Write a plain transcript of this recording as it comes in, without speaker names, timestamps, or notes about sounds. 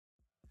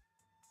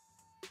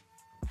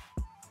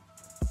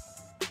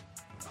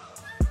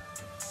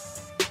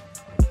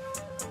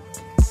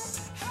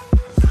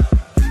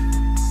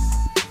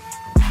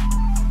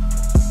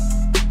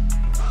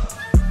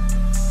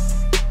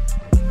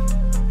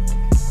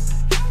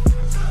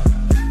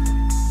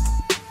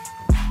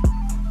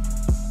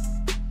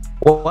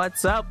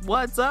What's up?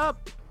 What's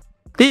up?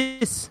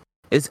 This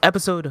is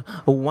episode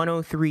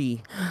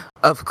 103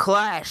 of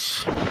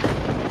Clash.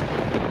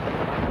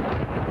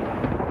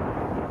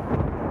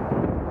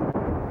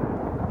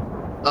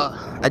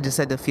 I just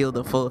had to feel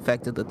the full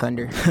effect of the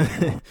thunder.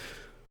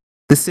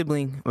 The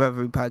Sibling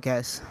Rivalry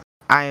Podcast.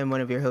 I am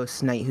one of your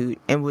hosts, Night Hoot,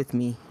 and with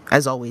me,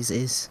 as always,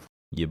 is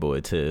your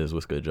boy Tiz.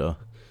 What's good, y'all?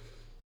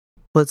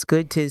 What's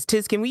good, Tiz?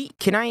 Tiz, can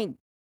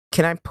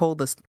I pull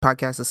this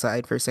podcast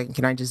aside for a second?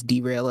 Can I just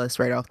derail us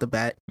right off the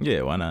bat?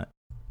 Yeah, why not?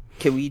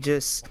 Can we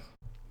just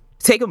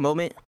take a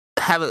moment,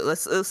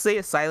 let's say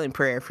a silent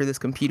prayer for this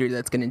computer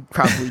that's gonna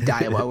probably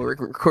die while we're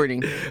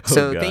recording.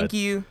 So thank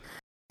you.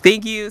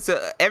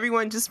 So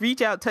everyone, just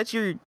reach out, touch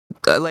your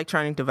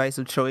electronic device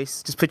of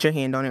choice. Just put your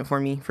hand on it for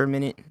me for a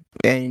minute.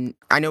 And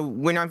I know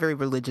we're not very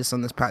religious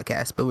on this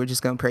podcast, but we're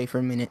just gonna pray for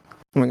a minute.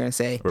 We're gonna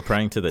say we're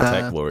praying to the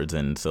tech lords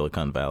in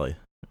Silicon Valley.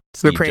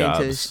 We're praying to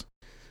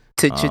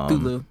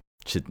Cthulhu.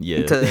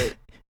 To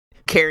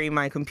carry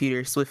my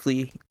computer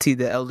swiftly to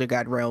the Elder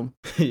God realm,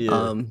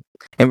 and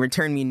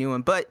return me a new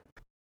one. But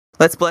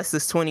let's bless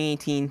this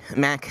 2018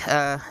 Mac.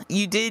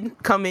 You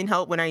did come in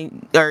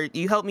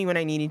you helped me when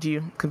I needed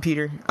you,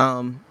 computer.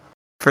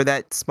 For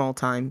that small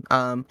time.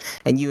 And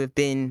you have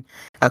been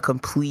a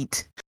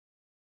complete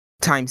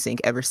time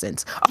sink ever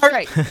since. All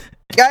right,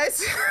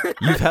 guys.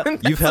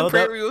 You've held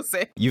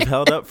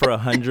up for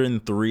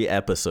 103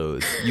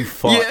 episodes. You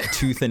fought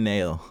tooth and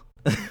nail.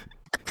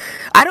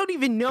 I don't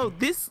even know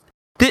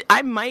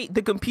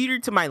the computer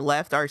to my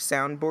left, our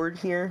soundboard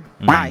here.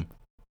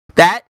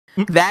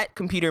 That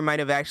computer might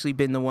have actually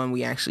been the one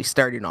we actually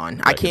started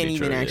on. I can't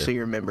even actually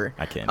remember.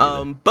 I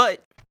can't.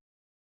 But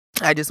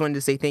I just wanted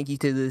to say thank you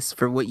to this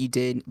for what you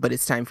did, but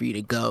it's time for you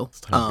to go.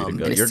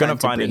 You're gonna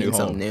find a new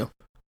home. Yeah,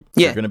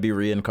 you're gonna be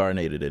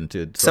reincarnated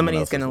into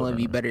somebody's gonna love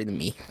you better than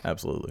me.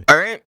 Absolutely. All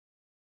right.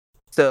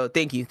 So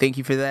thank you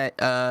for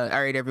that. All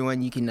right,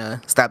 everyone, you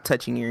can stop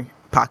touching your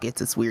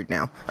pockets. It's weird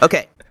now.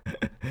 Okay.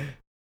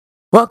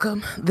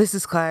 Welcome. This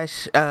is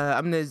Clash.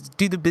 I'm gonna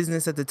do the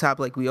business at the top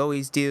like we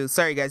always do.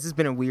 Sorry, guys. It's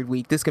been a weird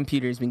week. This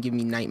computer has been giving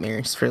me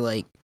nightmares for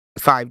like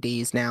 5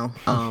 days now.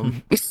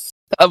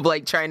 Of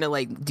like trying to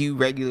like do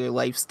regular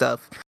life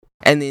stuff,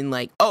 and then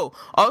like,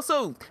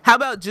 also, how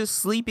about just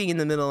sleeping in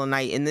the middle of the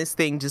night and this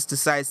thing just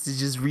decides to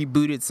just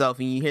reboot itself,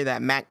 and you hear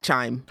that Mac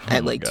chime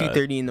at like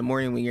 2:30 in the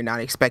morning when you're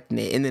not expecting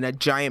it, and then a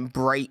giant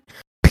bright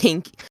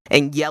pink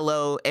and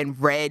yellow and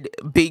red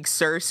Big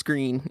Sur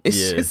screen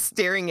is just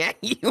staring at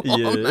you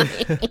all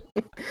night.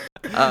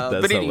 That's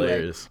but anyway,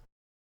 hilarious.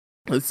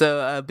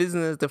 So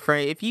business at the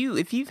front. If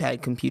you've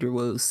had computer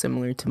woes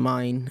similar to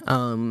mine,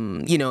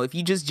 if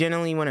you just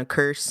generally want to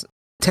curse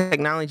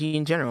technology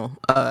in general,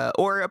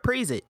 or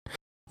appraise it,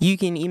 you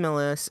can email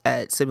us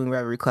at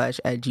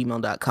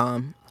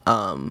siblingrivalryclash@gmail.com.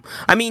 I'm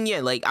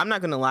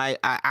not gonna lie,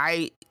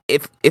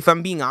 if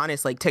I'm being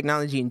honest, like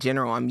technology in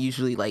general, I'm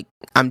usually like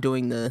I'm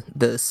doing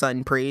the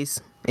sun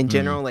praise in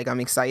general. Like I'm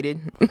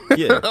excited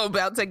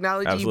about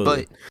technology.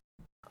 Absolutely. But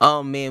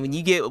oh man, when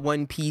you get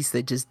one piece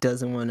that just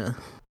doesn't want to,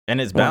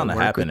 and it's bound to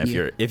happen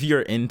if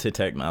you're into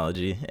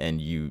technology and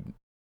you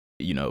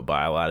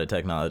buy a lot of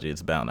technology,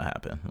 it's bound to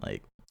happen.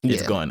 Like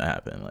it's going to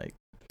happen. Like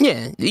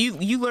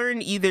you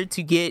learn either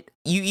get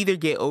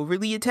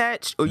overly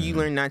attached or you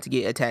learn not to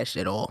get attached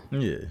at all.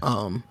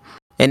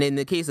 And in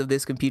the case of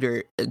this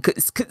computer,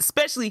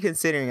 especially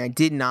considering I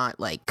did not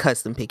like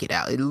custom pick it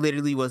out, it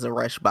literally was a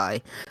rush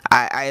buy.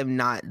 I am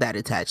not that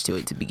attached to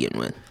it to begin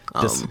with.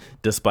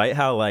 Despite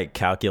how like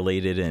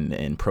calculated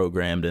and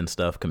programmed and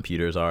stuff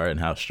computers are and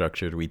how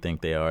structured we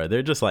think they are,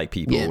 they're just like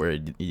people where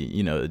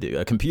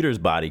a computer's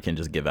body can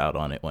just give out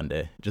on it one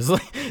day, just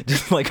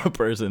like a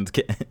person's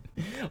can.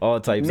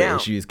 All types of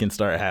issues can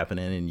start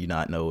happening and you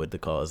not know what the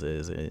cause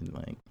is, and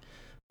like.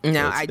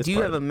 Now, I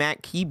do have a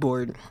Mac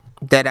keyboard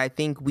that I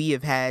think we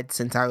have had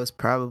since I was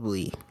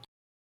probably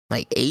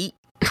like 8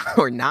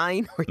 or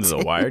 9 or 10. Is it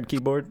a wired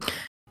keyboard?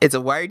 It's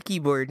a wired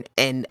keyboard,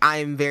 and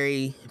I'm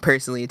very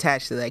personally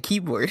attached to that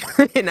keyboard.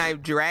 And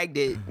I've dragged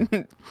it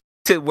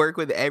to work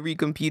with every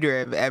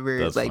computer I've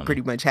ever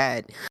pretty much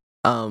had.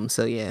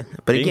 So yeah.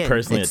 But being again,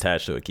 personally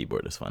attached to a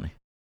keyboard is funny.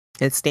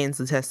 It stands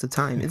the test of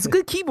time. It's a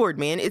good keyboard,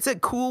 man. It's a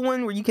cool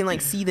one where you can like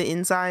see the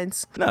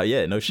insides. No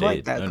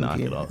shade. Like no knock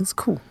at all. It's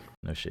cool.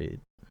 No shade.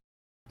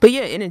 But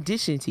yeah, in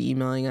addition to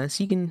emailing us,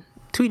 you can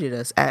tweet at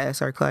us at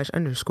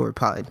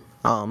 @SRClash_pod.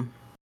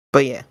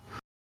 But yeah,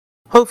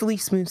 hopefully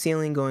smooth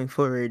sailing going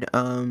forward.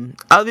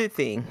 Other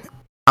thing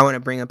I want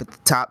to bring up at the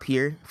top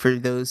here for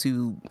those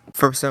who,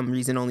 for some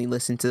reason, only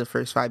listen to the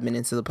first 5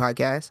 minutes of the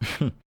podcast.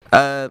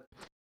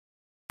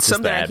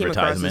 Something I came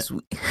across this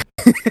week.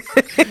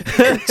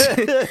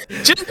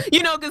 Just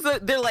because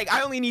they're like,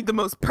 I only need the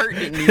most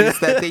pertinent news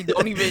that they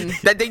don't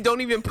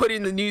even put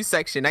in the news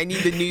section. I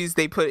need the news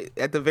they put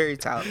at the very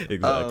top.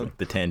 Exactly,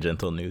 the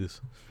tangential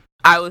news.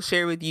 I will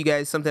share with you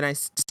guys something I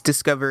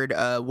discovered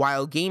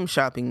while game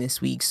shopping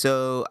this week.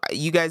 So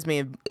you guys may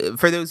have,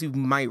 for those who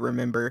might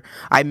remember,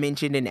 I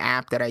mentioned an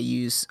app that I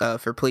use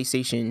for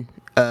PlayStation,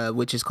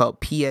 which is called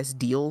PS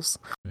Deals.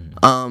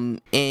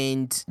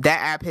 And that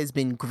app has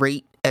been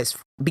great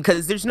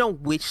because there's no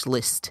wish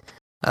list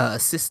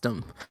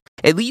system.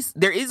 At least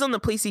there is on the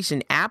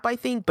PlayStation app, I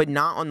think, but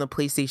not on the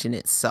PlayStation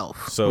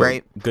itself. So,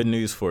 right? Good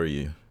news for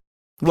you.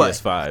 What?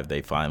 PS5,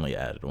 they finally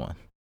added one.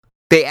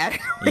 They added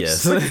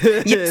yes,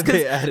 yes,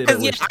 they added a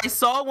wish. I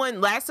saw one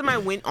last time I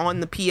went on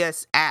the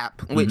PS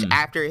app, which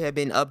after it had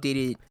been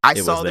updated, I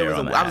saw there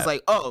was I was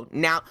like, oh,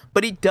 now,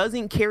 but it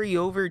doesn't carry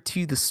over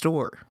to the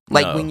store,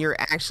 like when you're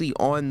actually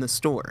on the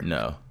store.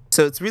 No.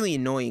 So it's really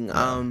annoying.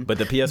 But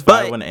the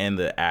PS5 one and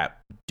the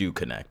app do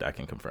connect. I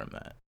can confirm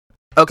that.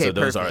 Okay, so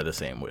those perfect. are the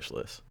same wish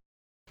list.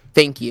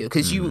 Thank you,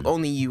 because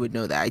only you would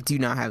know that. I do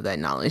not have that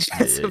knowledge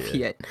as of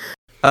yet.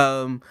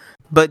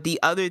 But the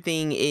other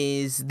thing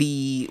is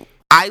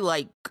I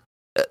like,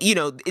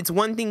 it's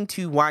one thing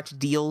to watch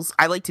deals.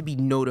 I like to be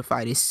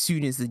notified as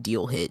soon as the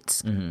deal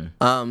hits.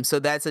 So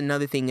that's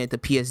another thing that the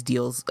PS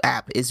Deals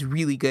app is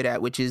really good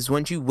at, which is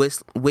once you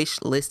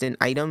wish list an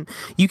item,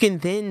 you can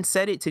then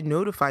set it to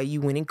notify you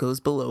when it goes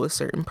below a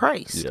certain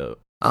price. Yep.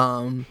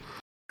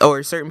 Or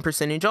a certain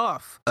percentage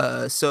off.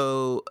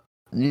 So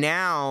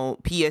now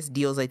PS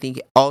Deals, I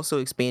think, also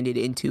expanded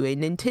into a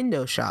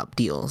Nintendo Shop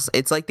Deals.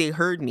 It's like they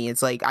heard me.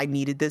 It's like I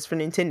needed this for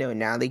Nintendo, and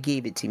now they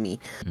gave it to me.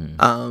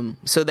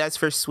 So that's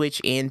for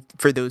Switch, and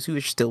for those who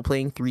are still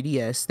playing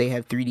 3DS, they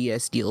have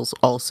 3DS deals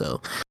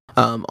also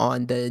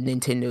on the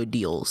Nintendo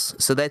deals.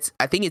 So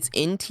I think it's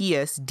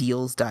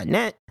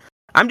ntsdeals.net.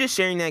 I'm just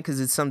sharing that because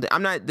it's something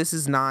this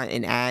is not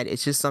an ad.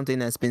 It's just something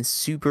that's been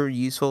super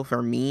useful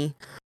for me.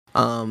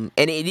 And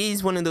it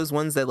is one of those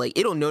ones that like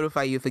it'll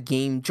notify you if a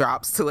game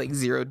drops to like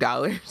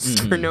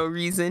 $0 for no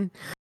reason,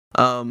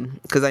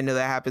 because I know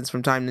that happens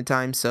from time to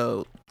time.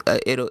 So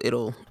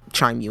it'll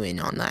chime you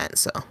in on that.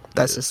 So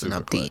that's just an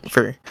update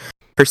for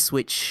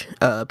Switch.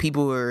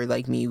 People who are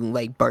like me who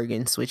like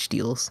bargain Switch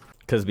deals.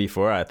 Because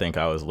before I think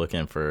I was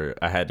looking for,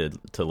 I had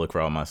to look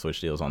for all my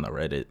Switch deals on the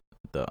Reddit,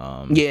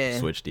 the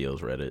Switch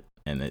deals Reddit,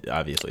 and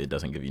obviously it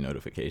doesn't give you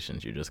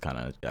notifications. You just kind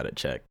of gotta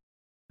check.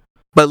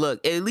 But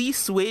look, at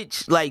least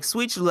Switch lets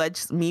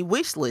me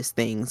wish list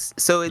things.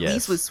 So at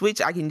least with Switch,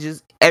 I can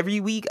just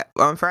every week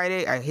on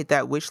Friday, I hit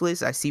that wish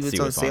list. I see what's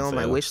on sale on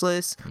my wish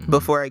list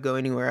before I go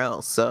anywhere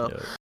else. So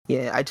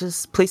I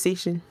just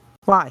PlayStation.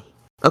 Why?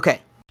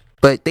 Okay,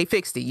 but they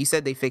fixed it. You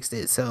said they fixed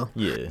it, so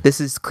this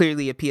is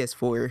clearly a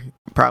PS4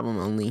 problem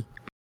only.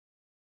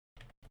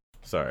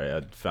 Sorry,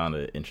 I found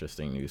an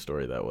interesting news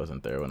story that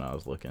wasn't there when I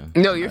was looking.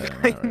 No, you're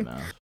fine. Right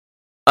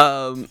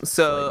now.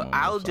 So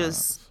I'll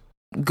just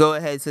go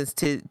ahead, since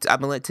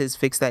I'm gonna let Tiz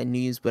fix that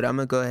news, but I'm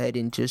gonna go ahead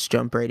and just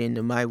jump right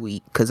into my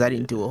week because I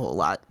didn't do a whole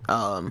lot.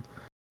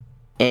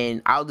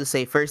 And I'll just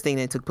say first thing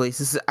that took place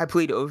is I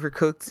played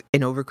Overcooked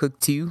and Overcooked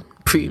 2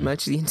 pretty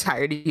much the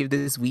entirety of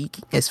this week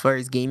as far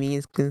as gaming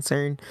is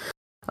concerned.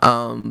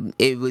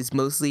 It was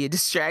mostly a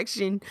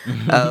distraction,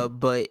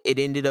 but it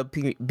ended up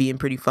being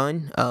pretty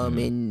fun.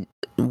 And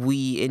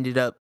we ended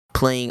up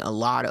playing a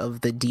lot of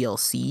the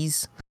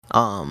DLCs.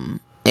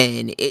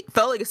 And it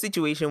felt like a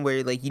situation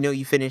where, like,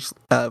 you finish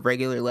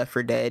regular Left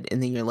 4 Dead,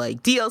 and then you're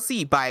like,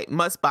 DLC,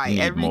 must buy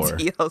every more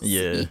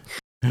DLC.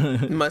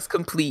 Must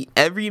complete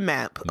every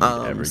map.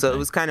 So it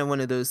was kind of one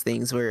of those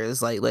things where it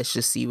was like, let's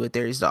just see what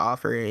there's to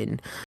offer.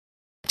 And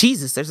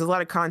Jesus, there's a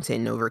lot of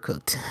content in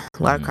Overcooked.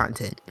 A lot of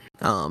content.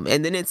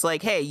 And then it's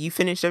like, hey, you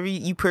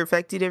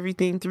perfected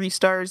everything 3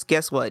 stars.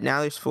 Guess what?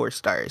 Now there's 4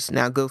 stars.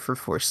 Now go for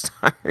 4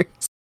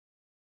 stars.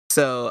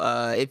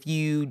 So if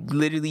you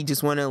literally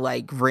just want to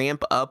like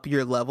ramp up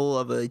your level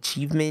of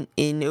achievement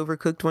in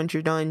Overcooked once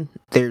you're done,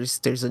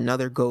 there's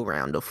another go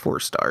round of 4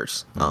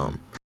 stars.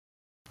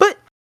 But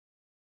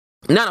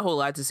not a whole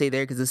lot to say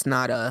there because it's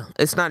not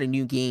a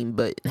new game.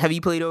 But have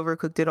you played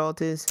Overcooked at all,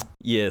 Tiz?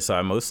 Yeah, so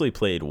I mostly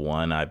played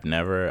 1.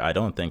 I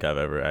don't think I've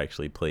ever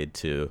actually played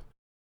 2.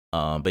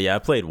 But yeah, I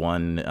played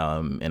 1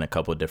 in a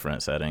couple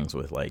different settings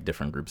with like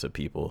different groups of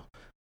people.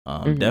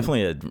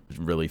 Definitely a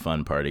really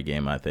fun party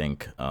game, I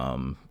think.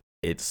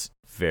 It's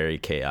very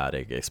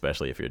chaotic,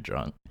 especially if you're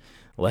drunk.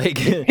 Like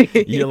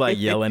you're like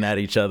yelling at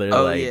each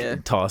other,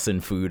 tossing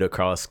food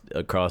across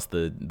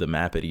the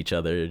map at each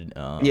other.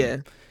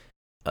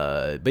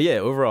 But yeah,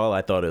 overall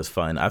I thought it was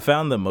fun. I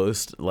found the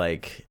most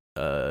like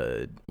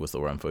what's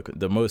the word I'm focused?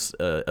 The most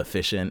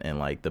efficient and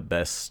like the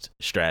best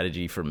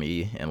strategy for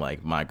me and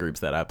like my groups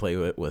that I play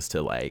with was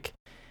to like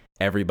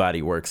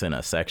everybody works in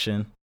a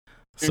section.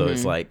 So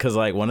it's like, cause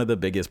like one of the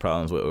biggest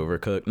problems with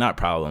Overcooked, not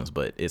problems,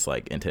 but it's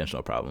like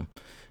intentional problem,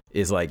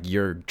 is like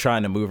you're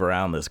trying to move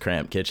around this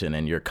cramped kitchen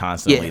and you're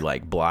constantly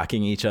like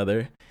blocking each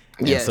other.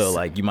 And so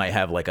like you might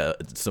have like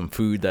some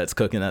food that's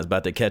cooking that's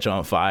about to catch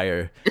on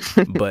fire,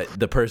 but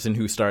the person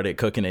who started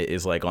cooking it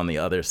is like on the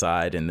other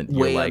side, and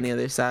you're way like on the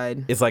other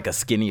side. It's like a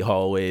skinny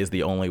hallway is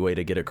the only way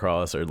to get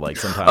across, or like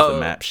sometimes the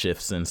map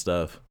shifts and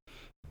stuff.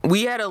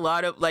 we had a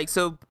lot of like,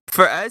 so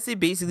for us, it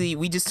basically,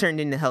 we just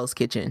turned into Hell's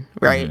Kitchen,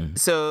 right?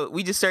 So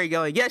we just started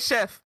going, yes,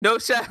 chef, no,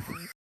 chef.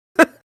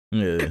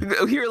 Yeah.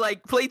 We were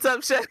like, plates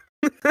up, chef.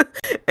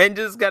 And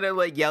just kind of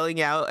like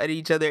yelling out at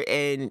each other.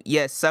 And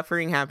yes,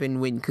 suffering happened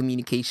when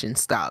communication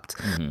stopped.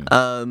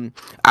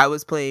 I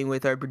was playing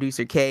with our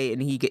producer Kay,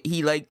 and he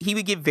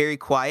would get very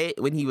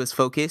quiet when he was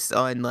focused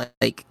on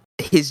like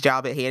his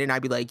job at hand, and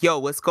I'd be like, yo,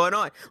 what's going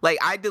on? Like,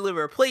 I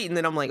deliver a plate, and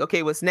then I'm like,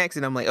 okay, what's next?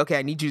 And I'm like, okay,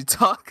 I need you to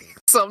talk,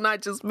 so I'm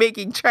not just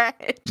making trash.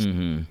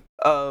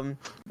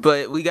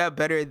 But we got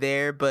better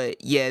there.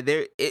 But yeah,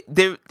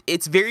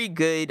 it's very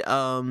good.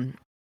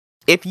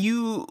 If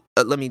you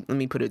let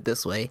me put it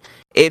this way,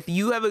 if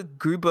you have a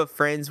group of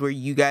friends where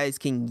you guys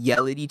can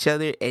yell at each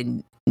other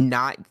and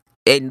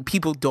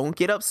people don't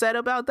get upset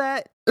about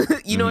that,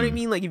 you know what I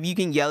mean? Like, if you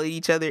can yell at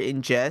each other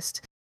in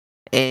jest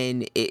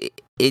and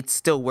it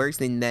still works,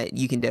 then that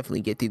you can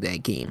definitely get through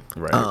that game.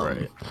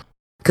 Right.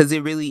 Because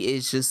it really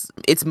is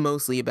it's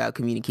mostly about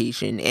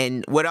communication.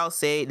 And what I'll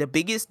say, the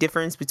biggest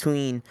difference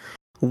between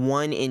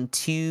 1 and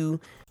 2,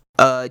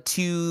 I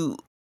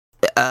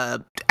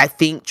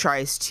think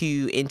tries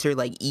to enter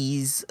like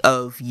ease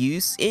of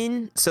use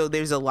in. So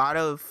there's a lot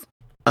of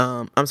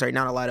I'm sorry,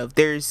 not a lot of,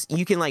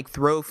 you can like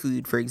throw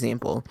food, for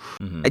example.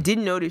 I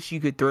didn't notice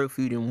you could throw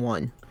food in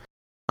 1.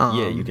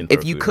 Yeah, you can throw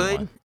if you food could in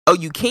 1. Oh,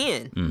 you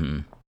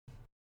can.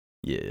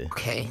 Yeah.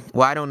 Okay.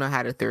 Well, I don't know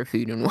how to throw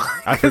food in 1.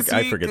 I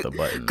forget the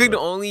button. Could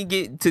only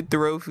get to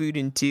throw food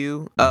in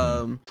 2.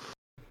 And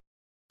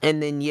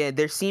then yeah,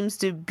 there seems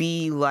to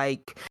be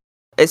like,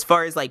 as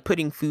far as like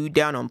putting food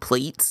down on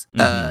plates,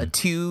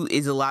 2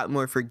 is a lot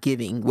more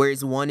forgiving,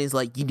 whereas 1 is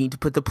like, you need to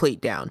put the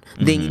plate down,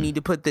 then you need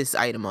to put this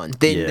item on,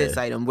 then this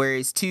item,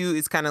 whereas 2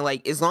 is kind of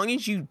like, as long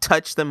as you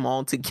touch them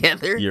all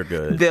together, you're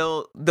good.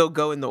 They'll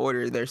go in the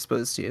order they're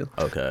supposed to.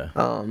 Okay.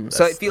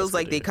 So it feels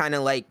like they kind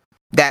of like,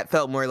 that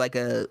felt more like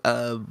a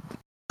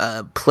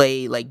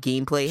play, like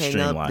gameplay hang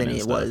up than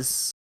it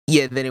was.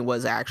 Yeah, than it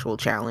was actual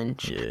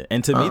challenge. Yeah,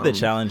 and to me, the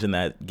challenge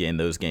in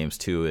those games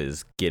too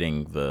is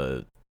getting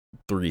the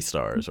 3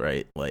 stars,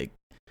 right? Like,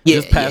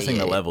 just passing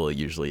the level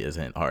usually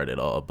isn't hard at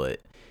all,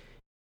 but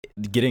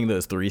getting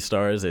those 3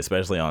 stars,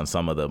 especially on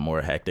some of the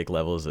more hectic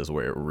levels, is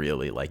where it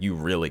really, like, you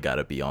really got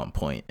to be on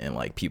point, and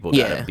like people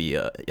got to be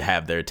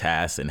have their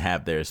tasks and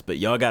have theirs, but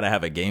y'all got to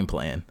have a game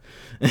plan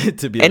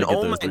to be able to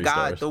get those 3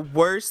 stars. The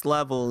worst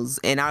levels,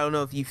 and I don't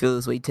know if you feel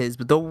this way, Tiz,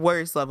 but the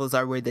worst levels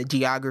are where the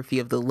geography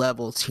of the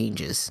level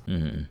changes.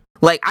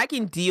 Like, I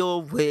can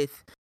deal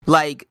with,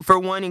 like, for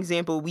one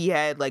example, we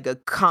had like a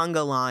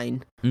conga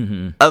line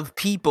of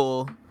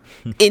people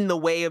in the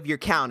way of your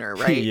counter,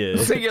 right?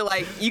 So you're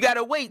like, you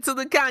gotta wait till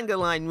the conga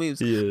line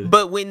moves.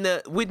 But when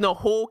the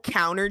whole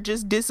counter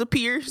just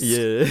disappears,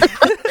 that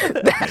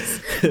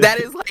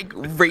is like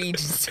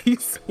rage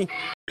inducing.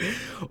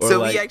 So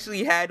like, we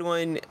actually had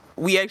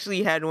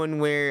one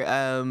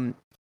where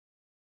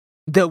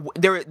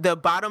the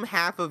bottom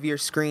half of your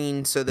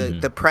screen, so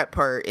the prep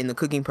part and the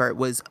cooking part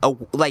was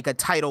like a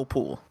tidal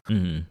pool.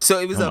 So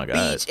it was a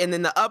beach, and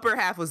then the upper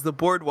half was the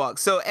boardwalk.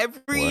 So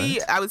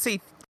I would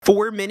say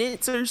 4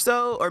 minutes or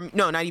so, or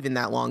no, not even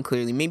that long,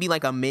 clearly, maybe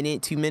like a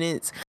minute, 2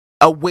 minutes,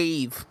 a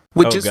wave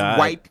would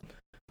wipe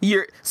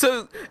your,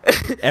 so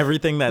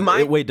everything that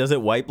wait, does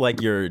it wipe like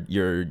your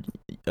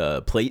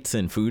plates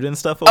and food and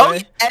stuff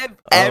away?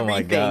 Everything.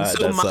 My God,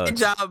 so my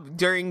job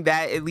during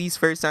that, at least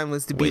first time,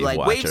 was to be like,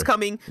 waves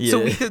coming,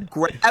 so we could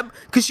grab,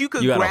 because you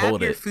could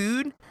grab your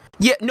food.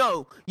 Yeah,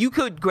 no, you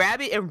could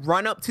grab it and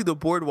run up to the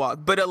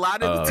boardwalk, but a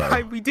lot of the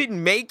time we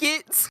didn't make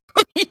it, so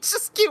you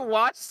just get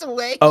washed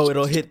away. Oh,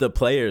 it'll hit the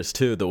players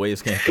too. The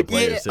waves can hit the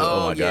players too.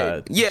 Oh my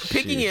God. Yeah,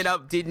 picking it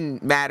up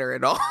didn't matter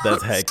at all.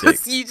 That's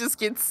hectic. You just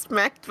get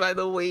smacked by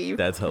the wave.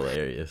 That's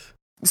hilarious.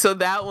 So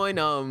that one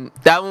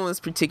was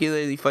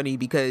particularly funny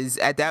because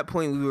at that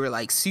point we were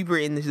like super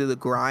into the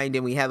grind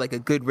and we had like a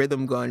good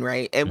rhythm going,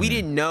 right? And we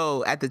didn't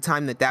know at the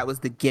time that was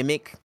the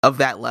gimmick of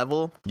that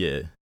level. Yeah.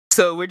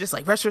 So we're just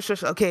like, rush,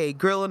 okay,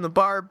 grill in the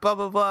bar, blah,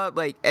 blah, blah.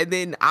 Like, and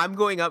then I'm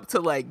going up to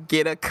like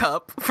get a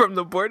cup from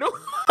the boardwalk.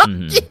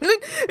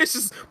 It's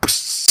just,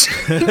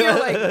 you're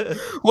like,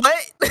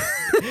 what?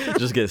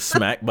 Just get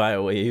smacked by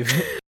a wave.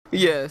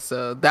 Yeah,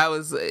 so that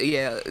was,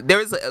 there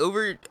was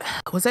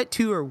was that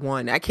 2 or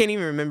 1? I can't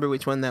even remember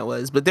which one that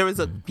was, but there was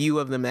a few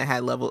of them that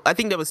had level. I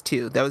think that was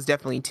 2. That was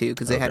definitely 2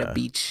 because they had a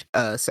beach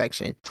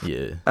section.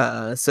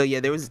 Yeah. So yeah,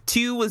 there was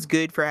 2 was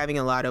good for having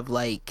a lot of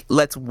like,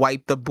 let's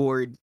wipe the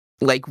board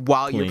like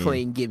while you're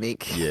playing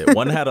gimmick. Yeah,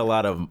 1 had a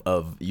lot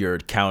of your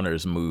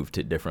counters move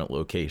to different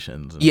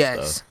locations and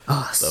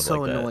stuff. Stuff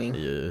so like annoying. That.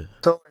 Yeah.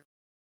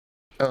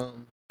 So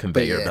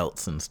conveyor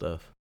belts and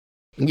stuff.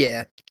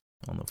 Yeah.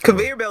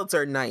 Conveyor belts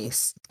are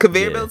nice.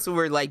 Conveyor belts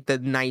were like the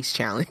nice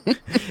challenge.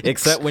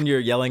 Except when you're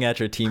yelling at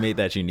your teammate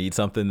that you need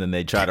something, then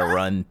they try to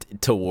run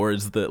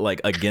towards the, like,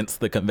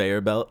 against the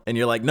conveyor belt, and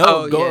you're like,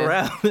 no, go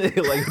around. Like,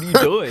 what are you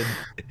doing?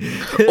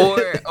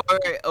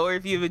 or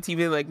if you have a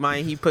teammate like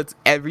mine, he puts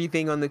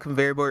everything on the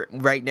conveyor board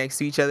right next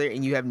to each other,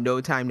 and you have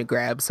no time to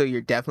grab, so you're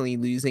definitely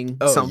losing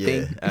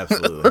something.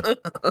 Yeah,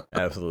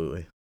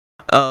 absolutely.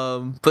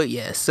 But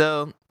yeah,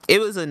 so it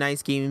was a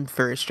nice game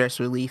for stress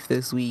relief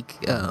this week.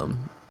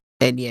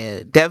 And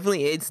yeah,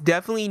 it's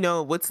definitely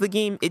no. What's the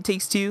game? It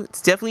Takes Two.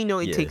 It's definitely no.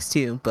 It Takes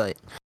Two, but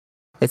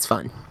it's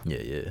fun.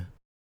 Yeah.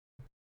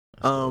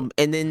 And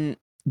then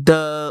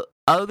the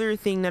other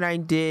thing that I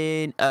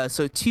did,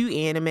 so 2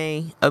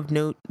 anime of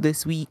note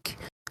this week,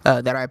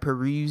 that I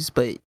perused,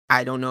 but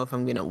I don't know if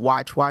I'm gonna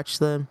watch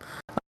them.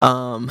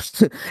 And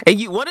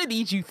one of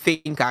these you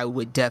think I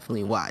would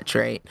definitely watch,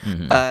 right?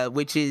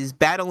 Which is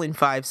Battle in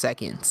 5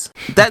 Seconds.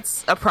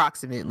 That's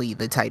approximately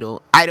the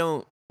title. I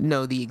don't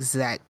know the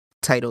exact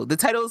title. The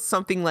title is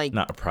something like,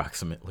 not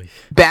approximately,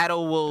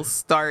 Battle will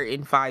start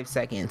in 5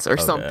 seconds or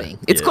something.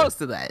 It's close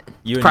to that.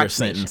 You and your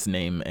sentence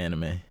name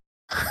anime.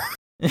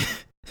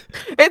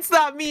 It's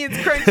not me, it's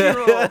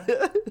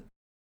Crunchyroll.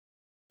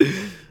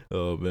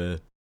 Oh man.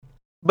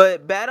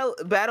 But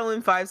battle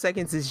in 5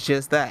 seconds is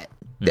just that.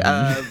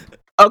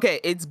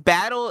 Okay, it's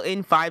Battle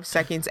in 5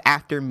 Seconds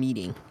After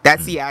Meeting.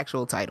 That's the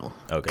actual title.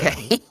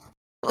 Okay.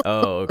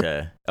 Oh,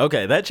 okay.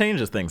 Okay, that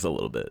changes things a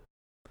little bit.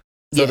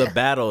 So the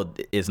battle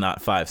is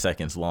not 5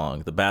 seconds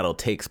long. The battle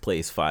takes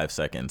place 5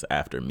 seconds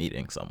after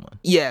meeting someone.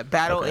 Yeah,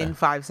 battle in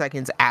 5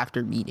 seconds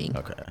after meeting.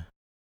 Okay.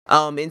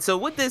 And so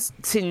what this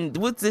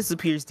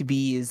appears to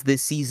be is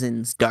this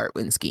season's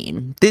Darwin's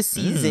game. This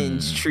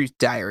season's Truth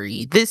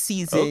Diary. This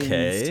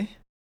season's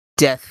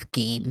Death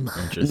Game.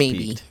 Maybe.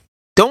 Peaked.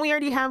 Don't we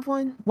already have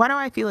one? Why do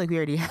I feel like we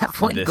already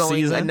have one this going?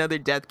 Season? Another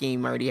Death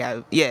Game already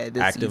have. Yeah,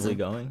 this actively season.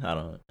 going. I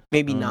don't.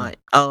 Maybe not.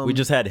 We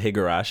just had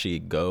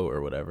Higurashi Go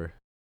or whatever.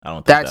 I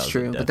don't think that's that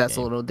true, but that's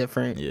game. a little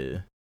different.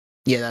 Yeah,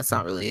 that's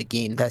not really a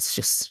game. That's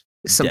just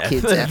some death.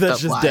 kids effed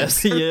that's up just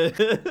lives. Yeah,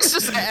 It's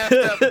just an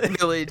effed up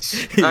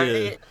village.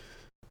 Yeah.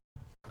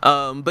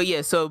 But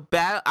yeah, so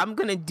I'm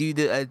gonna do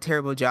a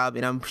terrible job,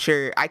 and I'm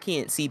sure I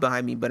can't see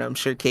behind me, but I'm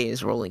sure Kay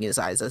is rolling his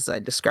eyes as I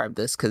describe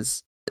this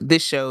because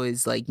this show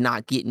is like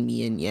not getting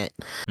me in yet.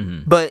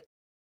 But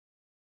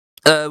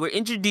we're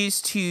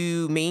introduced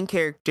to main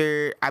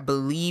character. I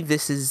believe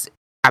this is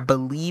a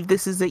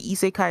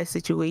isekai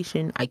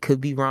situation. I could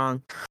be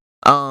wrong.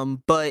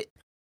 But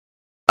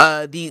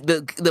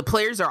the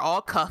players are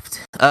all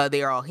cuffed.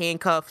 They are all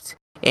handcuffed,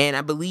 and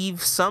I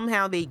believe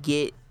somehow they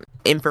get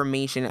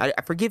information. I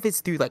forget if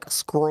it's through like a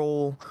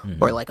scroll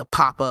or like a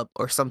pop-up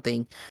or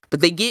something, but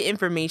they get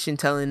information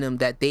telling them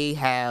that they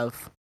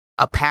have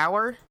a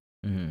power,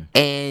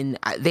 and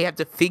they have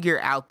to figure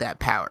out that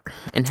power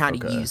and how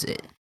to use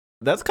it.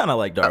 That's kind of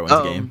like Darwin's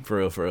game, for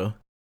real.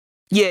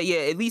 Yeah,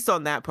 at least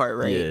on that part,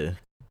 right? Yeah.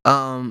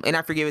 And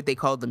I forget what they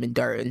called them in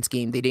Darwin's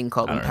game. They didn't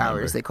call them powers.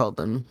 Remember. They called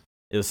them.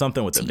 It was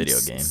something with the video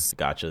game.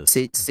 Gotcha.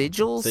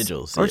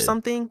 Sigils or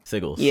something.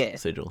 Sigils. Yeah.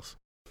 Sigils.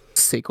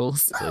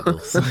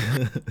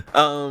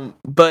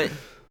 But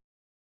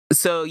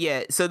so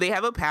they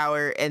have a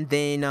power, and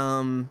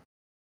then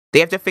they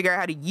have to figure out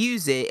how to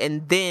use it,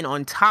 and then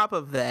on top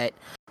of that,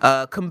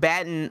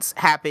 combatants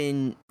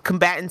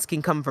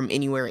can come from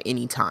anywhere at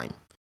any time.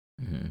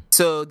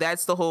 So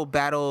that's the whole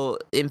battle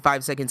in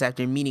 5 seconds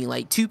after meeting.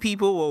 Like 2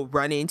 people will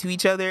run into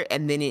each other,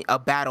 and then a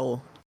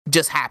battle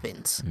just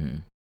happens.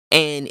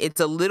 And it's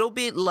a little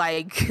bit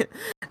like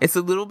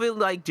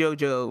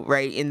JoJo,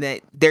 right? In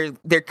that they're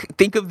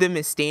think of them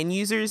as stand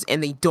users,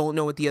 and they don't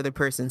know what the other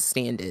person's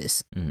stand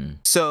is.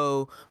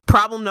 So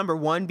problem number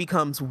 1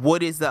 becomes,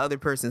 what is the other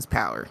person's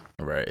power?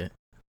 Right.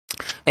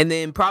 And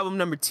then problem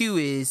number 2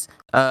 is,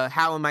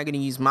 how am I going to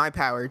use my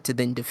power to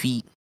then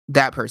defeat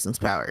that person's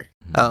power?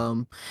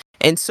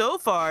 And so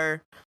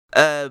far,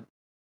 the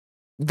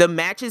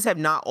matches have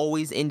not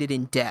always ended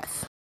in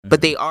death,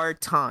 but they are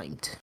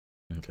timed.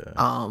 Okay.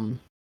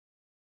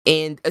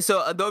 And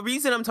so the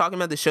reason I'm talking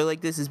about the show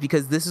like this is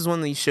because this is one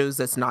of these shows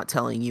that's not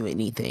telling you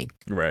anything.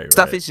 Right.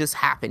 Stuff is just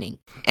happening,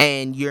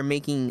 and you're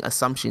making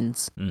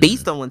assumptions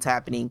based on what's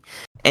happening,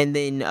 and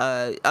then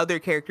other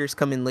characters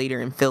come in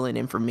later and fill in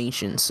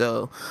information.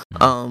 So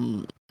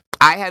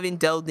I haven't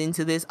delved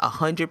into this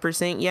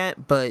 100%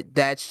 yet, but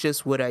that's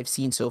just what I've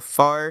seen so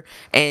far.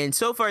 And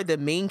so far, the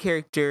main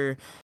character,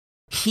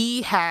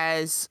 he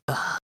has...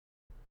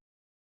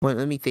 Well,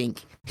 let me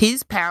think.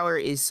 His power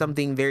is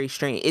something very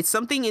strange. It's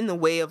something in the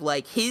way of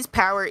like, his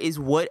power is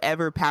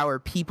whatever power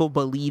people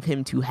believe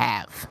him to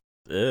have.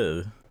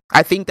 Ew.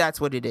 I think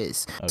that's what it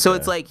is. Okay. So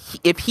it's like,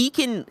 if he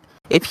can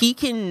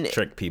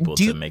trick people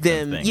to make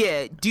them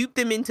think. Dupe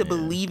them into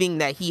believing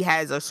that he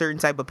has a certain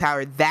type of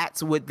power,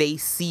 that's what they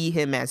see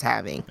him as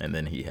having. And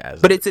then he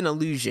has But it's an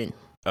illusion.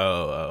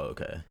 Oh,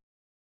 okay.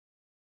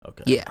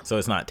 Okay. Yeah. So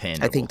it's not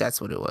tangible. I think that's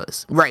what it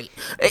was. Right.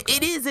 Okay.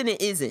 It is and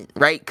it isn't,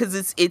 right?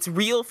 Because it's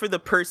real for the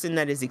person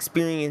that is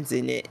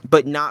experiencing it,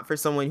 but not for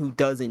someone who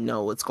doesn't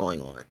know what's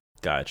going on.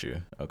 Got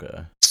you.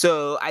 Okay.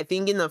 So I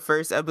think in the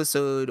first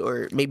episode,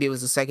 or maybe it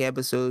was the second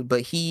episode,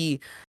 but he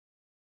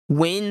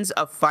wins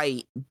a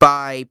fight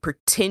by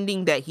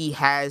pretending that he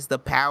has the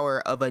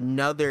power of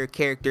another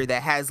character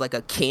that has like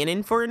a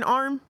cannon for an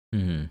arm.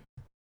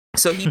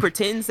 So he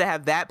pretends to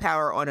have that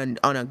power on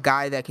a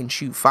guy that can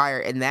shoot fire,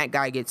 and that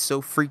guy gets so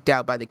freaked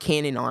out by the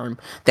cannon arm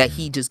that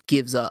he just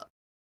gives up.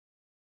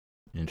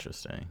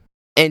 Interesting.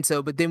 And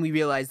so, but then we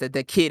realized that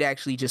the kid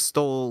actually just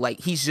stole, like,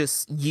 he's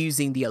just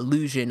using the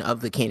illusion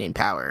of the cannon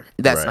power.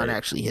 That's not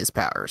actually his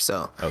power.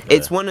 So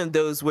it's one of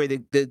those where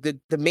the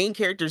main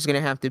character is going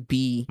to have to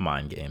be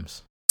mind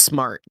games.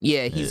 Smart.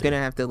 Yeah, he's going to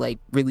have to, like,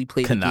 really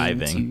play the game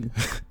to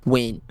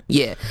win.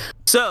 Yeah.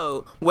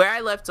 So where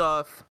I left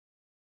off,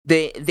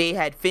 they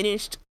had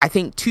finished, I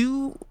think,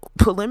 2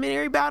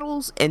 preliminary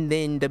battles, and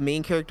then the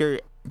main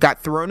character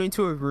got thrown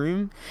into a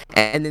room,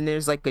 and then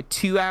there's like a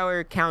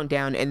 2-hour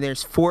countdown, and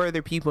there's 4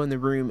 other people in the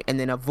room, and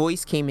then a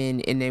voice came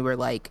in and they were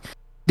like,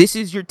 "This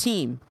is your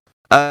team,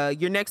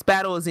 your next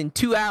battle is in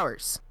 2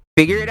 hours,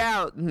 figure it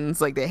out." And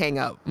it's like they hang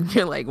up.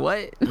 You're like,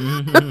 what?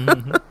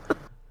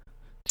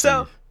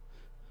 So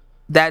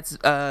that's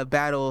a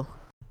battle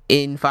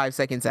in 5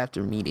 seconds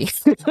after meeting.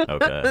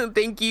 Okay.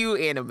 Thank you,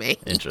 anime.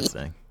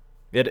 Interesting.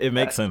 It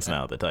makes sense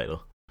now, the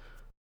title.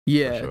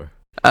 Yeah. For sure.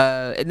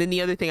 And then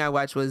the other thing I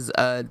watched was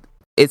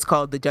it's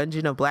called The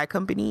Dungeon of Black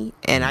Company,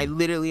 and I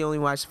literally only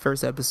watched the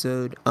first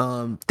episode.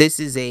 This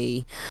is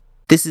a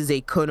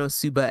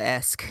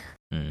Konosuba-esque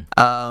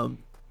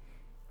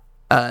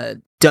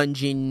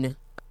dungeon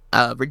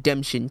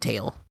redemption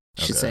tale,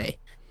 I should say.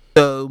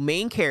 So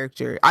main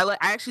character, I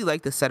actually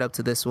like the setup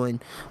to this one,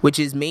 which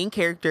is main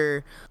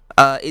character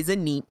is a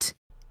NEET,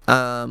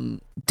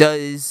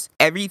 does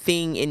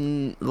everything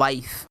in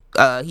life.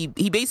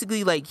 He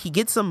basically, like, he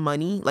gets some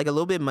money, like a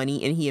little bit of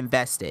money, and he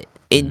invests it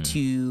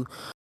into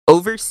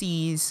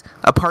overseas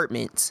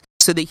apartments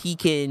so that he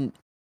can,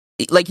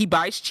 like, he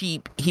buys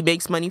cheap, he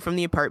makes money from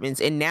the apartments,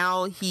 and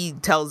now he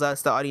tells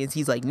us, the audience,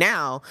 he's like,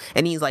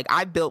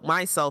 I built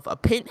myself a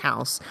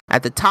penthouse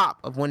at the top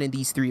of one of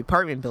these 3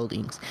 apartment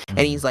buildings, and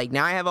he's like,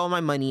 now I have all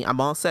my money,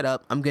 I'm all set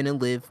up, I'm gonna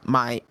live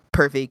my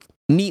perfect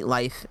NEET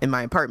life in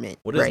my apartment.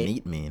 What does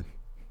NEET mean?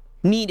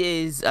 NEET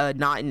is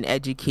not in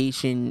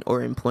education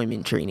or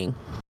employment training.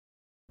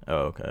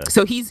 Oh, okay.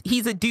 So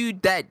he's a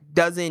dude that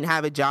doesn't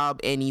have a job,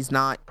 and he's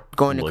not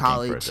going to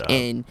college,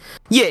 and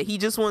he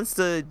just wants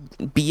to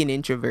be an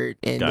introvert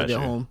and live at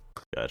home.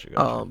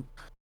 Gotcha.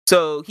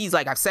 So he's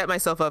like, I've set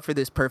myself up for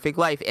this perfect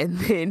life, and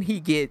then he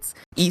gets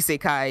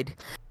isekai'd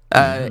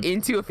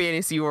into a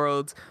fantasy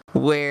world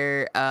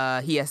where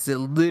he has to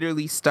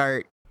literally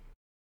start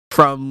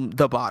from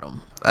the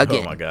bottom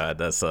again. Oh my god,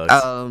 that sucks.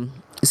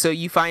 So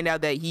you find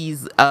out that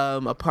he's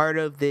a part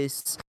of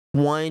this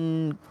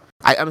one,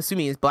 I'm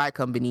assuming it's Black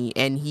Company,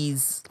 and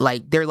he's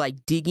like, they're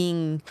like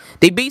digging,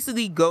 they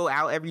basically go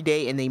out every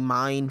day and they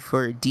mine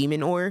for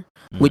demon ore,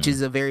 which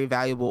is a very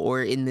valuable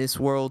ore in this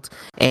world,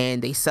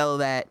 and they sell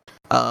that,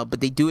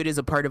 but they do it as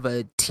a part of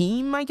a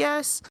team, I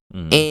guess,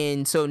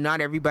 and so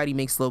not everybody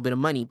makes a little bit of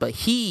money, but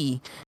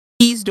he's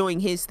doing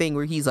his thing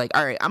where he's like,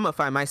 all right, I'm gonna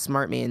find my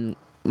smart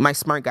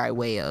guy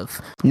way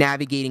of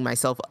navigating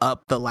myself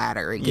up the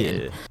ladder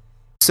again.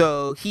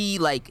 So he,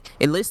 like,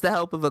 enlists the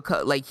help of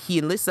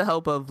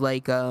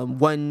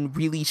one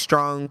really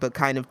strong but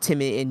kind of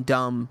timid and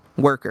dumb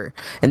worker,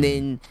 and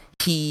then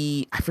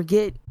he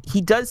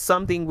does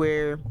something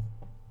where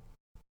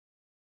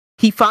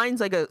he finds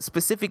like a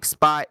specific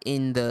spot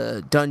in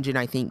the dungeon,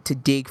 I think, to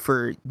dig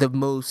for the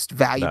most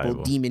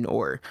valuable demon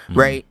ore,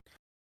 right?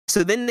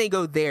 So then they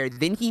go there.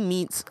 Then he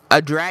meets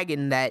a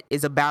dragon that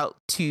is about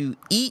to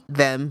eat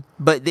them,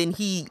 but then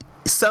he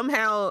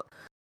somehow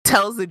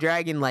tells the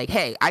dragon, like,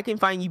 hey, I can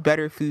find you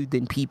better food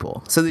than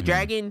people. So the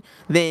dragon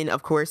then,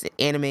 of course,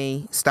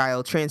 anime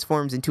style,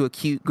 transforms into a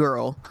cute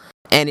girl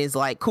and is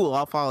like, cool,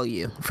 I'll follow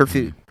you for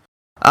food.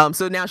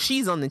 So now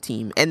she's on the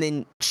team, and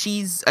then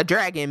she's a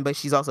dragon, but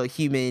she's also a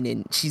human,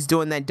 and she's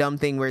doing that dumb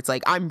thing where it's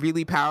like, I'm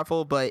really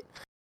powerful, but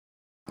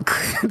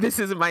this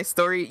isn't my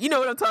story. You know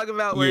what I'm talking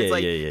about? Where it's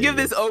like, you have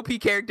this OP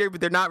character,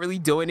 but they're not really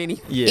doing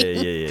anything.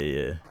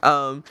 Yeah.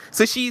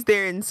 So she's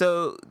there, and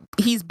so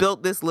he's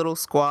built this little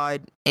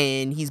squad,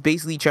 and he's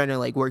basically trying to,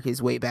 like, work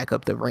his way back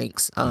up the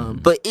ranks.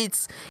 But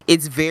it's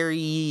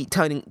very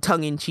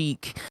tongue in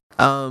cheek,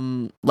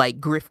 like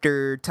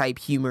grifter type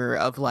humor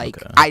of like,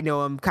 I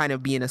know I'm kind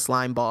of being a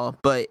slime ball,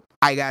 but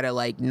I gotta,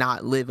 like,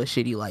 not live a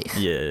shitty life.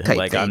 Yeah,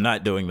 like, thing. I'm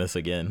not doing this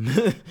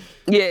again.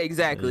 Yeah,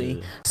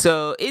 exactly.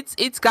 So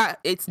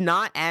it's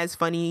not as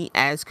funny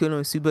as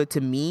Konosuba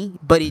to me,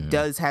 but it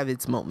does have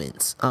its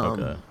moments.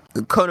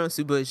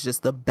 Konosuba is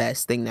just the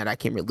best thing that I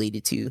can relate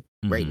it to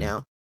right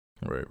now.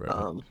 Right.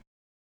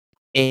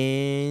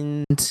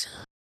 And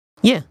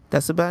yeah,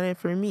 that's about it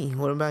for me.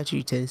 What about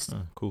you, Tiz?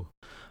 Cool.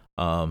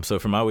 So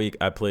for my week,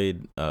 I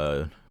played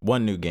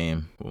one new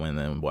game and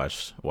then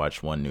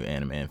watched one new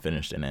anime and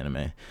finished an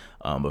anime.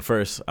 But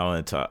first,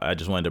 I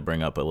just wanted to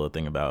bring up a little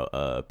thing about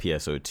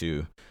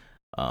PSO2.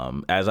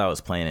 As I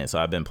was playing it, so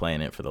I've been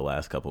playing it for the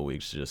last couple of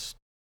weeks, just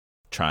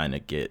trying to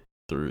get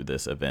through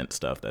this event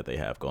stuff that they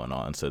have going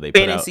on. So they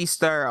Phantasy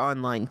Star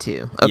Online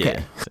 2.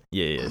 Okay.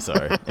 Yeah.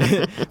 Sorry,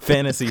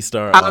 Phantasy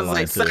Star. I was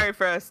like, sorry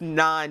for us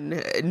non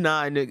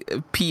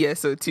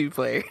PSO2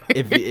 player.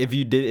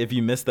 if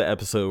you missed the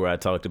episode where I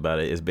talked about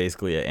it, it's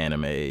basically an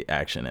anime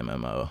action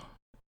MMO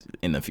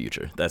in the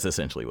future. That's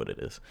essentially what it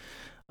is.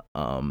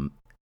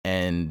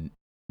 And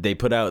they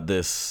put out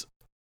this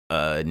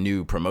a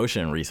new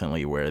promotion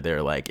recently where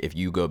they're like, if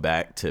you go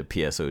back to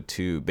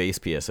PSO2, base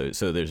PSO,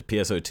 so there's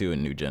PSO2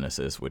 and New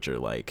Genesis, which are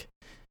like,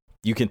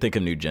 you can think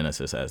of New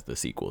Genesis as the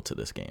sequel to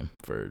this game,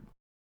 for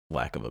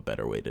lack of a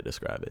better way to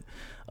describe it.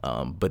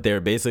 But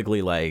they're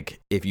basically like,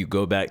 if you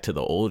go back to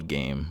the old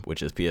game,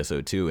 which is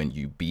PSO2, and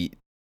you beat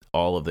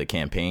all of the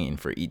campaign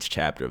for each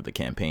chapter of the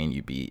campaign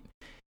you beat,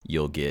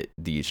 you'll get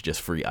these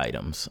just free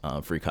items,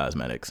 free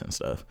cosmetics and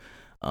stuff.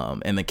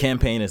 And the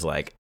campaign is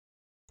like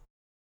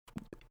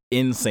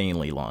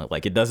insanely long.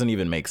 Like, it doesn't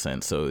even make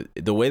sense. So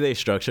the way they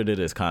structured it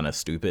is kind of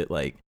stupid.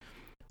 Like,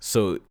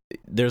 so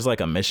there's like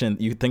a mission,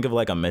 you think of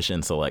like a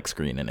mission select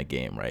screen in a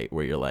game, right?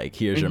 Where you're like,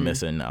 here's your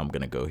mission, I'm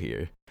gonna go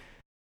here.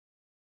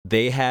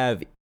 They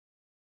have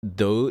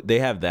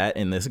that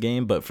in this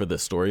game, but for the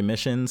story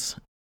missions,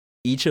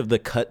 each of the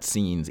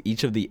cutscenes,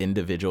 each of the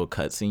individual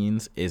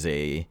cutscenes is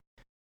a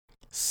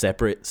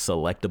separate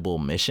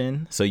selectable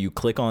mission. So you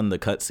click on the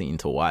cutscene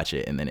to watch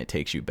it, and then it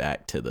takes you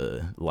back to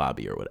the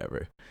lobby or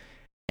whatever.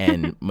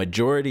 And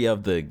majority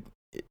of the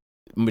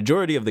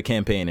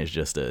campaign is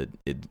just a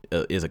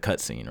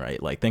cutscene,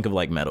 right? Like, think of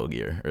like Metal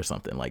Gear or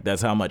something. Like,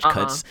 that's how much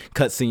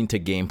cutscene to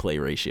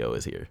gameplay ratio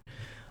is here.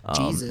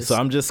 So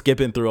I'm just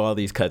skipping through all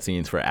these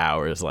cutscenes for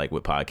hours, like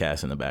with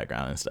podcasts in the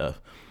background and stuff.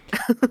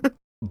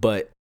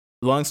 But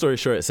long story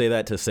short, say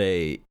that to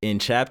say, in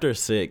chapter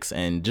 6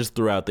 and just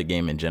throughout the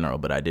game in general,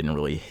 but I didn't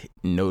really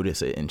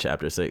notice it in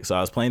chapter 6. So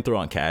I was playing through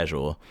on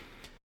casual,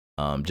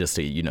 just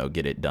to,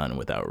 get it done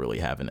without really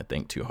having to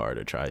think too hard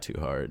or try too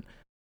hard.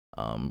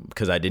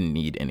 Because I didn't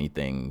need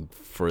anything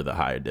for the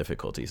higher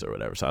difficulties or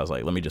whatever. So I was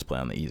like, let me just play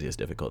on the easiest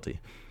difficulty.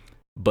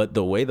 But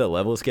the way the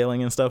level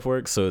scaling and stuff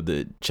works, so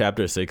the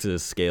chapter 6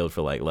 is scaled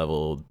for like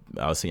level,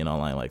 I was seeing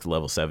online, like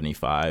level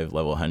 75,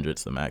 level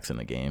 100's the max in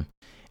the game.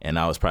 And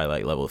I was probably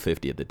like level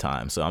 50 at the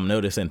time. So I'm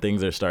noticing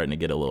things are starting to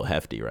get a little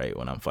hefty, right,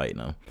 when I'm fighting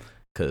them.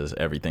 Because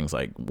everything's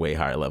like way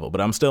higher level.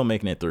 But I'm still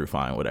making it through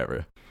fine,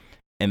 whatever.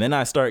 And then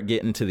I start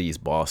getting to these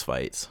boss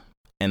fights.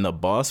 And the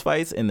boss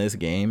fights in this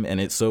game,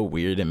 and it's so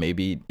weird, and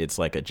maybe it's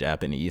like a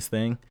Japanese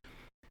thing,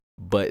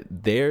 but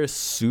they're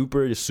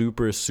super,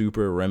 super,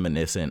 super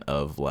reminiscent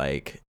of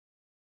like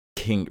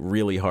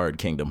really hard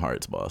Kingdom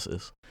Hearts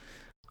bosses.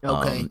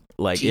 Okay.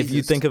 Like, Jesus. If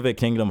you think of a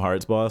Kingdom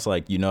Hearts boss,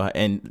 like,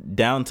 and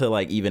down to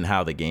like even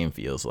how the game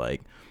feels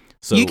like.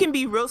 So you can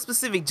be real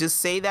specific. Just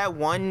say that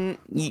one.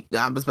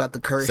 I was about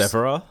to curse.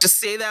 Sephiroth? Just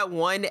say that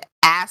one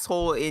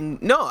asshole in.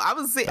 No, I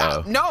was saying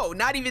no,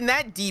 not even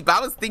that deep. I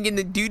was thinking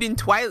the dude in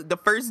Twilight, the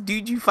first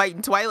dude you fight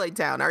in Twilight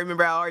Town. I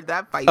remember how hard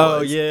that fight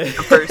was. Oh yeah, the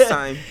first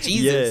time.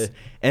 Jesus. Yeah.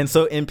 And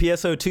so in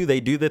PSO2, they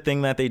do the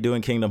thing that they do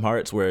in Kingdom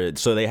Hearts, where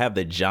so they have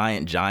the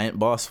giant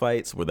boss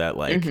fights where that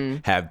like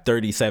have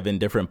 37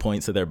 different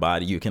points of their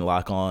body you can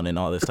lock on and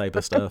all this type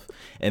of stuff.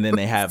 And then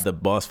they have the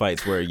boss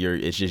fights where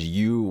it's just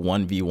you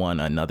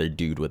 1v1 another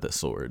dude with a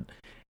sword.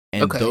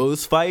 And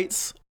those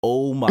fights,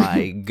 oh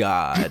my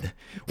God.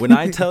 When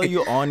I tell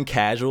you on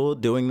casual,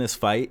 doing this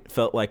fight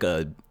felt like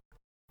a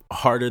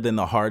harder than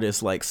the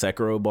hardest like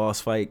Sekiro boss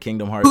fight,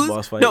 Kingdom Hearts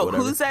boss fight. No,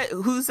 whatever.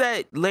 Who's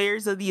that?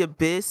 Layers of the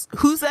Abyss.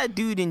 Who's that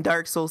dude in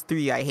Dark Souls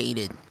 3 I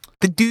hated?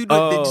 The dude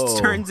that just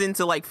turns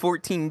into like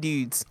 14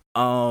 dudes.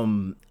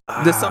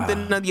 The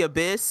something of the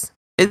Abyss,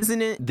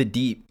 isn't it? The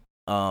Deep.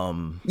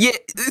 Yeah.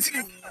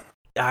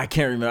 I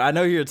can't remember. I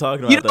know who you're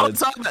talking about. You know what I'm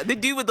talking about? The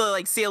dude with the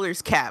like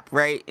sailor's cap,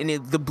 right? And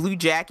the blue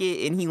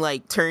jacket, and he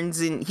like turns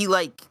in. He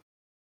like.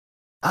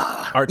 You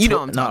know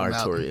what I'm talking about.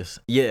 Artorias.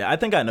 Yeah, I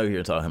think I know who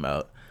you're talking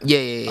about.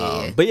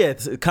 Yeah. But yeah,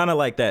 it's kind of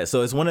like that.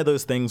 So it's one of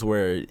those things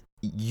where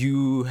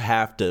you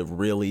have to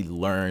really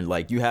learn,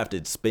 like you have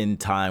to spend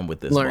time with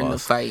this learn boss. The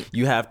fight.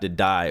 You have to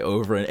die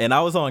over and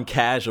I was on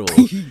casual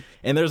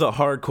and there's a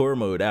hardcore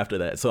mode after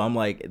that. So I'm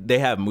like, they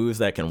have moves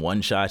that can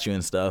one-shot you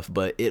and stuff,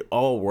 but it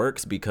all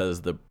works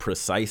because the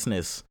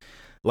preciseness,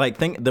 like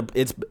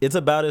it's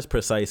about as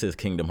precise as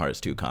Kingdom Hearts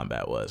 2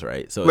 combat was,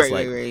 right? So it's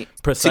right.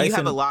 Precise. So you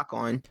have a lock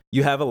on.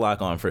 You have a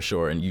lock on for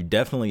sure, and you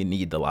definitely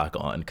need the lock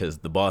on because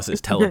the boss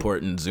is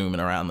teleporting, zooming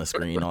around the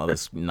screen, all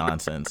this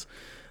nonsense.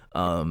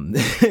 And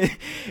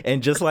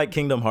just like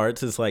Kingdom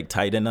Hearts is like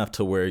tight enough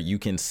to where you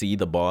can see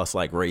the boss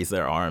like raise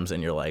their arms,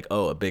 and you're like,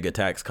 oh, a big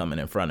attack's coming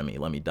in front of me.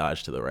 Let me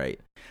dodge to the right.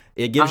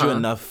 It gives you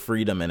enough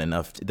freedom and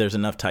there's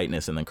enough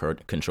tightness in the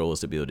controls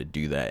to be able to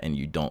do that, and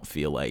you don't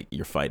feel like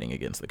you're fighting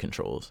against the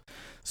controls.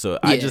 So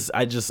yeah.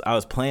 I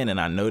was playing and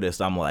I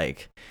noticed, I'm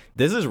like,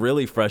 this is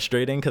really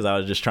frustrating because I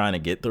was just trying to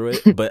get through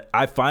it. But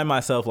I find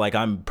myself like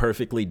I'm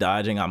perfectly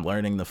dodging. I'm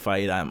learning the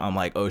fight. I'm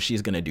like, oh,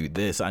 she's going to do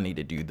this. I need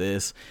to do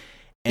this.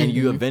 And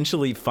you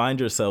eventually find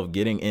yourself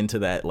getting into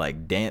that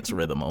like dance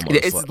rhythm almost.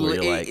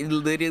 It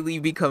literally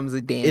becomes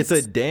a dance. It's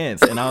a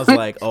dance. And I was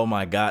like, oh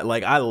my God.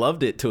 Like I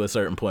loved it to a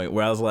certain point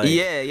where I was like,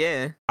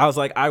 yeah. I was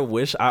like, I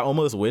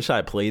almost wish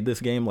I played this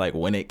game like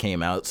when it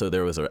came out. So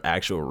there was an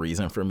actual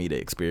reason for me to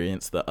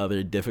experience the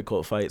other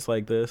difficult fights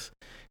like this.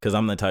 Cause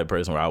I'm the type of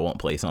person where I won't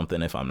play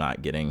something if I'm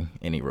not getting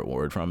any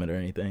reward from it or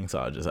anything. So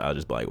I'll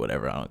just be like,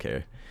 whatever, I don't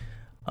care.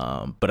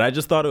 But I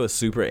just thought it was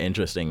super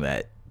interesting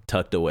that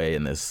tucked away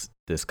in this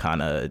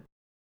kind of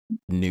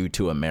new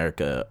to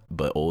America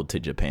but old to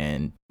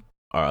Japan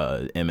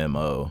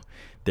MMO,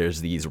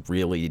 there's these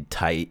really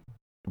tight,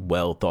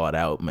 well thought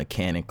out,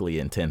 mechanically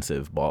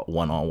intensive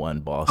one-on-one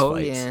boss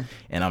fights. Yeah.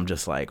 And I'm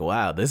just like,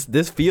 wow,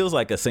 this feels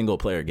like a single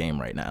player game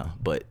right now.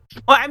 But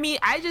well, I mean,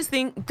 I just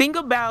think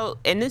about,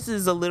 and this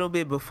is a little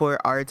bit before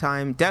our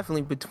time,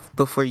 definitely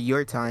before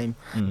your time,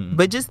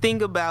 but just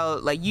think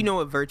about, like, you know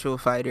what Virtua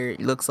Fighter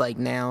looks like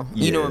now.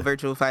 Yeah. You know what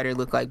Virtua Fighter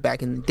looked like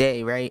back in the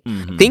day, right?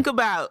 Think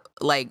about,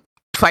 like,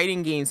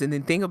 fighting games, and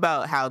then think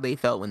about how they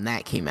felt when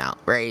that came out,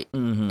 right?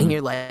 And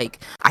you're like,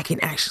 I can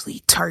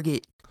actually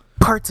target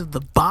parts of the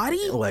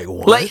body, like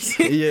what? Like,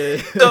 yeah.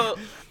 So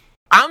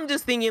I'm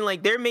just thinking,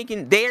 like, they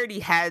already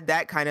had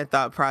that kind of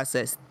thought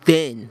process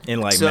then,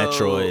 in like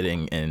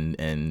Metroid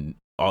and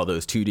all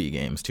those 2D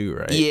games too,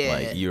 right? Yeah,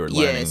 like you were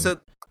learning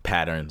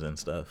patterns and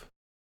stuff.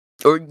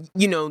 Or,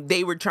 you know,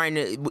 they were trying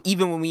to,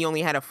 even when we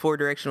only had a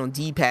 4-directional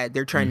D-pad,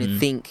 they're trying to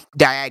think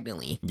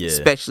diagonally,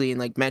 especially in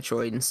like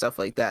Metroid and stuff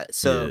like that.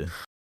 So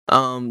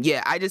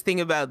I just think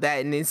about that,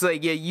 and it's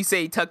like, you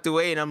say tucked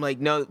away, and I'm like,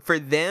 no, for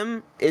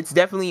them it's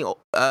definitely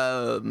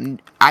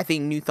I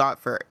think new thought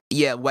for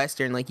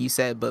Western, like you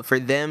said, but for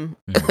them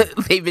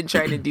they've been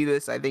trying to do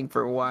this, I think,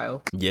 for a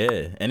while.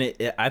 And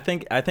I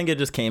think it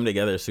just came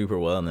together super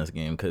well in this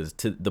game, because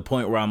to the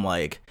point where I'm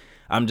like,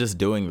 I'm just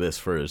doing this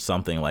for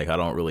something, like I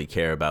don't really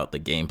care about the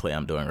gameplay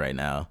I'm doing right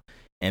now,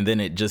 and then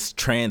it just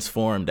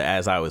transformed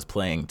as I was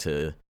playing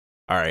to,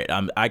 all right,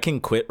 I can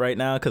quit right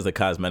now because the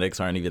cosmetics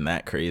aren't even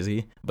that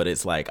crazy, but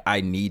it's like,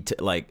 I need to,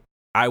 like,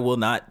 I will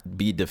not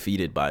be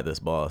defeated by this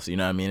boss. You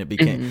know what I mean? It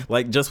became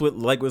like, just with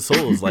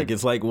Souls, like,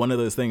 it's like one of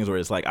those things where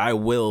it's like, I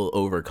will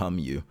overcome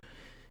you.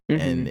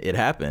 And it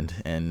happened.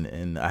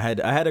 And I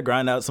had to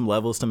grind out some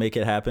levels to make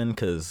it happen,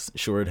 because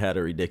Shord had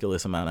a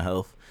ridiculous amount of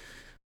health.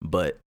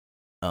 But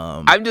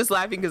I'm just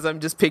laughing because I'm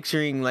just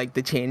picturing like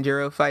the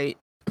Tanjiro fight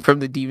from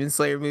the Demon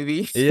Slayer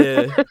movie.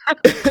 Yeah.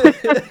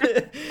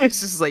 It's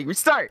just like,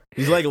 restart.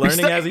 He's like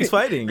learning as he's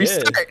fighting.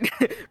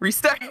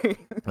 Restart.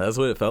 That's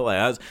what it felt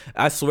like.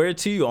 I swear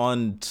to you,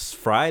 on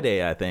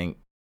Friday, I think,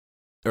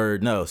 or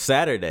no,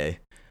 Saturday,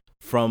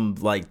 from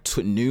like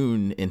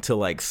noon until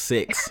like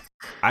 6,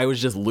 I was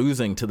just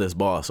losing to this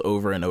boss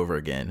over and over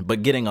again,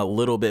 but getting a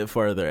little bit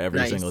further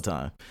every single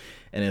time.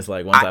 And it's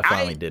like, once I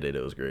finally did it,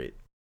 it was great.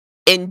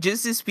 And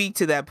just to speak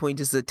to that point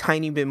just a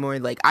tiny bit more,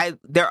 like,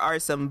 there are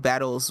some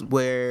battles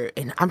where,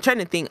 and I'm trying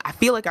to think, I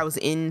feel like I was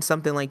in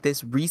something like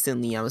this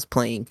recently I was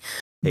playing,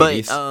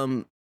 Hades?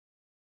 But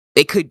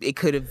it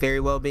could have very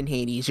well been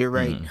Hades, you're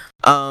right.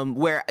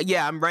 Where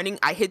I'm running,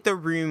 I hit the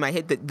room, I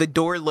hit the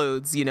door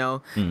loads, you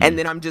know, and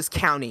then I'm just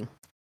counting.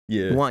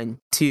 1,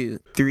 2,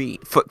 3,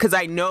 4, because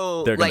I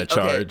know they're gonna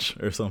charge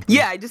or something.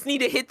 Yeah, I just need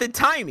to hit the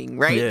timing,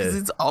 right? Because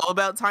it's all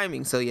about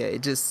timing. So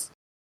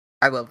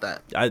I love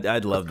that.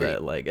 I'd love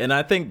that. Like, and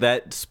I think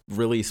that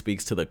really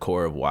speaks to the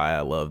core of why I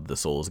love the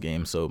Souls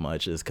game so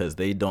much, is because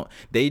they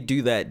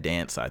do that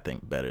dance, I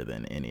think, better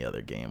than any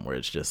other game, where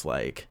it's just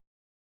like,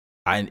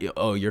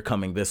 you're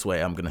coming this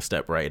way, I'm gonna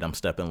step right, I'm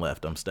stepping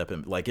left, I'm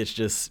stepping, like, it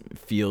just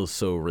feels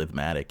so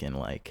rhythmic, and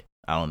like,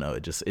 I don't know,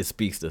 it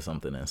speaks to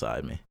something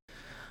inside me.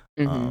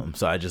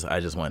 So I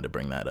just wanted to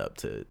bring that up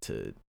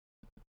to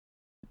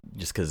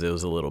just because it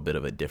was a little bit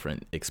of a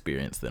different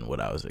experience than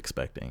what I was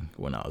expecting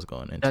when I was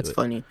going into it. That's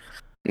funny.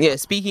 Yeah,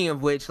 speaking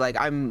of which, like,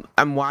 I'm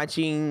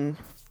watching,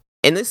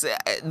 and this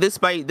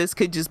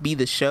could just be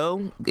the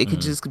show. It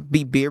could just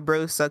be Beer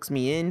Bro sucks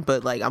me in,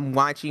 but like, I'm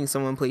watching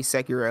someone play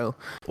Sekiro,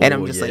 and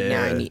I'm just like,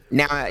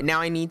 now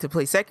I need to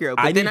play Sekiro.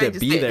 But I need to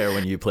be there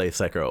when you play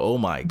Sekiro. Oh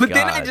my god! But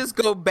then I just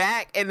go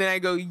back, and then I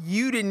go,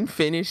 you didn't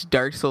finish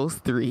Dark Souls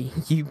 3,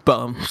 you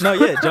bum.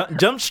 No,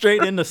 jump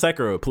straight into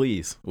Sekiro,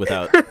 please.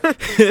 Without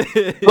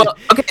well,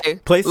 okay,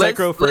 play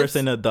Sekiro first,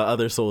 and the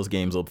other Souls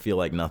games will feel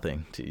like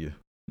nothing to you.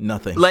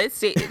 Nothing. Let's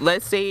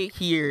say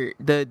here,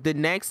 the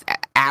next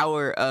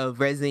hour of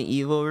Resident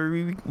Evil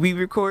we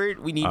record,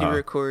 we need to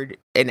record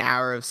an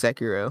hour of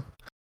Sekiro.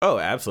 Oh,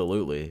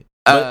 absolutely.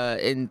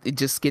 And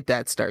just get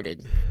that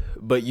started.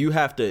 But you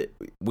have to.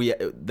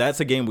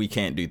 That's a game we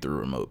can't do through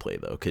remote play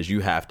though, because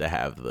you have to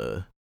have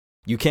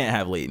you can't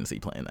have latency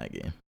playing that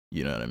game.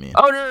 You know what I mean?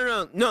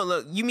 Oh no!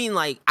 Look, you mean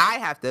like I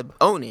have to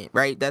own it,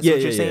 right? That's what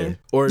you're saying.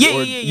 Or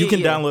you can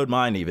download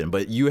mine even,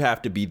 but you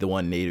have to be the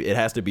one native. It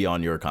has to be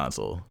on your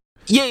console.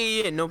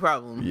 Yeah, no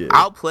problem. Yeah.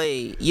 I'll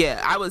play.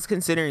 Yeah, I was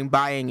considering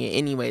buying it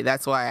anyway.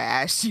 That's why I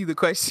asked you the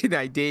question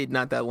I did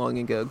not that long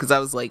ago, because I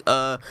was like,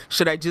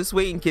 should I just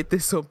wait and get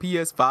this on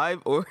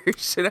PS5, or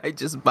should I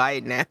just buy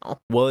it now?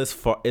 Well, as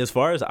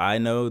far as I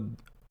know,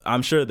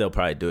 I'm sure they'll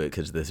probably do it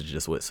because this is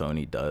just what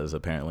Sony does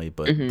apparently,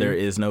 but there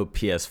is no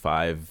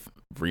PS5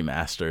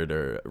 remastered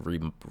or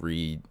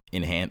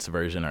re-enhanced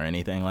version or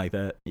anything like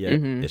that yet.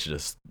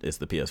 It's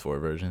the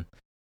PS4 version.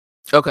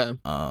 Okay.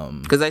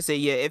 Because I say,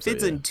 if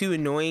it's too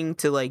annoying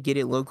to like get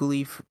it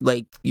locally,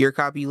 like your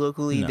copy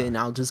locally, then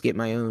I'll just get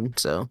my own.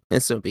 So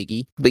it's no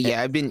biggie. But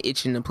yeah, I've been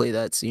itching to play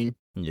that soon.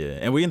 Yeah,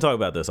 and we can talk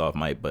about this off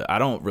mic, but I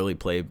don't really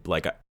play,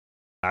 like, I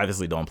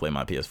obviously don't play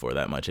my PS4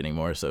 that much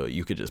anymore. So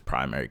you could just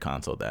primary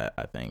console that,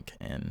 I think,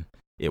 and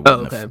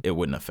it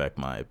wouldn't affect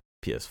my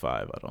PS5,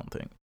 I don't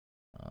think.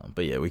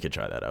 But yeah, we could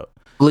try that out.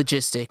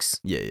 Logistics.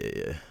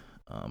 Yeah.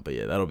 But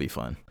yeah, that'll be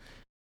fun.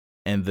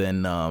 And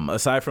then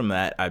aside from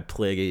that, I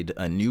played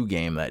a new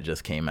game that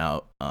just came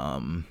out.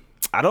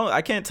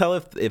 I can't tell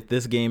if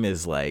this game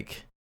is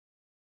like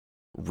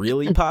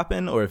really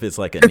popping or if it's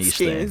like a niche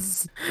thing.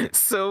 Is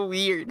so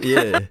weird.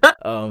 Yeah.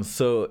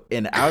 So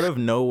an out of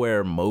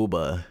nowhere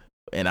MOBA,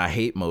 and I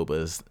hate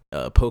MOBAs,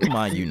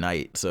 Pokemon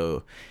Unite.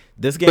 So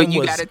this game but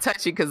you gotta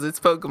touch it because it's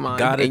Pokemon.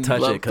 Gotta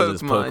touch it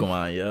because it's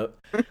Pokemon.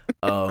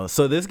 Yep.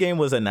 So this game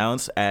was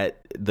announced at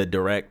the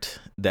Direct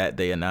that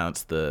they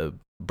announced the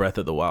Breath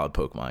of the Wild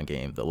Pokemon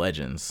game, the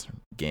Legends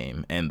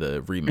game, and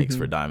the remakes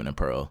for Diamond and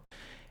Pearl.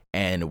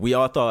 And we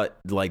all thought,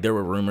 like, there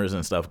were rumors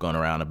and stuff going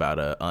around about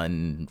a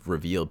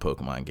unrevealed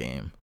Pokemon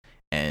game.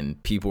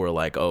 And people were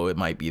like, oh, it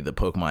might be the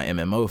Pokemon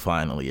MMO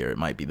finally, or it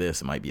might be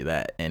this, it might be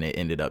that. And it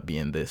ended up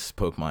being this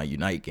Pokemon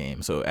Unite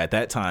game. So at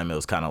that time, it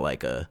was kind of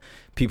like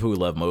people who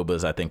love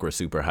MOBAs, I think, were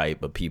super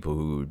hyped. But people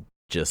who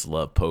just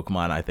love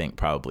Pokemon, I think,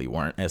 probably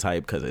weren't as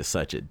hyped because it's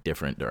such a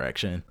different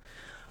direction.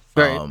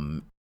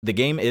 Right. The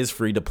game is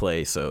free to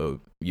play.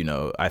 So,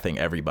 I think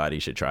everybody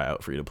should try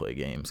out free to play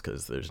games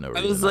because there's no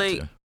reason not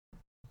to.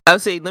 I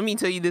would say, let me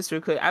tell you this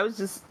real quick. I was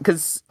just,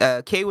 because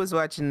Kay was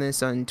watching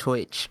this on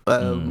Twitch.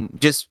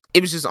 It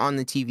was just on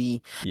the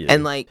TV. Yeah.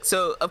 And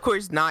so of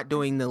course not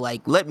doing the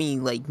let me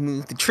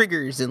move the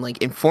triggers and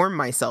inform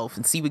myself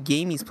and see what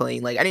game he's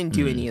playing. I didn't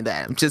do any of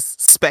that. I'm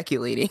just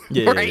speculating,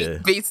 right? Yeah.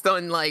 Based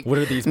on what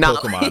are these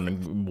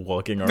Pokemon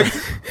walking around?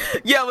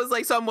 Yeah, I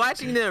was so I'm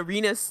watching the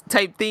arena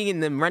type thing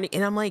and them running,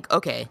 and I'm like,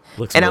 okay.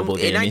 Looks mobile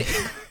gamey.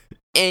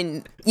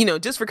 And,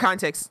 just for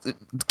context,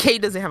 Kay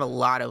doesn't have a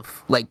lot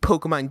of,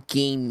 Pokemon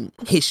game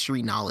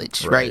history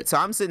knowledge, right? So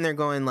I'm sitting there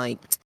going, the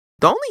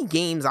only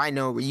games I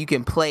know where you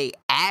can play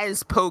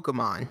as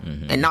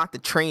Pokemon and not the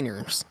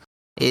trainers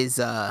is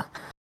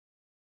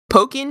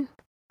Pokken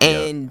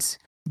and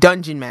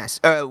Dungeon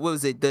Master. What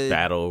was it? The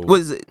Battle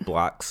was it?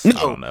 Blocks? No. I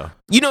don't know.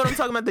 You know what I'm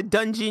talking about? The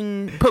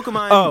dungeon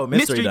Pokemon. Oh,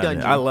 Mystery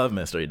Dungeon. I love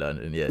Mystery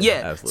Dungeon. Yeah,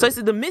 absolutely. So I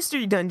said the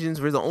Mystery Dungeons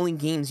were the only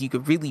games you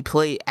could really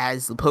play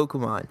as the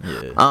Pokemon.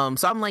 Yeah.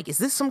 So I'm like, is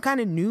this some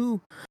kind of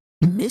new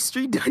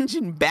Mystery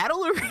Dungeon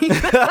battle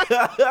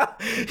arena?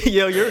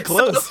 Yo, you're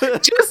close. So,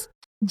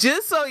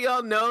 just so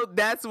y'all know,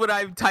 that's what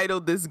I've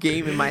titled this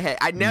game in my head.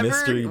 I never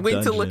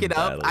went to look it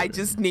up. I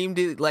just named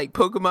it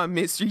Pokemon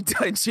Mystery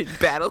Dungeon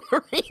Battle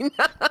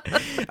Arena.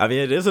 I mean,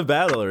 it is a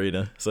battle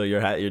arena, so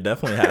you're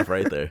definitely half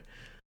right there.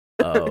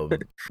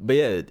 But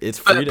yeah, it's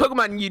free.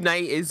 Pokemon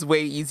Unite is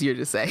way easier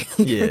to say.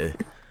 Yeah.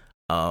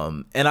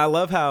 And I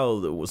love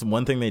how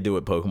one thing they do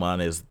with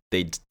Pokemon is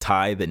they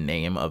tie the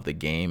name of the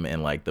game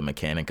and the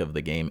mechanic of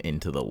the game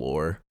into the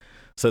lore.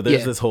 So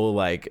there's this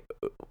whole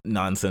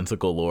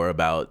nonsensical lore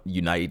about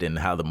Unite and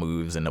how the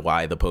moves and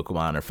why the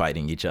Pokemon are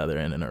fighting each other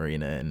in an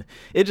arena, and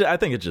I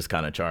think it's just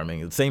kind of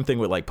charming. Same thing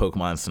with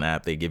Pokemon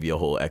Snap; they give you a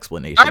whole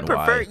explanation. I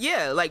prefer,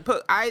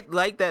 I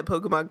like that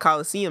Pokemon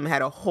Coliseum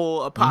had a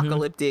whole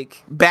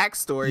apocalyptic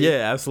backstory.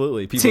 Yeah,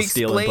 absolutely. People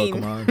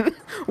stealing Pokemon.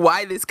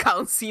 Why this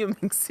Coliseum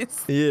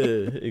exists.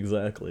 Yeah,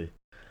 exactly.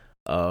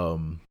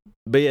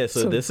 But yeah,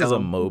 so this is a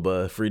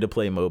MOBA,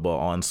 free-to-play MOBA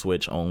on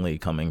Switch only,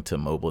 coming to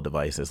mobile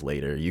devices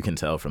later. You can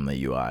tell from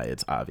the UI,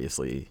 it's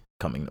obviously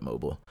coming to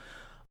mobile.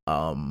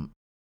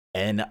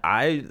 And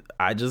I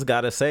just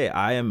gotta say,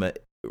 I am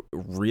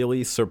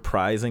really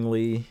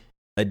surprisingly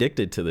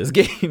addicted to this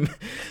game.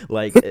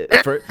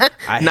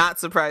 Not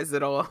surprised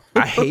at all.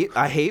 I hate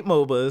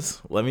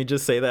MOBAs. Let me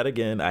just say that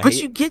again.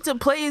 You get to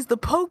play as the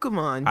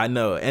Pokemon. I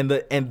know, and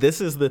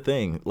this is the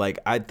thing.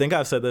 I think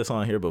I've said this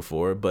on here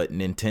before, but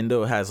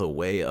Nintendo has a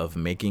way of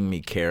making me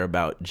care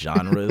about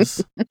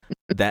genres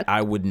that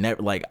I would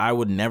never I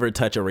would never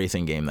touch a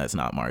racing game that's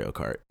not Mario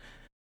Kart.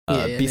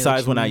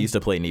 Besides when I used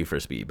to play Need for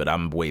Speed, but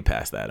I'm way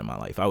past that in my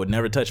life. I would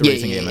never touch a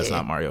racing game that's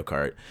not Mario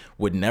Kart.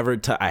 Would never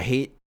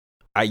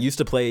I used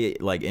to play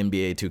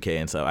NBA 2K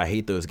and stuff. I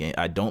hate those games.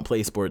 I don't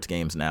play sports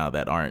games now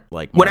that aren't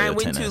Mario When I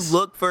went Tennis. to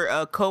look for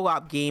a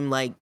co-op game,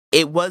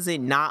 it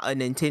wasn't not a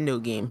Nintendo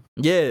game.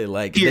 Yeah,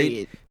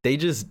 period. They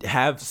just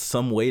have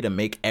some way to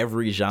make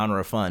every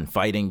genre fun.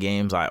 Fighting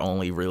games, I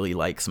only really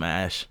like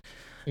Smash.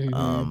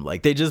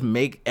 They just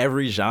make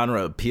every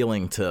genre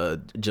appealing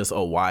to just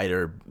a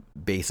wider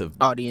base of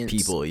audience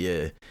people.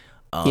 Yeah.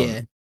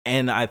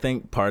 And I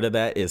think part of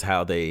that is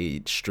how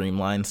they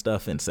streamline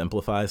stuff and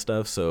simplify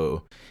stuff.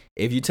 So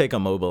if you take a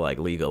MOBA like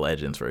League of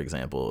Legends, for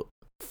example,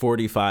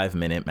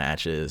 45-minute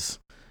matches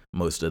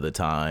most of the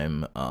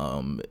time,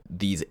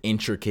 these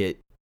intricate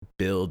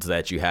builds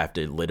that you have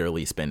to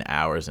literally spend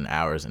hours and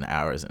hours and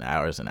hours and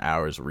hours and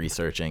hours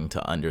researching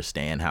to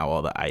understand how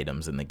all the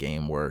items in the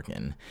game work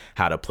and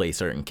how to play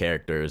certain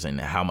characters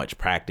and how much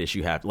practice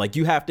you have.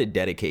 You have to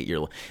dedicate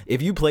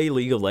if you play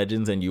League of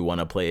Legends and you want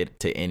to play it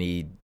to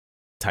any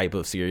type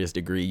of serious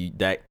degree,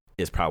 that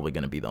is probably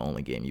going to be the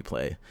only game you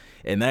play.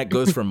 And that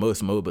goes for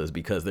most MOBAs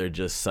because they're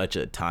just such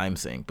a time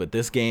sink. But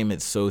this game,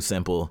 it's so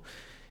simple.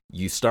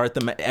 You start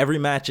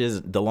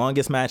the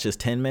longest match is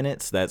 10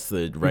 minutes. That's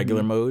the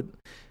regular mode.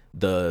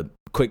 The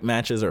quick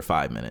matches are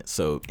 5 minutes.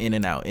 So in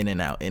and out, in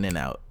and out, in and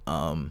out.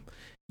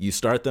 You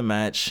start the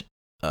match,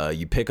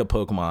 you pick a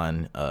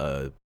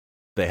Pokemon,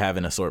 they have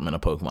an assortment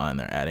of Pokemon,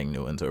 they're adding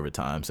new ones over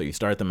time. So you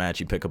start the match,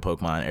 you pick a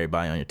Pokemon,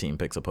 everybody on your team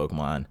picks a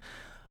Pokemon.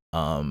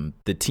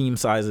 The team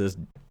sizes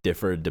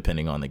differ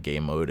depending on the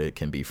game mode. It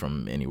can be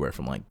from anywhere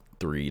from like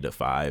 3 to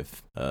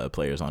 5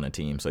 players on a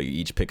team. So you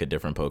each pick a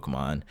different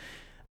Pokemon.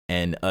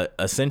 And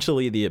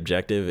essentially the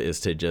objective is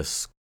to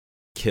just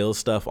kill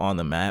stuff on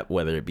the map,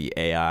 whether it be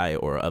AI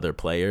or other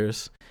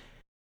players.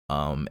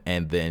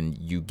 And then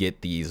you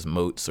get these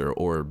motes or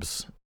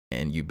orbs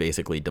and you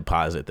basically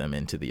deposit them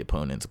into the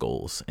opponent's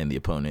goals, and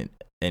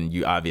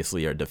you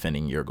obviously are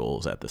defending your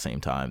goals at the same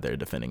time. They're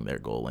defending their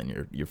goal,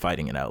 and you're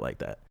fighting it out like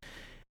that.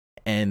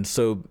 And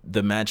so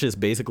the matches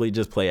basically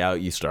just play out.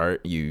 You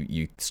start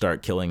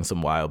killing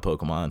some wild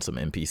Pokemon, some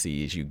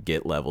NPCs. You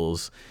get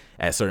levels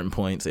at certain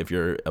points. If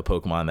you're a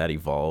Pokemon that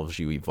evolves,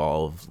 you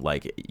evolve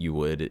like you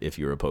would if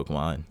you were a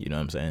Pokemon. You know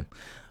what I'm saying?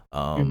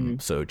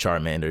 So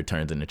Charmander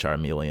turns into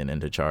Charmeleon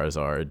into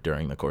Charizard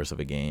during the course of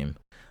a game.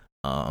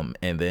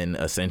 And then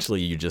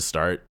essentially you just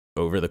start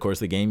over the course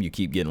of the game. You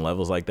keep getting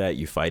levels like that.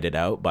 You fight it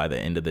out. By the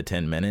end of the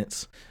 10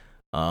 minutes,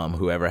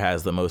 whoever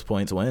has the most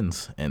points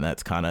wins. And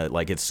that's kind of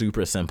like, it's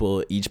super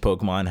simple. Each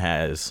Pokemon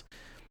has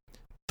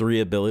 3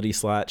 ability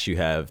slots. You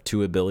have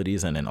 2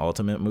 abilities and an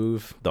ultimate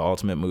move. The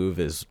ultimate move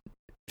is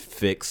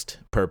fixed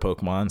per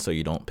Pokemon, so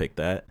you don't pick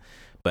that.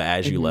 But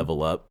as you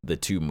level up, the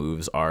 2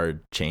 moves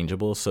are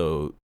changeable.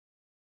 So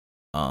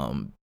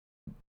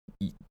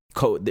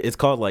it's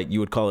called, like, you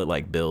would call it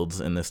like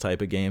builds in this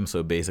type of game.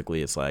 So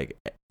basically it's like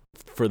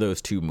for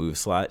those 2 move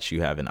slots,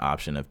 you have an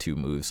option of 2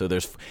 moves. So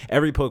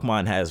every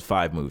Pokemon has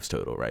 5 moves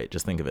total, right?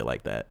 Just think of it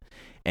like that.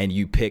 And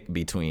you pick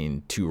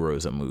between 2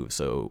 rows of moves.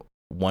 So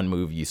one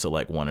move you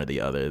select one or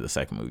the other. The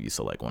second move you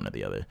select one or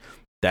the other.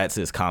 That's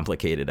as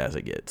complicated as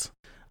it gets.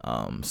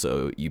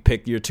 So you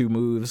pick your 2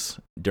 moves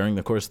during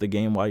the course of the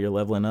game while you're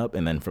leveling up,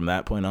 and then from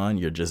that point on,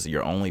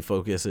 your only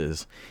focus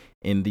is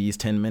in these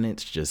 10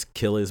 minutes, just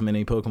kill as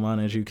many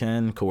Pokemon as you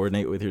can,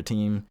 coordinate with your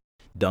team,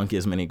 dunk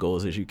as many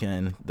goals as you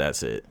can.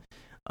 That's it.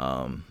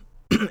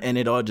 And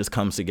it all just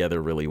comes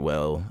together really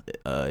well.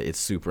 It's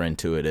super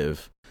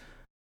intuitive.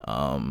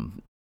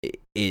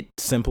 It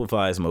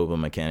simplifies mobile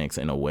mechanics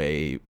in a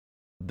way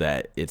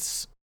that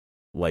it's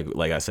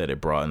like I said,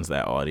 it broadens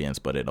that audience,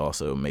 but it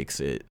also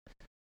makes it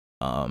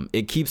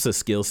it keeps the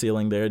skill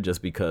ceiling there,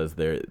 just because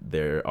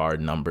there are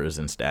numbers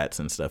and stats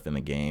and stuff in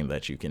the game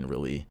that you can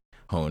really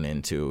hone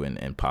into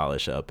and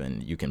polish up,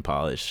 and you can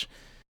polish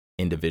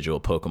individual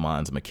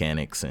Pokemon's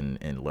mechanics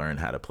and learn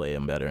how to play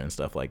them better and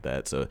stuff like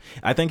that. So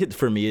I think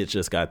for me,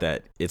 it's got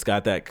that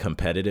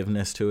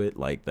competitiveness to it,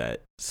 like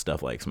that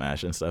stuff like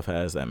Smash and stuff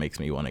has, that makes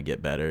me want to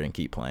get better and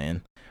keep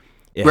playing.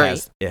 It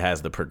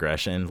has the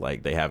progression,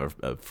 like they have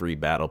a free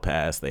battle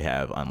pass, they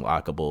have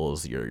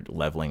unlockables, you're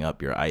leveling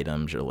up your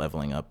items, you're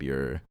leveling up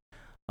your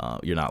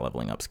you're not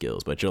leveling up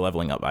skills, but you're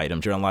leveling up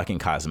items, you're unlocking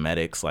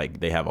cosmetics, like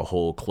they have a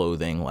whole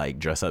clothing, like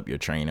dress up your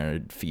trainer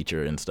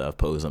feature and stuff,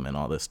 pose them and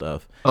all this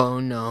stuff. Oh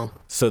no.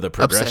 So the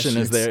progression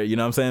is there, you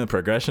know what I'm saying? The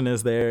progression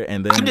is there,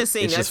 and then I'm just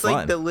saying, it's that's just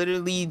like fun.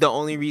 literally the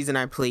only reason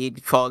I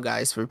played Fall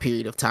Guys for a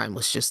period of time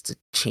was just to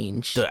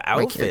change The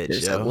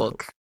outfits, yo.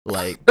 look.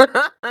 Like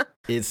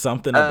it's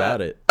something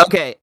about it.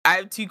 Okay, I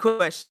have 2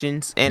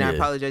 questions, and I Yeah.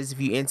 apologize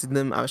if you answered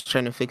them. I was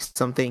trying to fix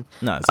something.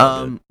 No, it's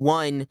all good.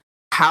 One,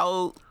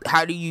 how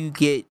do you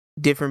get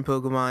different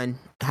Pokemon?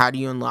 How do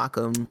you unlock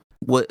them?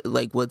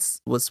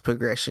 What's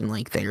progression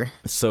like there?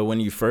 So when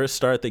you first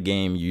start the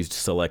game, you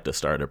select a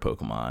starter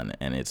Pokemon,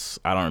 and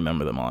I don't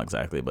remember them all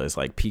exactly, but it's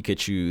like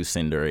Pikachu,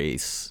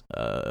 Cinderace,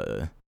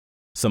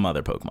 some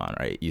other Pokemon,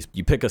 right?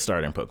 You pick a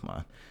starting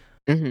Pokemon.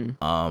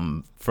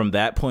 From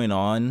that point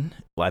on,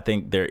 I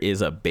think there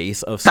is a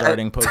base of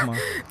starting Pokemon.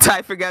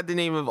 Ty forgot the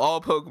name of all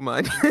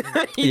Pokemon.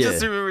 He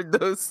just remembered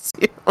those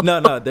 2. No,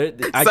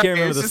 I can't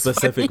remember the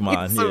specific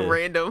mon. It's so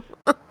random.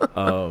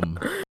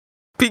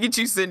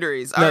 Pikachu,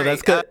 Cinderace. No,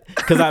 that's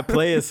because I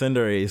play as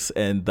Cinderace,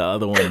 and the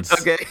other ones.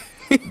 Okay.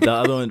 The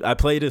other one I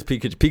played as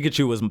Pikachu.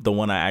 Pikachu was the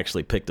one I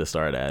actually picked to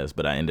start as,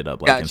 but I ended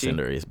up liking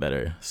Cinderace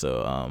better.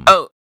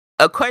 So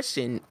a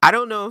question. I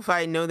don't know if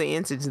I know the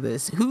answer to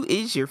this. Who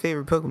is your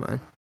favorite Pokemon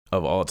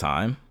of all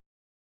time?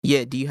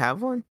 Yeah, do you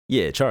have one?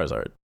 Yeah,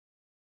 Charizard.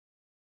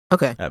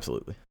 Okay.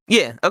 Absolutely.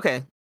 Yeah,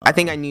 okay. I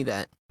think I knew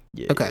that.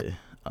 Yeah. Okay.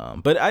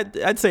 But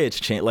I'd say it's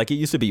changed. Like, it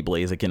used to be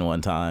Blaziken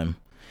one time.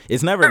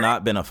 It's never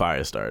not been a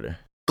fire starter.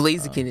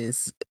 Blaziken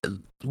is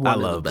I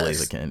love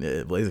Blaziken.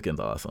 Yeah, Blaziken's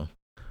awesome.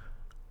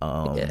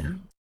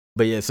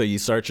 But yeah, so you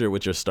start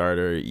with your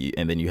starter,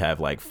 and then you have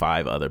like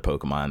 5 other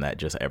Pokemon that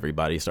just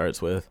everybody starts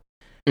with.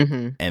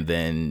 And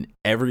then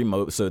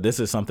so this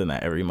is something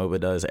that every MOBA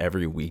does.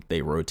 Every week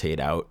they rotate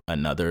out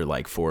another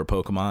like 4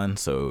 Pokemon.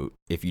 So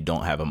if you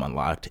don't have them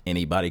unlocked,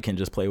 anybody can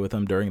just play with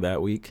them during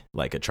that week,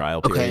 like a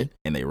trial period,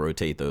 and they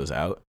rotate those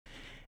out.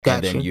 Gotcha.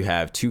 And then you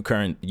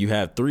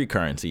have 3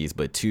 currencies,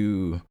 but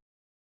 2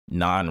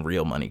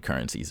 non-real money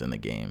currencies in the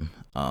game.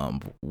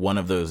 One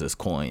of those is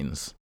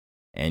coins,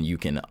 and you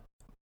can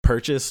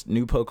purchase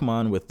new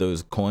Pokemon with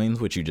those coins,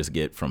 which you just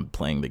get from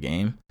playing the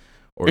game,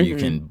 or you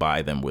can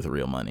buy them with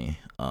real money.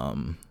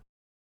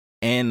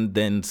 And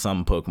then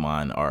some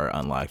Pokemon are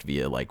unlocked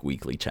via like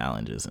weekly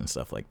challenges and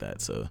stuff like that.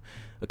 So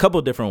a couple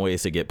of different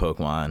ways to get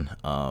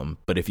Pokemon.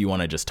 But if you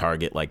want to just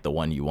target like the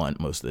one you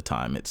want, most of the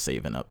time it's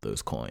saving up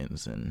those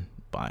coins and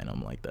buying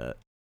them like that.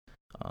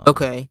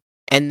 Okay.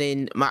 And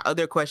then my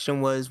other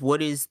question was,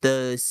 what is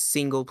the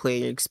single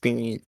player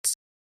experience?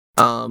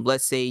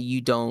 Let's say you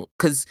don't,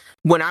 because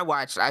when I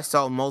watched, I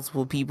saw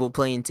multiple people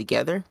playing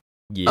together.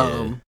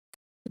 Yeah.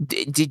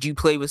 Did you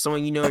play with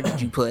someone you know, or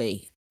did you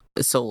play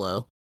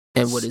solo?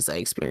 And what is that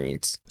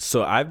experience?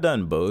 So I've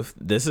done both.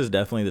 This is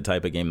definitely the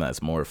type of game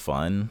that's more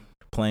fun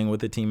playing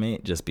with a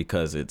teammate, just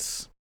because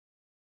it's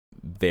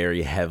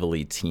very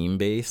heavily team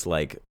based.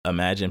 Like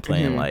imagine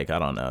playing like, I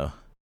don't know,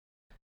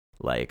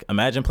 like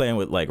imagine playing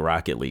with like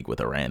Rocket League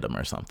with a random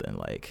or something.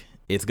 Like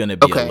it's gonna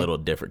be a little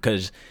different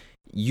because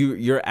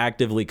you're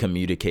actively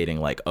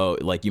communicating like, oh,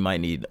 like you might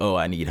need, oh,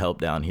 I need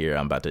help down here.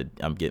 I'm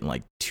getting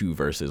like 2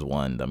 versus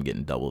 1. I'm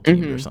getting double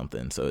teamed or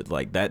something. So it's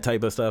like that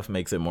type of stuff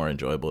makes it more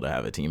enjoyable to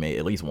have a teammate,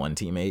 at least one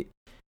teammate.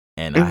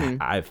 And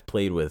I've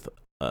played with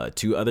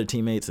 2 other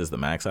teammates is the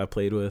max I've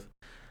played with.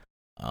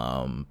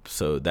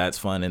 So that's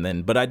fun. And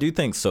then, but I do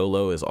think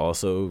solo is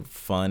also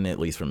fun, at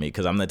least for me,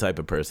 because I'm the type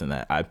of person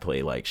that I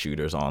play like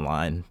shooters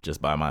online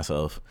just by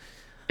myself.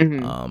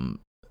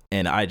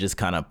 And I just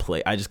kind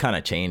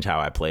of change how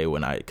I play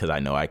because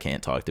I know I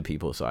can't talk to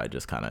people, so I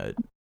just kind of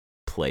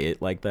play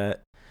it like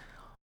that.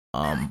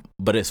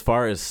 But as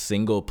far as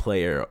single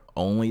player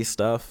only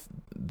stuff,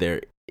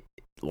 there,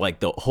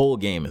 like the whole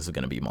game is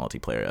going to be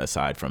multiplayer,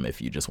 aside from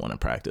if you just want to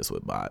practice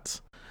with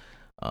bots.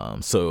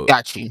 So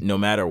no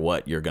matter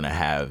what, you're going to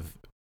have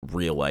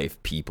real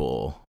life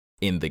people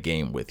in the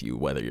game with you,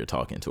 whether you're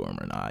talking to them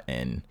or not,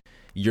 and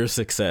your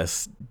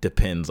success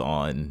depends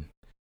on.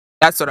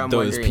 That's what I'm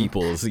those wondering.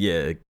 People's goodness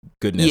or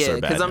badness. Yeah,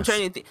 because I'm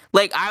trying to think.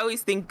 Like I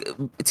always think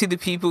to the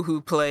people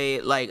who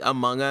play like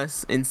Among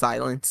Us in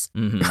silence.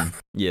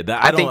 Yeah,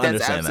 that I don't think that's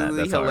understand absolutely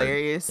that. That's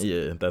hilarious. Hard.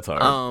 Yeah, that's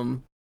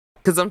hard.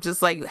 Because I'm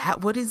just like,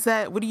 what is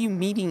that? What are you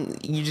meeting?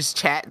 You just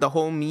chat? The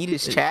whole meet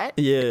is chat?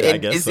 Yeah, and I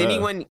guess is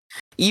anyone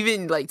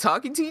even like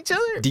talking to each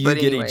other? Do you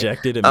get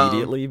ejected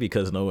immediately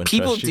because no one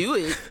people trusts you? do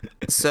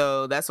it?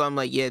 So that's why I'm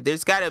like, yeah,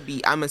 there's gotta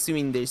be. I'm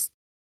assuming there's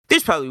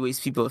probably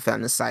ways people have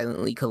found to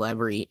silently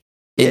collaborate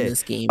in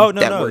this game. Oh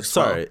no,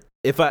 sorry.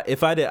 Well.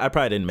 If I did, I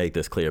probably didn't make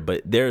this clear,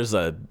 but there's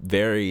a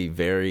very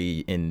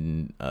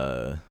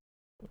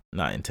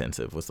not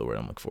intensive. What's the word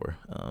I'm looking for?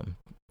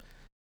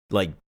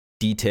 Like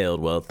detailed,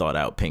 well thought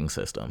out ping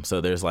system.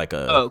 So there's like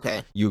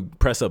you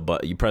press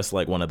you press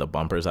like one of the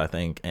bumpers, I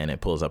think, and it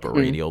pulls up a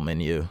radial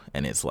menu,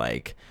 and it's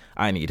like,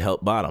 I need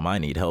help bottom, I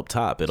need help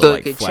top. It'll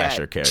like flash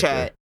your character.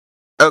 Chat.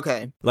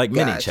 Okay. Like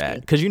mini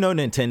chat, because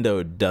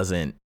Nintendo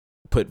doesn't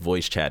put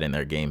voice chat in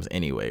their games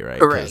anyway,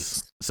 right?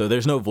 Right. So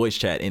there's no voice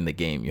chat in the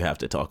game. You have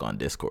to talk on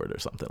Discord or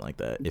something like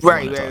that. If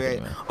right.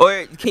 Anyway.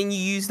 Or can you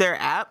use their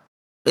app?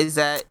 Is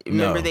that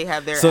they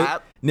have their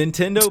app?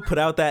 Nintendo put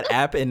out that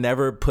app and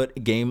never put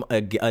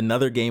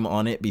another game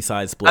on it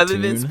besides Splatoon. Other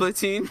than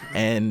Splatoon.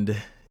 And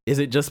is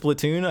it just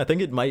Splatoon? I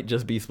think it might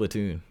just be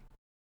Splatoon.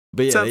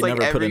 But yeah, sounds they like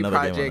never put another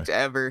project game on it.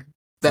 ever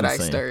that I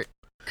start.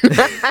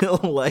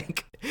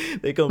 Like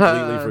they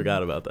completely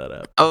forgot about that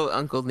app. Oh,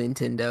 Uncle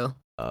Nintendo.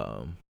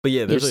 But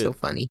yeah, there's so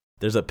funny.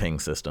 There's a ping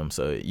system,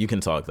 so you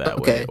can talk that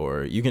way,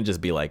 or you can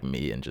just be like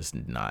me and just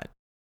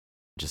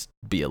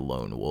be a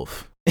lone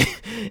wolf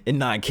and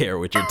not care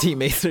what your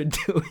teammates are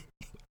doing.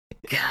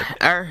 God,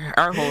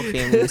 our whole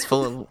family is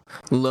full of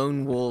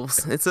lone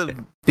wolves. It's a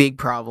big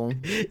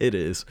problem. It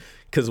is,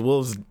 because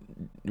wolves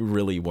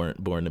really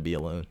weren't born to be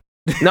alone.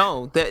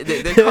 No,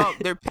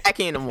 they're pack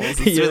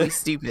animals. It's really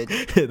stupid.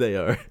 They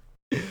are.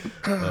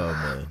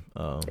 Oh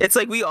man, it's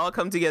like we all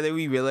come together,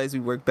 we realize we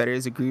work better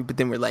as a group, but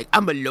then we're like,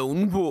 I'm a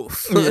lone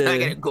wolf. I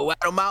gotta go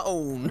out on my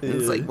own.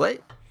 It's like,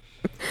 what?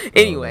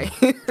 Anyway.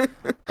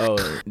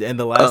 And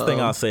the last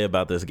thing I'll say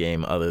about this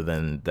game, other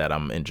than that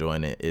I'm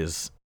enjoying it,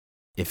 is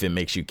if it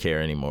makes you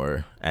care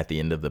anymore, at the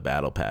end of the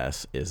battle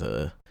pass is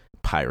a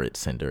pirate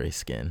Cinderace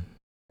skin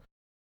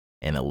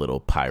and a little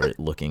pirate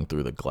looking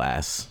through the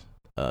glass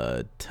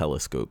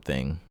telescope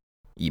thing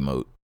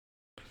emote.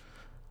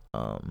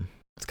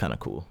 It's kind of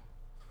cool.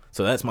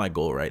 So that's my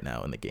goal right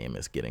now in the game,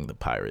 is getting the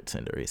pirate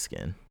Cinderace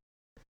skin.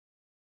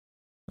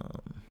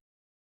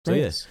 So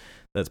yes,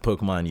 that's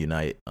Pokemon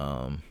Unite.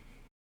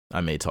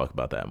 I may talk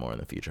about that more in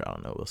the future. I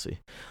don't know. We'll see.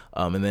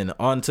 And then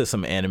on to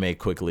some anime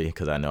quickly,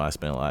 because I know I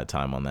spent a lot of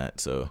time on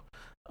that. So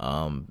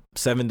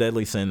Seven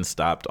Deadly Sins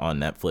stopped on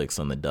Netflix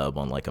on the dub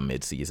on like a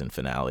mid-season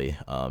finale.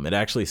 It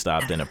actually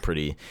stopped in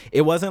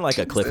it wasn't like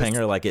a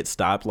cliffhanger. Like it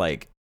stopped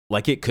like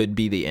it could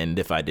be the end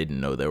if I didn't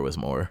know there was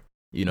more.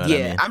 You know what I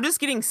mean? I'm just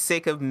getting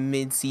sick of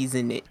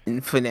mid-season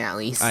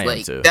finales. I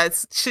am too.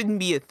 That shouldn't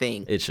be a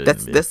thing. It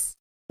shouldn't be.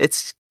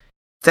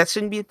 That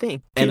shouldn't be a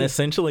thing. And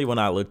essentially, when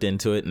I looked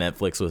into it,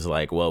 Netflix was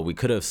like, well, we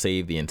could have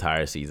saved the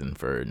entire season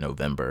for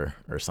November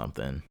or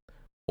something.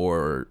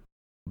 Or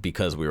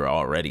because we were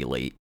already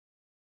late,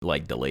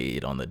 like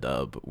delayed on the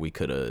dub, we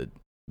put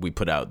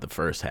out the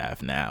first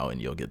half now,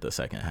 and you'll get the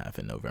second half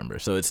in November.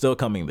 So it's still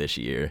coming this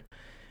year.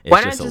 It's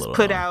Why not just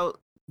put annoying. out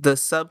the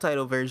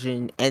subtitle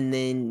version, and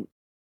then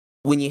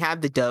when you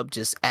have the dub,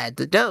 just add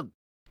the dub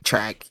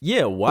track?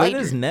 Yeah, why later.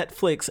 does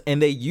Netflix,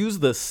 and they use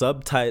the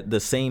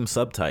same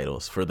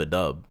subtitles for the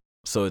dub.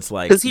 So it's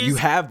like you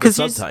have the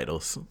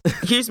subtitles.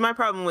 Here's my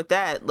problem with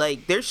that.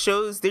 Like, there's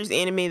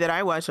anime that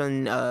I watch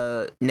on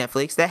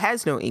Netflix that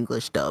has no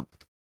English dub.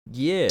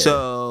 Yeah.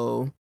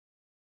 So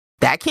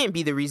that can't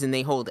be the reason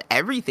they hold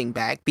everything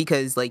back,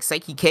 because like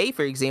Psyche K,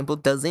 for example,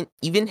 doesn't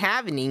even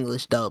have an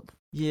English dub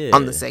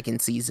on the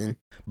second season.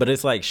 But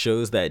it's like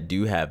shows that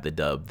do have the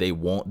dub,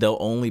 they'll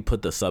only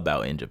put the sub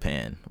out in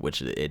Japan, which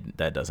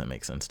that doesn't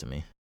make sense to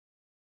me.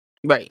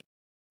 Right.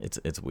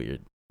 It's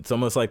weird. It's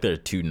almost like there are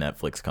two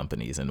Netflix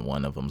companies, and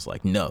one of them's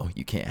like, no,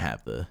 you can't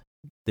have the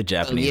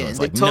Japanese one's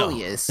like, totally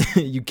no, is.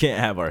 you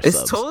can't have our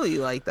subs. It's totally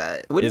like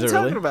that. What are you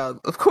talking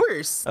about? Of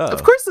course. Oh.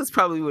 Of course that's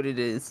probably what it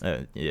is.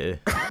 Yeah.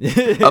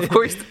 Of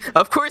course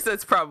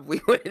that's probably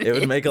what it is. It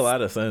would make a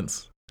lot of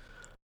sense,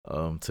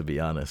 to be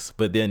honest.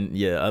 But then,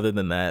 yeah, other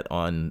than that,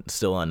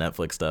 still on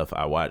Netflix stuff,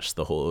 I watched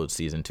the whole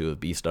season 2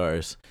 of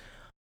Beastars.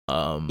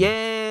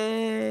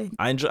 Yay!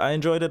 I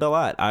enjoyed it a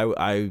lot. Why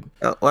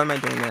am I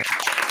doing that?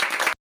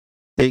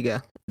 There you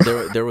go.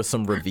 There was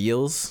some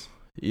reveals.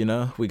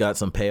 We got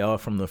some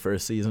payoff from the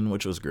first season,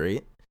 which was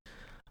great.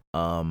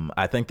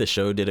 I think the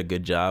show did a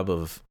good job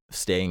of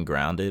staying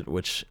grounded,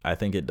 which I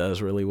think it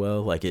does really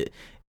well. Like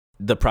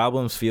the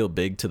problems feel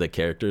big to the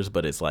characters,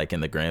 but it's like in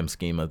the grand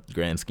scheme of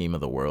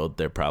the world,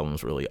 their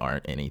problems really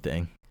aren't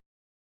anything.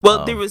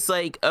 Well, there was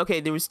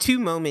there was two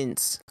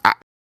moments,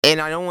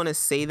 and I don't want to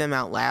say them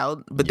out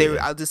loud, but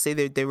I'll just say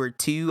that there were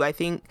two, I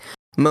think,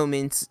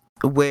 moments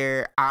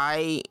where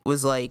I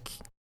was like,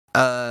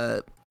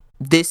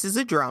 this is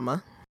a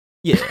drama.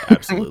 Yeah,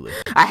 absolutely.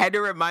 I had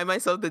to remind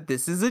myself that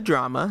this is a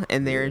drama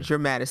and they're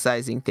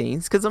dramatizing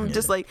things, because I'm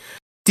just like,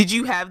 did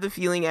you have the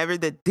feeling ever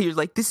that you're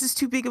like, this is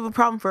too big of a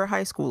problem for a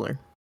high schooler?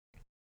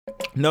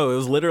 No, it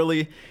was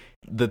literally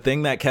the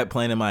thing that kept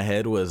playing in my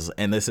head was,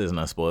 and this isn't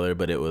a spoiler,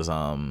 but it was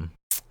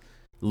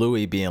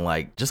Louis being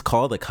like, just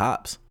call the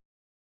cops.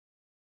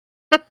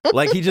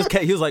 Like he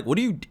was like, what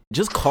do you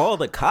just call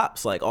the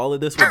cops? Like all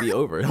of this will be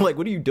over. Like,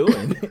 what are you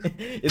doing?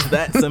 It's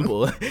that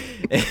simple.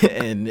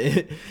 And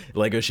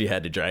she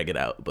had to drag it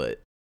out,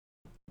 but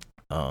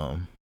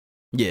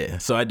yeah,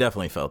 so I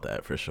definitely felt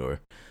that for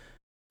sure.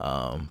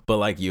 But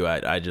like you,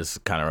 I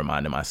just kind of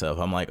reminded myself,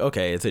 I'm like,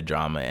 okay, it's a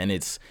drama, and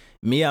it's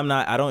me.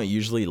 I don't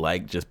usually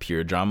like just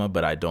pure drama,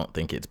 but I don't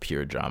think it's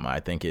pure drama. I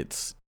think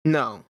it's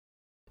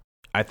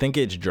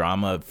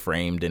drama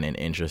framed in an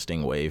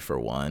interesting way, for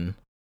one.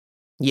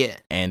 Yeah.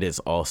 And it's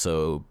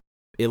also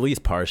at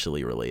least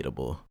partially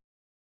relatable.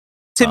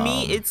 To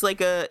me, it's like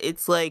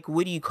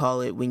what do you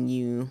call it when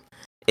you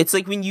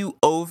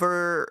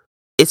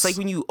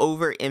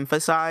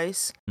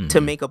overemphasize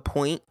to make a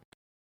point.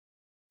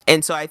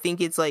 And so I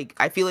think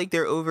I feel like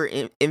they're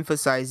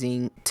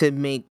overemphasizing to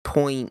make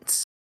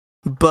points,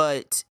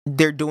 but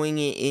they're doing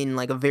it in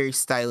like a very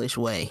stylish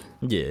way.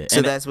 Yeah.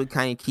 So that's what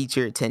kind of keeps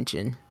your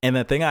attention. And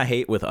the thing I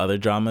hate with other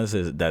dramas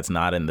is that's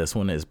not in this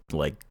one is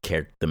like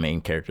the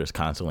main character is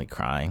constantly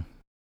crying.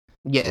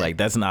 Yeah. Like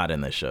that's not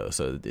in the show.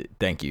 So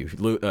thank you.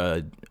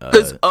 Legoshi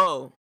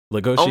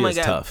is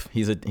tough.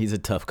 He's a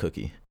tough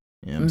cookie.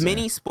 You know what I'm saying?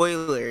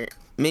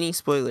 Mini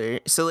spoiler.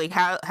 So like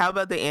how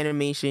about the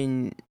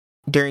animation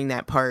during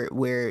that part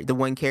where the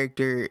one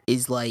character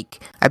is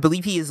like, I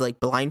believe he is like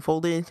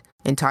blindfolded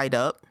and tied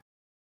up?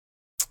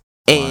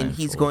 And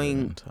he's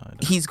going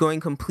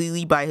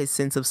completely by his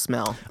sense of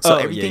smell. So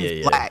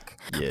everything's black.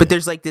 Yeah. But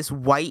there's like this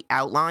white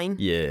outline.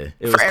 Yeah.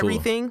 It was for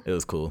everything. It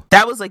was cool.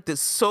 That was like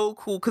so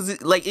cool, because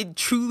it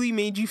truly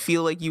made you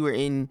feel like you were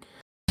in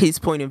his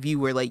point of view,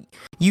 where like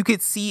you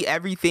could see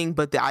everything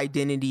but the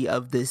identity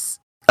of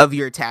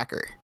your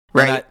attacker.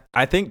 Right.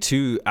 I think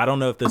too, I don't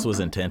know if this was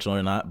intentional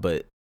or not,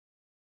 but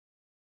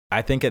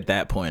I think at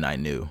that point I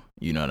knew.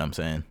 You know what I'm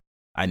saying?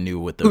 I knew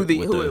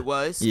who it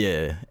was.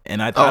 Yeah,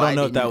 and I don't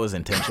know if that was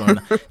intentional or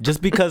not.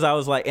 Just because I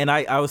was like, and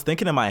I was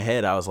thinking in my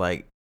head, I was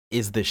like,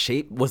 was the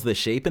shape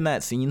in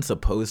that scene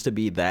supposed to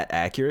be that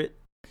accurate?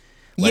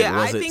 Like, yeah,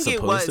 I think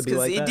it was,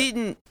 because it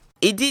didn't.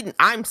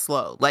 I'm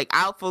slow. Like,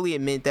 I'll fully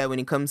admit that when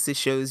it comes to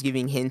shows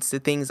giving hints to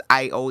things,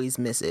 I always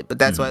miss it. But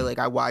that's why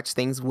I watch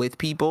things with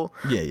people.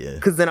 Yeah.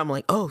 Because then I'm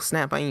like, oh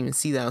snap, I didn't even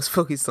see that. I was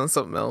focused on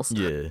something else.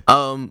 Yeah.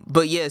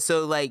 But yeah,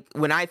 so like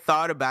when I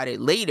thought about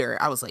it later,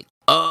 I was like,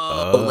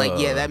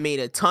 that made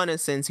a ton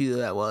of sense who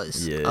that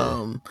was.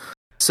 Yeah.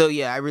 So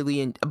yeah,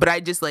 but I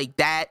just like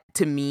that,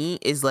 to me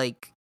is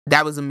like,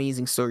 that was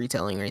amazing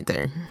storytelling right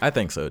there. I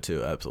think so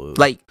too, absolutely.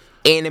 Like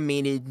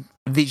animated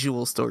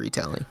visual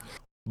storytelling.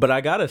 But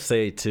I gotta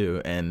say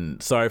too,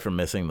 and sorry for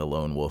missing the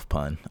lone wolf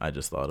pun, I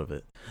just thought of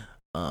it.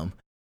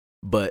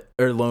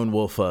 Lone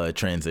wolf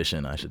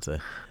transition, I should say.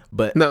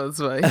 But no, it's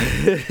fine.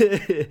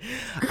 The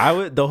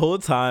whole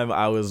time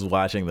I was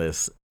watching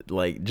this,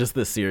 like just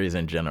the series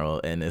in general,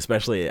 and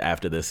especially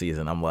after this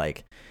season, I'm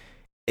like,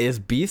 is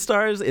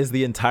Beastars, is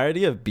the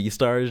entirety of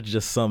Beastars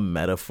just some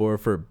metaphor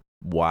for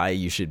why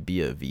you should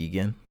be a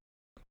vegan?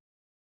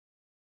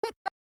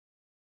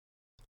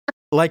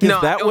 Like, is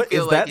No, that what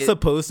is like that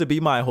supposed to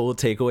be my whole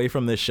takeaway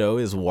from this show?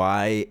 Is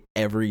why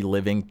every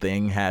living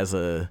thing has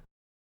a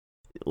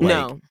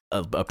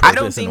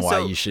purpose and why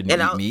you shouldn't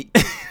eat meat?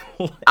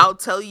 I'll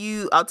tell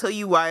you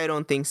why I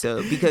don't think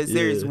so. Because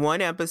there's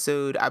one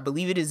episode, I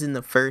believe it is in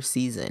the first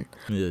season,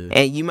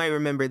 and you might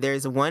remember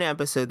there's one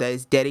episode that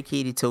is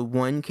dedicated to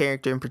one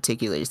character in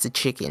particular. It's a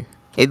chicken.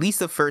 At least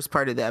the first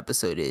part of the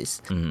episode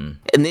is. Mm-hmm.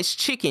 And this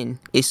chicken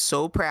is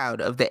so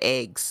proud of the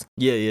eggs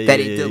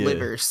that it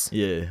delivers.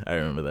 Yeah, I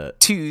remember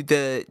that. To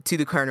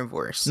the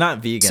carnivores. Not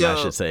vegan,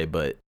 I should say,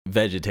 but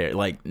vegetarian,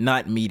 like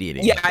not meat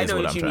eating. Yeah, I know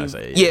what I'm you trying mean.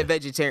 To say. Yeah,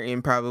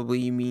 vegetarian probably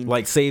you mean.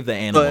 Like save the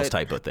animals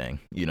type of thing.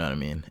 You know what I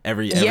mean?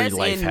 Every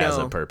life has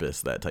a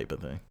purpose, that type of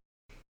thing.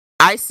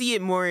 I see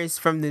it more as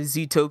from the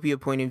Zootopia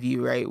point of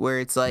view, right? Where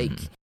it's like,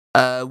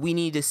 we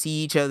need to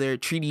see each other,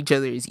 treat each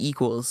other as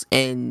equals.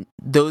 And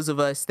those of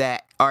us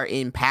that are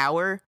in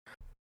power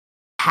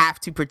have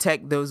to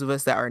protect those of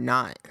us that are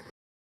not.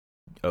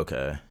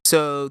 Okay.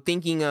 So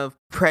thinking of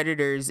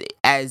predators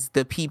as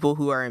the people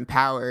who are in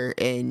power,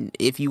 and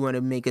if you want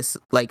to make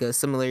a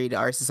similarity to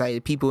our society,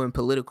 people in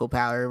political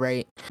power,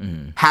 right,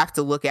 have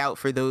to look out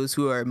for those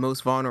who are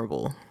most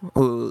vulnerable,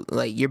 who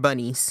like your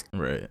bunnies,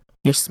 right,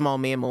 your small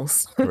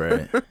mammals,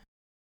 right.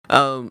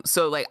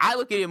 So like I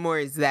look at it more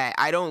as that.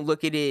 I don't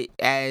look at it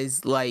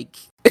as like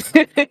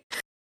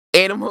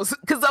animals,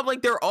 because I'm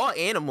like, they're all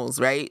animals,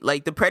 right?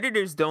 Like the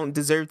predators don't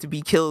deserve to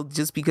be killed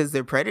just because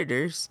they're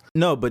predators.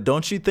 No, but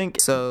don't you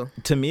think? So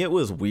to me, it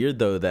was weird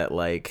though that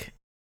like,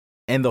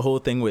 and the whole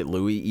thing with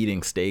Louis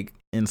eating steak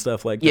and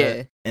stuff like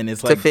that. And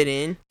it's like to fit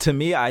in. To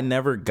me, I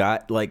never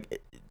got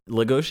like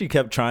Legoshi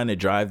kept trying to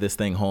drive this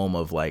thing home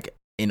of like,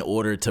 in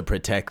order to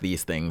protect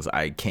these things,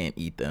 I can't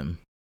eat them.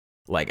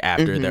 Like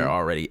after they're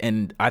already,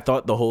 and I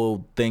thought the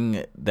whole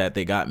thing that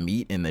they got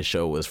meat in the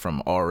show was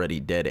from already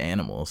dead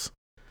animals.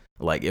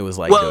 Like it was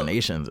like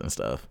donations and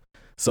stuff.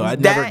 So I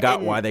never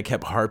got why they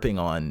kept harping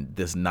on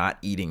this not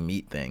eating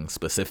meat thing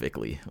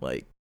specifically.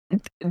 Like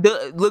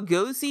the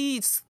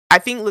Lugosi's, I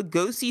think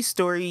Lugosi's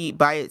story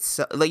by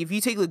itself, like if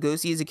you take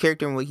Lugosi as a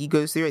character and what he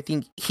goes through, I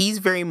think he's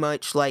very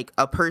much like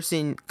a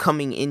person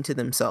coming into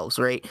themselves,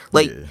 right?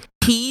 Like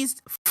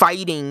he's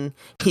fighting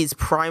his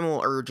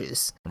primal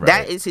urges. Right.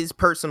 That is his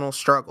personal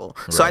struggle.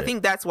 Right. So I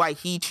think that's why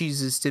he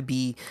chooses to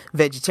be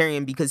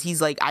vegetarian, because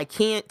he's like, I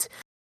can't,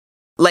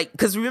 like,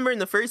 because remember in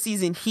the first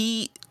season,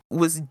 he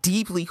was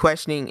deeply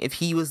questioning if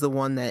he was the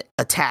one that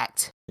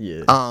attacked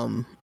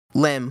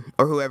Lem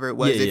or whoever it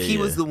was, if he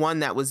was the one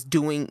that was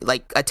doing,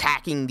 like,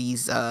 attacking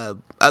these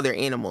other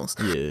animals.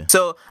 Yeah.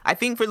 So I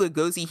think for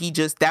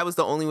Lugosi, that was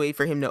the only way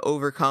for him to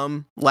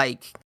overcome,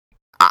 like,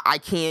 I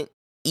can't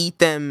eat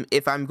them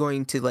if I'm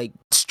going to, like,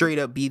 straight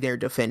up be their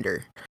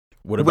defender.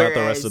 What about the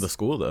rest of the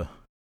school, though?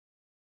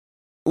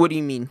 What do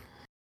you mean?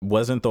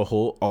 Wasn't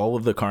all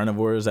of the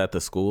carnivores at the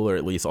school, or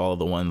at least all of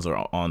the ones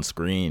are on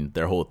screen,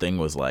 their whole thing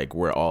was like,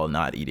 we're all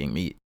not eating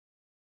meat?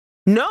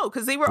 No,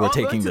 because they were all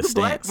taking going to the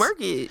black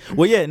market.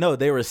 Well, yeah, no,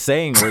 they were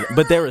saying,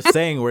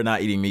 we're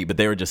not eating meat, but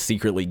they were just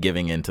secretly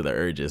giving in to the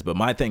urges. But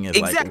my thing is,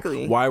 like,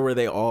 why were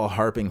they all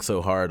harping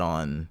so hard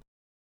on,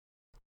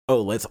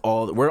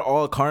 we're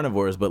all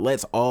carnivores, but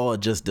let's all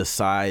just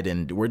decide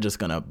and we're just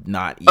gonna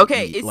not eat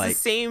meat. It's like, the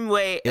same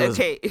way.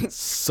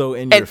 So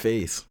in your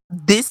face.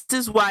 This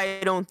is why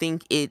I don't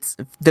think it's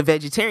the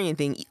vegetarian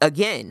thing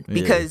again,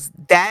 because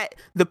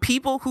the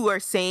people who are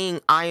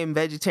saying I am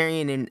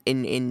vegetarian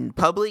in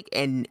public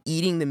and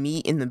eating the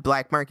meat in the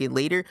black market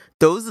later,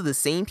 those are the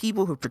same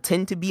people who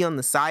pretend to be on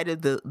the side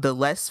of the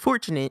less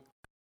fortunate,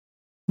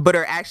 but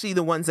are actually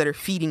the ones that are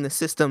feeding the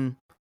system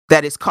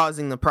that is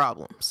causing the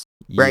problems.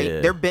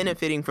 Right? They're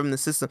benefiting from the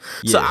system.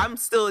 So I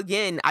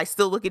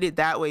still look at it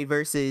that way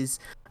versus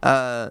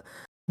the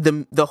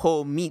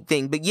whole meat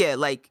thing. But yeah,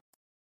 like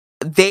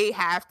they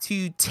have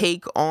to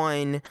take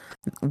on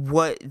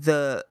what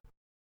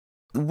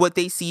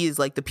they see is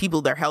like the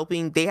people they're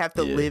helping. They have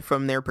to live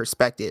from their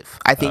perspective,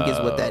 I think is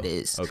what that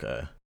is.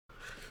 Okay.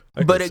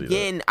 But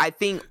again, I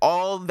think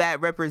all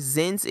that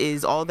represents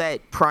is all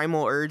that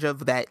primal urge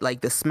of that, like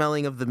the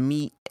smelling of the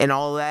meat and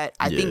all that.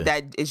 I think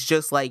that is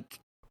just like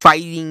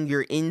fighting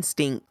your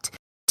instinct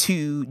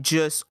to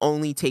just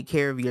only take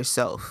care of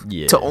yourself,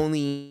 to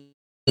only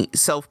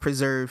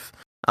self-preserve.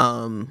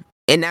 And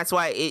that's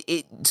why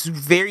it's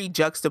very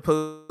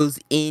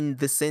juxtaposed in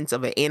the sense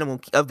of the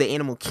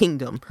animal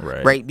kingdom,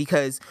 right?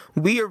 Because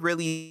we are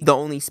really the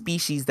only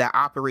species that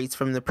operates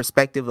from the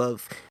perspective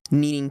of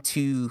needing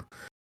to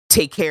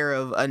take care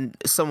of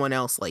someone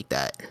else like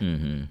that.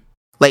 Mm-hmm.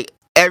 Like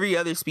every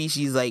other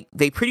species, like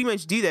they pretty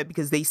much do that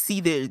because they see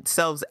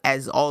themselves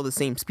as all the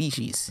same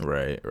species.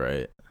 Right.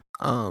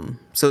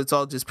 So it's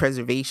all just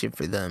preservation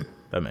for them.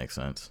 That makes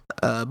sense.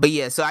 But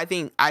yeah, so I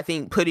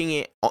think putting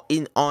it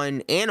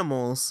on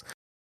animals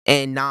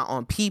and not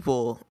on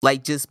people,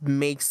 like, just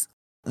makes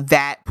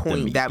that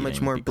point that much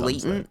more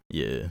blatant.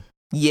 Like,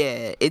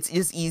 yeah, it's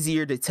just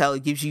easier to tell.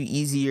 It gives you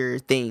easier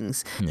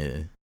things.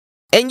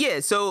 And yeah,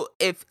 so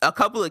if a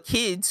couple of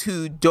kids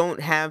who don't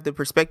have the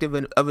perspective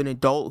of an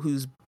adult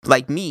who's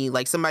like me,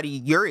 like somebody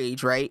your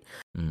age, right?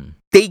 Mm.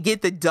 They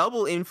get the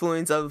double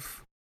influence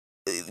of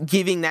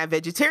giving that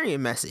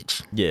vegetarian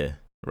message. Yeah,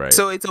 right.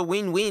 So it's a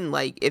win-win,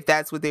 like if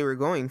that's what they were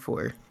going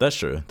for. That's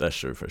true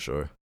for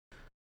sure.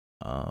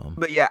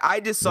 But yeah, I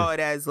just saw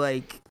it as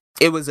like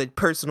it was a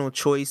personal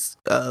choice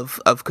of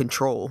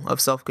control,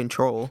 of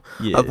self-control,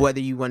 of whether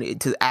you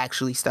wanted to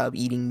actually stop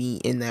eating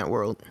meat in that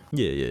world.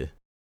 Yeah.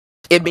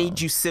 It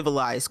made you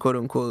civilized, quote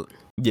unquote.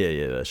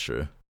 Yeah, that's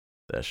true.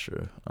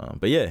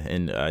 But yeah,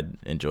 and I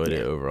enjoyed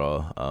it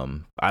overall.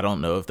 I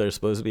don't know if there's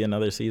supposed to be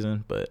another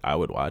season, but I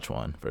would watch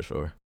one for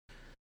sure.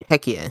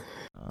 Heck yeah.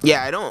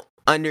 Yeah, I don't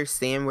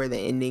understand where the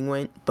ending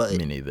went, but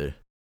me neither.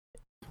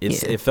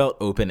 It felt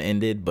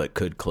open-ended, but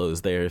could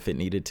close there if it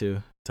needed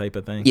to, type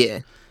of thing. Yeah.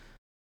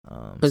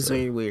 It's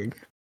very weird.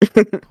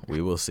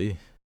 We will see.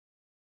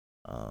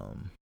 But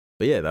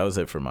yeah, that was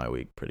it for my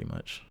week, pretty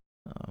much.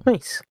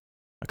 Nice.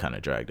 I kind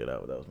of dragged it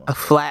out. That was a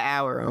flat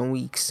hour on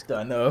weeks.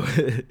 I know.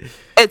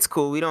 It's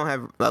cool. We don't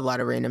have a lot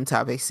of random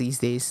topics these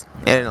days,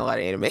 and a lot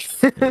of anime.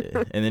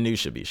 Yeah. And the news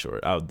should be short.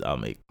 I'll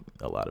make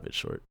a lot of it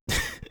short.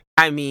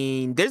 I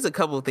mean, there's a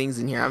couple of things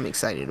in here I'm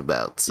excited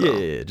about. So.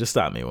 Yeah. Just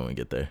stop me when we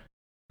get there.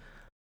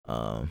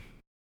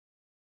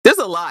 There's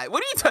a lot.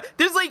 What are you?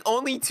 There's like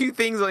only 2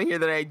 things on here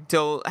that I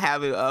don't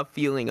have a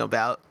feeling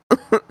about.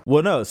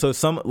 Well, no. So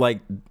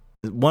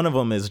one of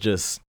them is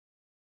just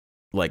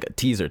like a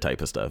teaser type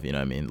of stuff. You know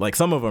what I mean? Like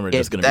some of them are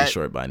just going to be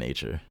short by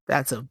nature.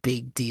 That's a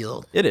big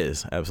deal. It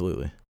is,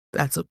 absolutely.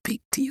 That's a big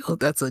deal.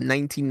 That's a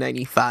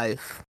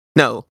 1995.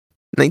 No,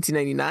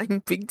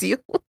 1999 big deal.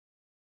 All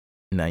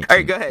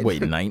right, go ahead.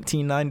 Wait,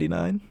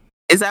 1999?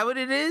 Is that what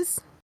it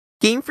is?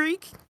 Game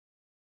Freak?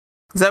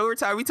 Is that what we're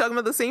talking? Are we talking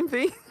about the same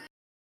thing?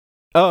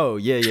 Oh,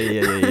 yeah. Yeah,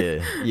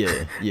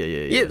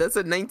 that's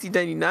a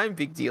 1999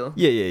 big deal.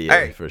 Yeah, all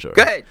right, for sure.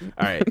 Go ahead.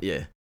 All right,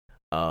 yeah.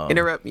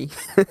 Interrupt me.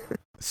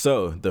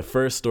 So the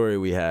first story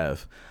we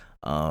have,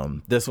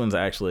 this one's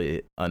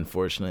actually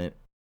unfortunate,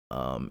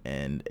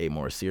 and a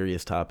more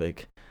serious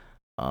topic.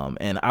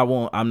 And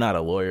I'm not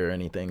a lawyer or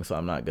anything, so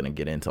I'm not going to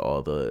get into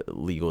all the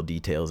legal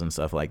details and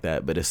stuff like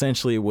that. But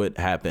essentially what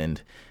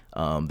happened,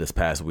 this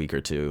past week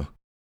or two,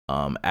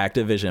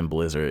 Activision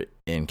Blizzard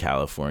in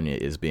California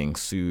is being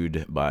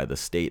sued by the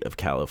state of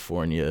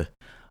California,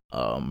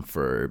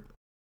 for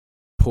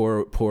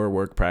poor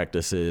work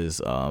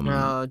practices,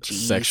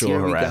 sexual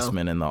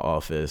harassment in the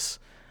office.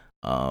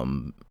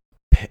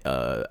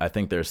 I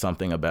think there's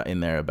something about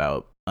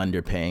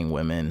underpaying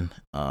women,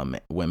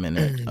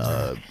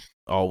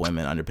 all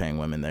women underpaying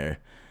women there.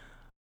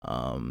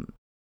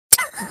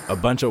 A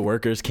bunch of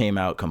workers came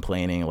out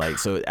complaining,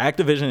 so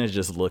Activision is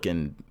just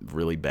looking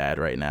really bad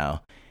right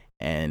now,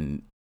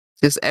 and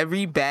just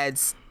every bad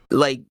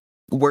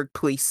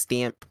workplace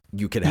stamp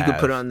you could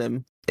put on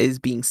them is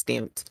being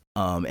stamped.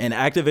 And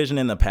Activision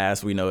in the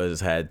past, we know, has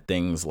had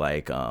things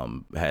like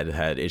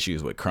had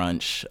issues with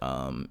crunch,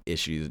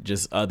 issues,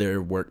 just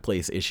other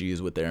workplace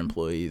issues with their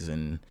employees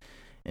and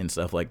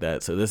stuff like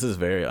that. So this is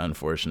very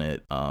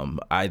unfortunate.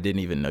 I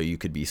didn't even know you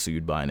could be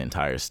sued by an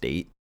entire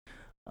state.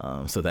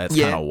 So that's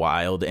kind of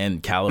wild.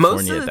 And California,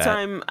 most of the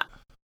time,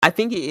 I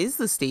think it is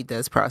the state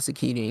that's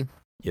prosecuting.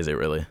 Is it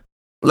really?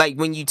 Like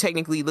when you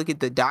technically look at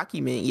the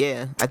document,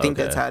 yeah, I think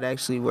that's how it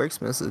actually works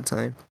most of the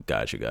time.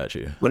 Got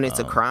you. When it's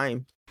a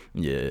crime.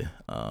 Yeah.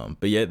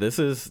 But yeah, this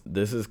is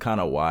kind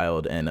of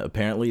wild. And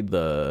apparently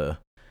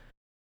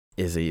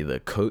he's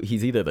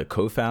either the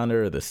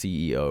co-founder or the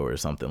CEO or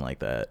something like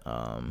that.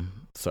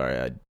 Sorry,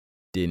 I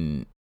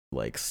didn't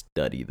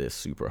study this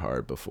super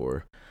hard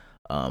before.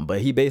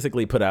 But he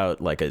basically put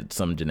out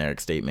some generic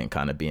statement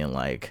kind of being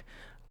like,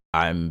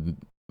 I'm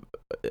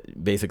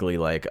basically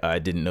I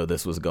didn't know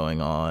this was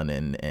going on,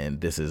 and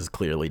this is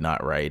clearly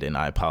not right, and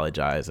I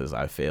apologize as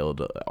I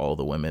failed all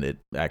the women at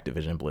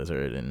Activision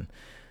Blizzard and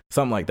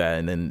something like that.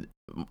 And then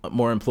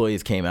more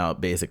employees came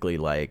out basically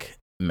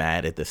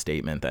mad at the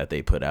statement that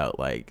they put out,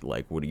 like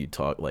what do you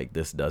talk,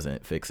 this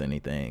doesn't fix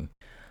anything.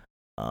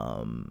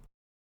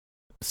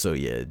 So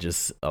yeah,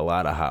 just a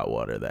lot of hot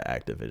water that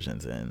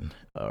Activision's in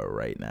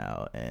right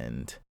now.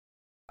 And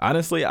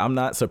honestly, I'm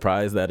not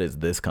surprised that it's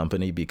this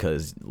company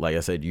because, like I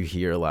said, you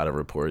hear a lot of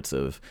reports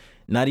of,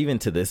 not even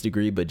to this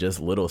degree, but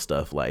just little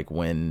stuff like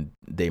when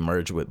they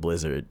merged with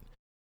Blizzard,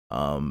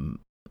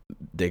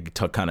 they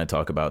kind of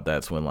talk about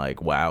that's when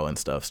WoW and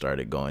stuff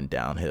started going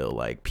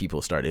downhill.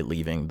 People started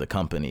leaving the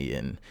company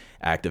and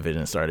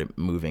Activision started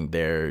moving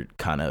their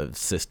kind of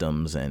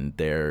systems and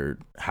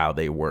how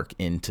they work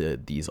into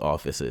these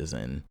offices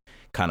and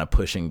kind of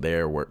pushing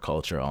their work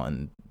culture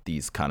on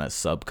these kind of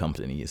sub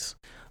companies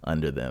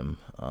under them,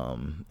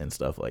 and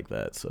stuff like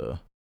that. So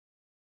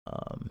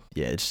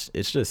yeah,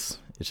 it's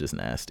just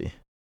nasty.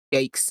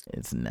 Yikes.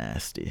 It's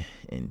nasty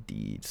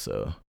indeed.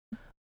 So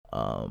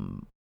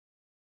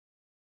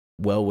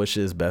well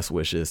wishes, best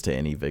wishes to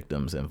any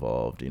victims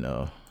involved,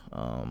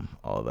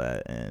 all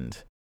that, and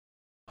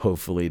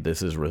hopefully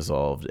this is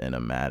resolved in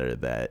a matter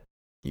that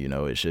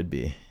it should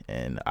be.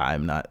 And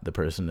I'm not the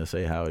person to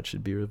say how it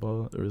should be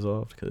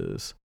resolved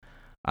because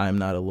I'm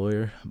not a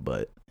lawyer,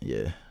 but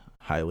yeah,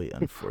 highly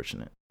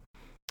unfortunate.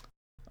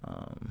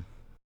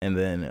 And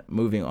then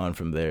moving on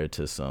from there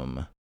to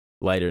some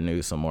lighter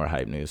news, some more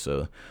hype news.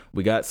 So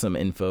we got some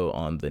info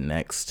on the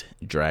next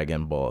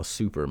Dragon Ball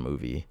Super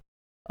movie.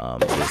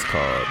 It's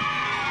called,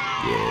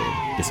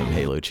 get some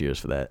Halo cheers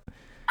for that.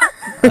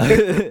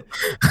 I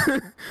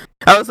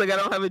was like, I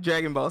don't have a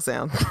Dragon Ball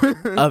sound.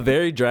 A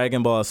very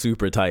Dragon Ball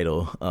Super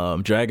title.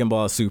 Dragon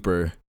Ball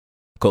Super :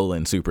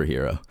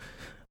 Superhero.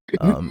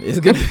 Is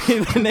gonna be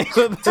the name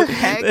of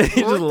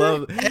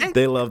it.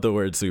 They love the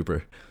word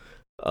super.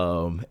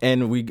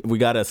 And we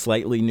got a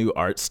slightly new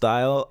art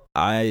style.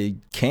 I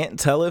can't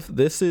tell if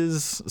this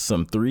is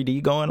some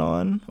 3D going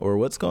on or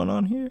what's going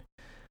on here.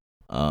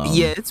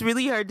 Yeah, it's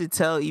really hard to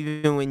tell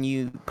even when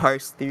you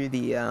parse through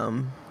the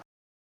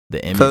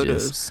images.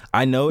 Photos.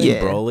 I know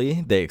in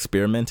Broly they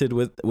experimented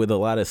with a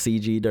lot of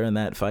CG during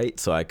that fight,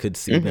 so I could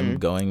see them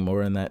going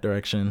more in that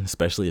direction,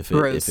 especially if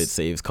it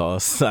saves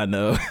costs. I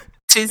know.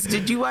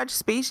 Did you watch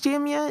Space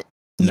Jam yet?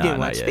 You didn't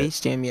watch Space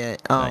Jam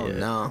yet. Oh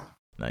no,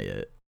 not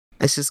yet.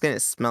 It's just gonna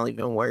smell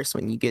even worse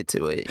when you get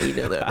to it. You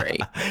know that,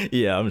 right?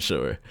 Yeah, I'm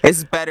sure.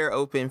 It's better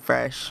open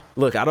fresh.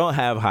 Look, I don't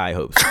have high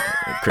hopes,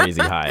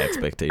 crazy high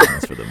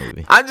expectations for the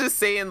movie. I'm just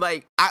saying,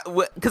 like,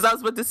 because I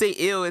was about to say,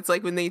 ew. It's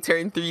like when they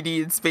turn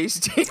 3D in Space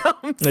Jam.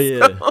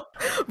 Yeah.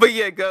 But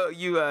yeah, go.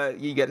 You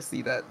got to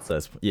see that. So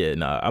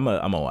I'm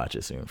gonna watch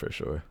it soon for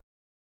sure.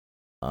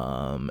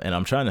 And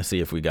I'm trying to see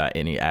if we got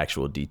any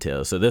actual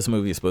details. So this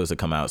movie is supposed to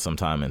come out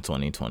sometime in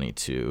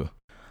 2022.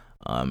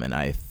 And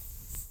I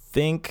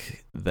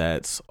think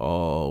that's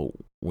all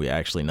we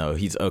actually know.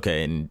 He's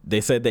okay, and they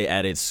said they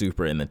added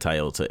super in the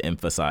title to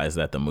emphasize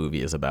that the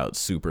movie is about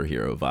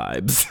superhero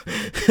vibes.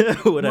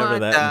 Whatever what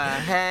that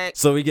the heck?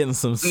 So we getting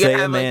some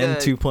Saiyaman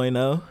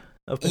 2.0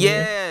 up in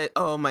here?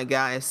 Oh my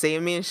god, if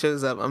Saiyaman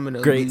shows up, I'm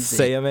gonna great lose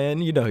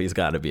Saiyaman. You know he's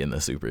got to be in the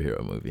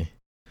superhero movie.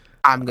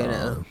 I'm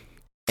gonna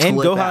and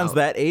Gohan's out.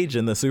 that age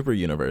in the super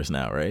universe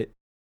now, right?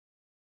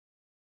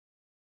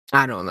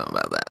 I don't know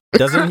about that.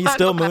 Doesn't he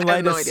still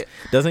moonlight as?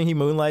 Doesn't he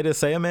moonlight as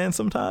Saiyaman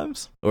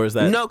sometimes? Or is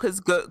that no? Because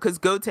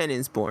Goten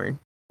is born,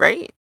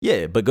 right?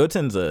 Yeah, but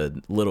Goten's a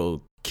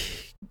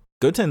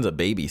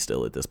baby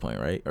still at this point,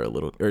 right?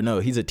 Or no,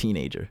 he's a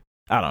teenager.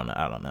 I don't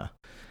know.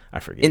 I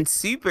forget. In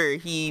Super,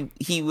 he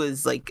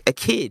was like a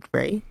kid,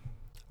 right?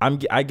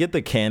 I get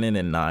the canon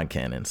and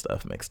non-canon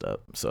stuff mixed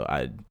up, so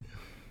I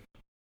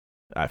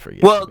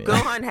forget. Well,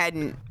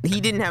 Gohan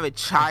didn't have a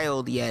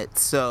child yet,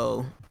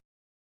 so.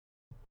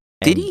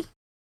 Did he?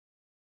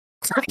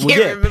 I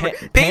can't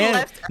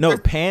remember.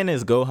 Pan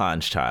is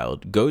Gohan's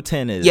child.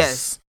 Goten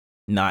is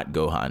not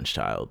Gohan's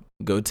child.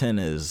 Goten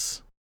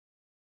is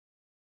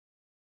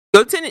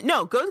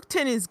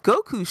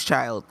Goku's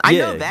child. I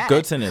know that.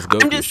 Goten is Goku's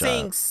child. I'm just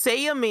saying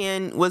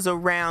Saiyaman was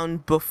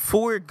around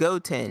before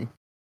Goten,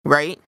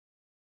 right?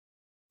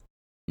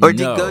 Or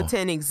did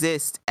Goten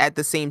exist at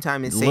the same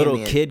time as Saiyaman?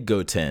 Little kid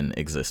Goten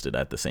existed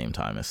at the same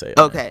time as Saiyaman.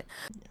 Okay.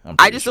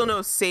 I just don't know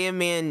if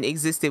Saiyaman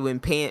existed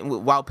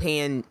while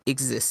Pan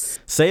exists.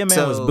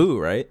 Saiyaman was Boo,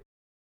 right?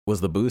 Was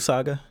the Boo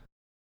saga?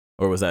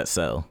 Or was that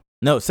Cell?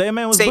 No,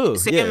 Saiyaman was Boo.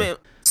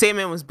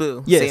 Saiyaman was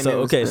Boo. Yeah,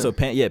 Saiyaman so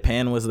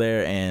Pan was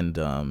there, and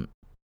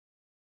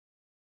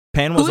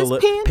Pan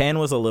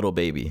was a little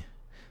baby.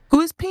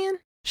 Who is Pan?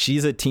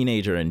 She's a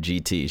teenager in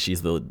GT.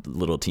 She's the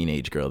little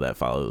teenage girl that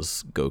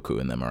follows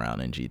Goku and them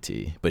around in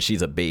GT. But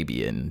she's a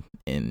baby in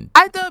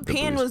I thought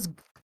Pan was.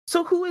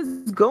 So who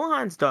is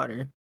Gohan's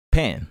daughter?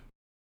 Pan.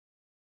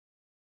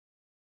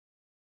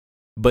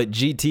 But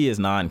GT is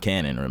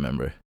non-canon,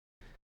 remember?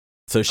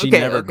 So she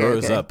never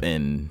grows up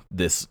in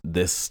this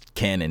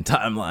canon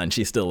timeline.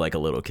 She's still like a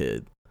little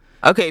kid.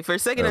 Okay, for a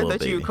second I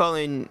thought you were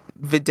calling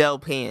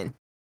Videl Pan.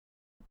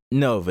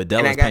 No,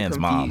 Videl is Pan's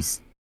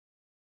confused. Mom.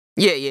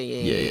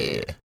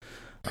 Yeah.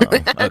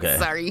 Okay.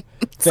 Sorry.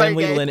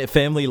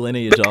 Family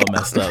lineage all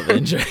messed up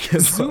in Dragon Ball.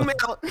 Zoom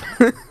out.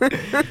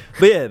 But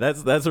yeah,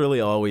 that's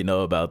really all we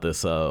know about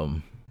this.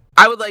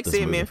 I would like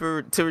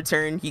Saiyaman to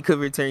return. He could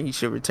return. He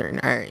should return.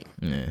 All right.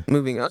 Yeah.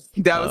 Moving on.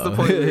 That was the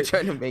point we were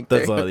trying to make.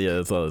 That's all. Yeah,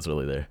 that's all that's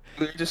really there.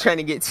 We were just trying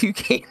to get two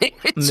canon.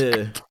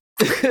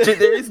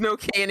 There is no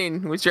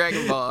canon with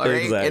Dragon Ball,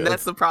 right? Exactly. And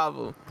that's the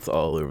problem. It's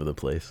all over the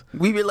place.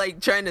 We were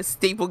like trying to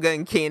staple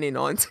gun canon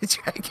onto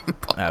Dragon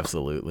Ball.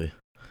 Absolutely.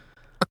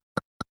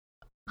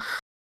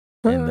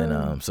 And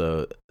then,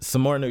 so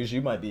some more news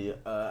you might be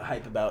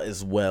hype about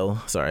as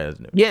well. Sorry, I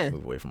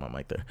moved away from my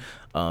mic there.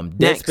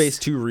 Dead Space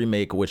 2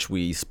 remake, which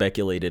we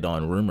speculated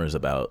on rumors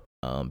about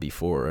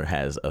before,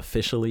 has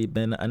officially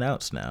been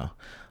announced now.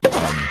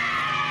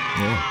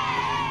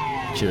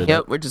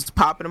 Yep, we're just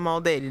popping them all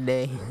day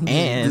today.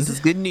 And this is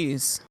good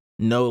news.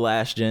 No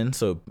last gen,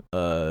 so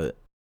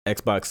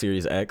Xbox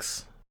Series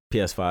X,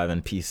 PS5,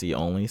 and PC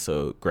only.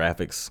 So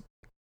graphics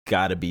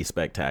gotta be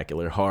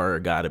spectacular. Horror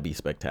gotta be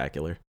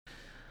spectacular.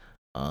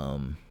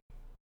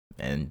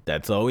 And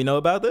that's all we know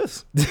about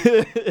this.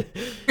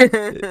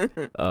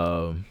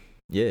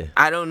 Yeah.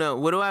 I don't know.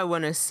 What do I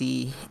want to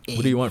see?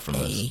 What do you want from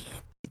this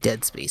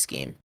Dead Space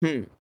game?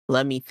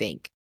 Let me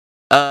think.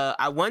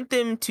 I want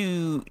them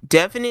to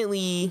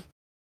definitely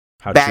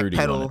How true do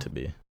you want it backpedal. to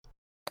be?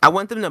 I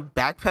want them to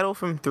backpedal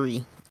from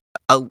 3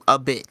 a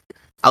bit,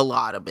 a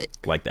lot of it.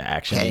 Like the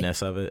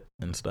actioniness of it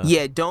and stuff.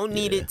 Yeah, don't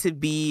need it to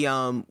be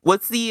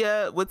what's the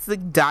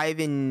dive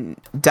in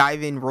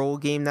roll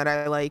game that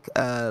I like?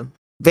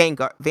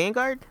 Vanquish.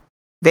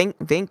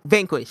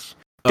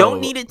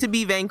 Don't need it to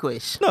be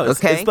Vanquish. No, it's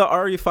okay? the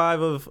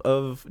RE5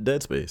 of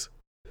Dead Space.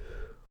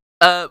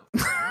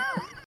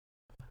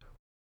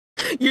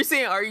 You're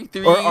saying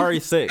RE3 or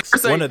RE6,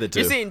 sorry, one of the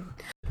two. You're saying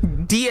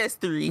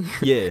DS3.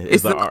 Yeah,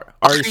 it's the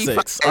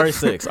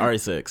RE6,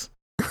 RE6,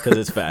 because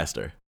it's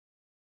faster.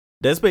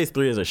 Dead Space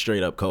 3 is a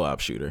straight up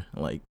co-op shooter,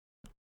 like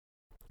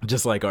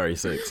just like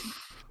RE6.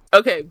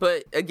 Okay,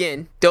 but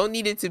again, don't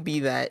need it to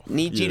be that.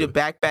 Need you to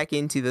back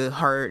into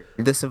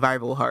the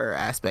survival horror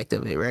aspect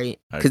of it, right?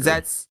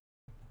 Because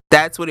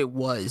that's what it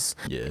was,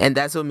 and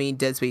that's what made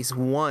Dead Space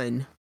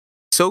 1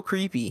 so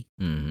creepy.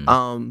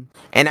 Mm-hmm.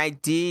 And I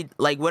did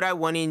like what I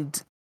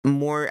wanted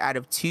more out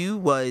of 2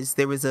 was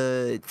there was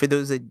for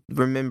those that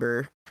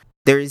remember,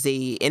 there is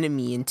a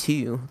enemy in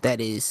 2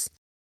 that is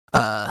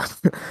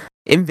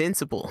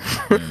invincible,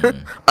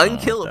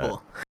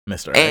 unkillable,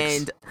 Mr.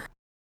 X.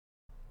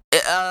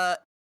 And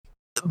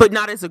but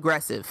not as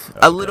aggressive,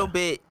 a little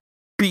bit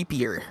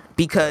creepier,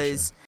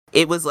 because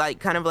it was like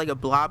kind of like a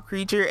blob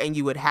creature, and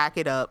you would hack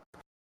it up.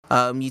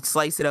 You'd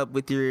slice it up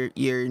with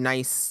your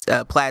nice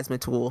plasma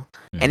tool,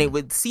 and it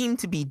would seem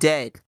to be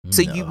dead.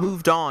 So you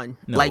moved on,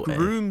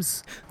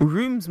 rooms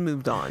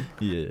moved on.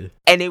 Yeah,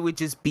 and it would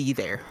just be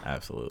there.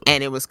 Absolutely,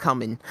 and it was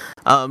coming.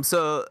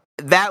 So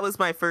that was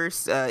my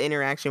first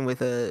interaction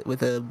with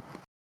a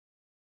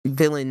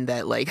villain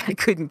that like I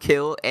couldn't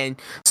kill, and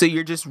so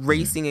you're just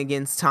racing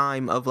against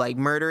time of like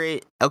murder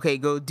it. Okay,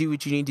 go do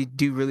what you need to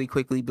do really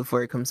quickly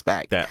before it comes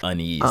back. That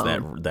unease,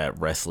 that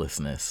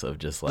restlessness of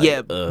just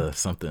like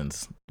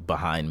something's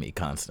behind me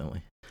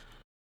constantly.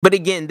 But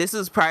again, this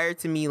was prior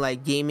to me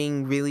like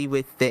gaming really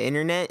with the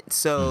internet,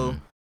 so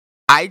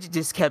I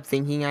just kept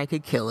thinking I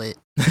could kill it.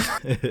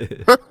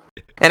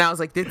 And I was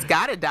like, it's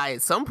gotta die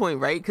at some point,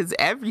 right? Because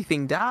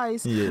everything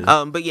dies.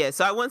 But yeah,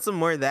 so I want some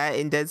more of that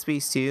in Dead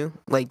Space 2.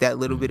 Like that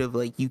little bit of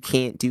like, you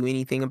can't do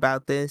anything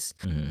about this.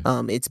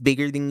 It's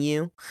bigger than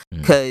you.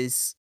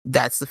 Because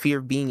that's the fear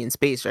of being in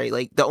space, right?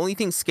 Like the only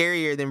thing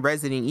scarier than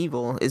Resident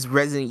Evil is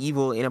Resident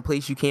Evil in a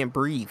place you can't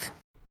breathe.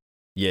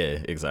 Yeah,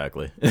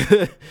 exactly.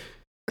 And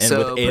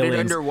so put it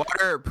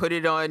underwater or put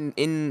it on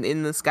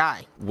in the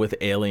sky. With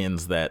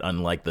aliens that,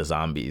 unlike the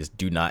zombies,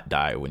 do not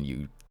die when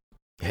you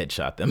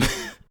headshot them.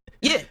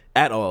 Yeah.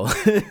 At all.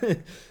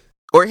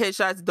 Or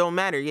headshots don't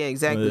matter. Yeah,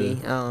 exactly.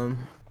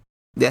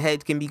 The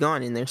head can be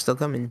gone and they're still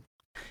coming.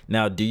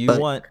 Now,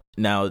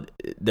 now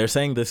they're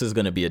saying this is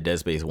going to be a Dead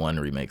Space 1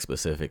 remake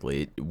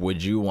specifically.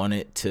 Would you want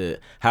it to,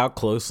 how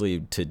closely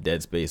to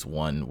Dead Space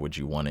 1 would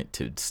you want it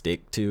to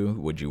stick to?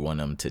 Would you want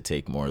them to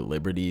take more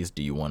liberties?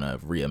 Do you want a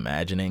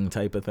reimagining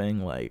type of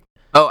thing? Like,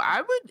 oh,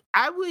 I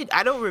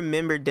don't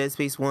remember Dead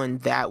Space 1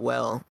 that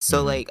well.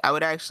 So like I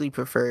would actually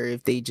prefer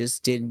if they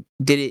just did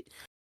it,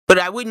 but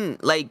I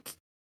wouldn't like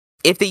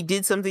if they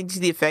did something to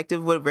the effect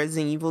of what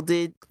Resident Evil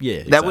did. Yeah,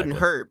 exactly. That wouldn't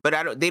hurt,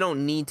 but they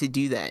don't need to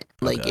do that.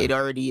 Like it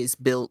already is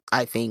built.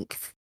 I think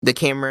the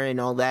camera and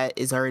all that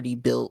is already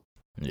built.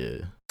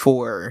 Yeah.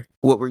 For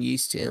what we're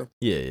used to.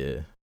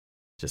 Yeah.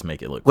 Just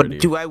make it look what prettier.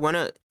 Do I want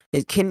to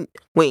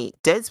wait,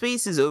 Dead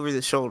Space is over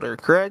the shoulder,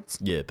 correct?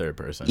 Yeah, third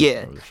person.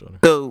 Yeah. Over the shoulder.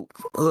 So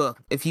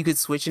if you could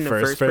switch into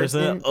first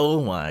person,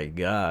 oh my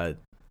god.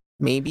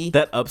 Maybe.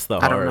 That ups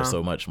the horror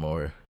so much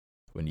more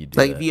when you do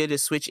like that. if you had to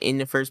switch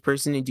into first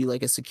person and do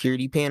like a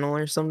security panel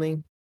or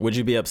something. Would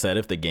you be upset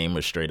if the game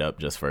was straight up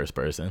just first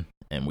person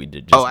and we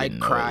did just I'd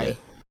cry.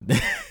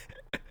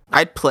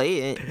 I'd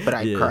play it, but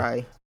I'd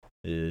cry.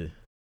 Yeah.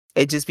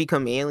 It just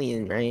become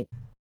Alien, right?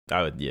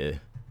 I would, yeah.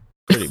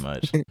 Pretty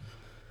much.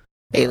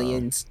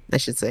 Aliens, I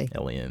should say.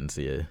 Aliens,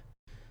 yeah.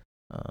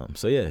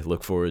 So yeah,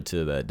 look forward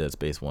to that Dead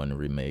Space 1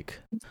 remake.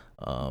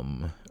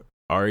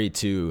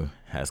 RE2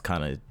 has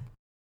kind of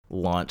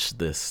launched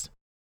this.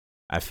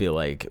 I feel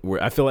like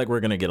we're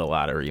gonna get a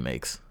lot of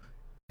remakes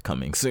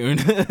coming soon.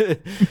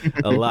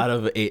 A lot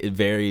of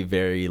very,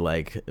 very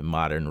like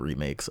modern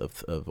remakes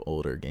of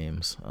older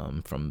games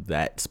from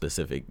that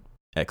specific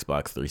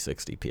Xbox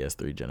 360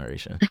 PS3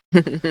 generation.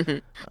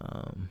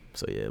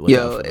 So yeah, look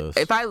out for those.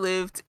 If I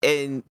lived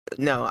in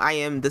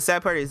the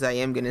sad part is I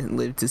am gonna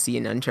live to see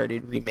an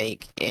Uncharted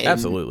remake. And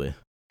absolutely.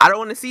 I don't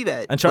want to see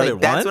that. Uncharted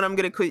 1? That's what I'm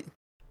gonna quit.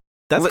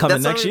 That's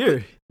coming next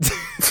year.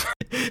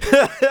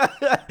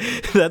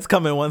 That's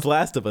coming once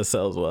Last of Us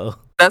sells well.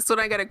 That's when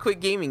I gotta quit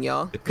gaming,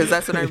 y'all, because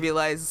that's when I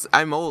realize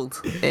I'm old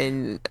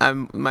and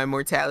my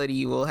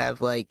mortality will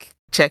have like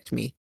checked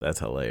me. That's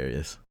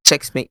hilarious.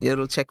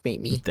 It'll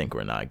checkmate me. You think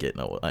we're not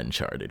getting an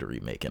Uncharted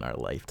remake in our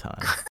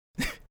lifetime?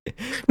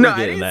 No,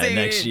 I didn't say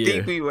next year.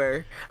 Think we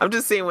were. I'm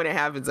just saying when it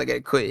happens, I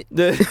gotta quit.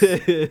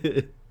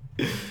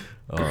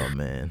 Oh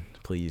man,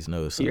 please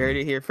no. Son. You heard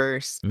it here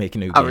first. Make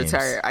new I'll games.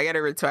 retire. I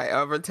gotta retire.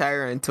 I'll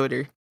retire on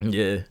Twitter.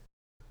 Yeah.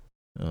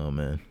 Oh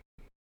man.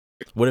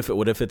 What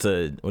if it's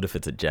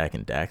a Jack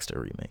and Daxter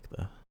remake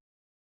though?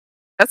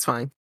 That's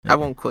fine. Yeah. I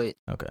won't quit.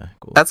 Okay,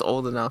 cool. That's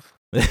old enough.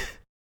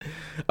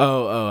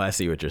 oh, I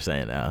see what you're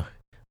saying now.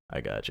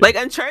 I got you. Like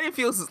Uncharted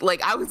feels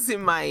like I was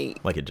in my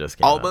like it just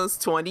came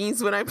almost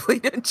 20s when I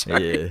played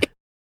Uncharted. Yeah.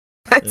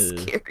 That's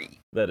scary.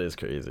 That is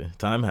crazy.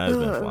 Time has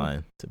been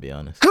flying, to be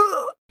honest.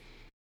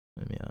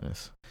 Let me be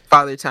honest.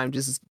 Father Time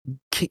just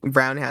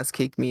roundhouse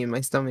kicked me in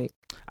my stomach.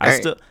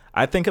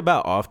 I think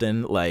about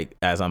often, like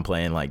as I'm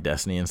playing like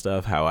Destiny and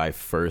stuff, how I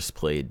first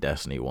played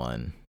Destiny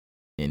 1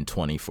 in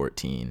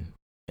 2014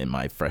 in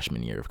my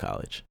freshman year of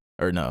college.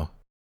 Or no.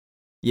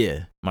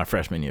 Yeah, my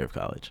freshman year of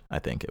college. I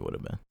think it would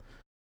have been.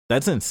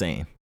 That's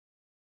insane.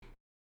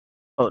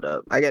 Hold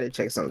up. I gotta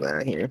check something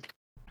out here.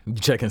 You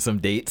checking some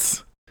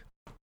dates?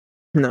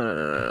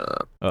 No.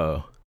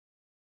 Oh.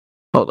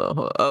 Hold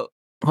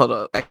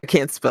up. I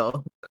can't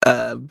spell.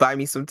 Buy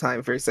me some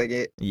time for a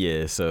second.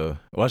 Yeah, so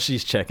while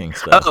she's checking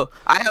stuff. Oh,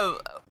 I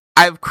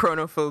have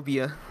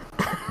chronophobia.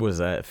 What is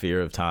that?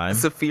 Fear of time?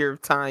 It's a fear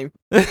of time.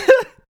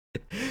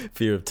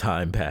 Fear of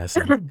time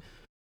passing.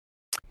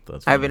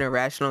 I have an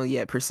irrational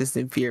yet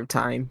persistent fear of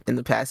time and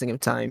the passing of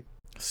time.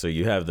 So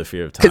you have the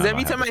fear of time. Because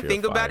every time I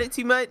think about it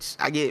too much,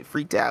 I get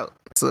freaked out.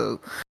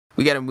 So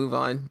we got to move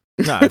on.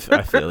 No, I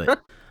feel it.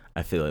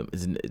 I feel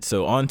it.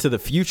 So on to the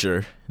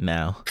future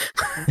now.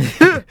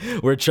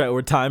 we're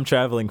time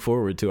traveling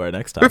forward to our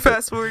next topic. We're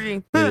fast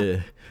forwarding.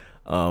 Yeah.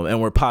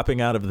 And we're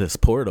popping out of this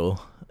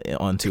portal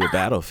onto a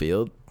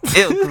battlefield.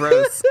 Ew,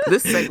 gross.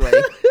 This segue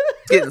is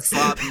getting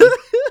sloppy.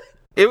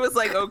 It was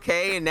like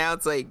okay, and now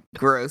it's like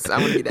gross. I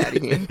want to get out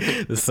of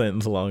here. The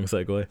sentence long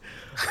segue.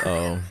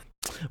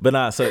 But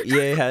nah, so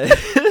EA had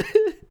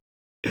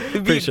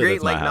it'd be a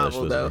great light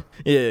novel though.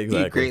 Yeah,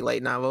 exactly. Be a great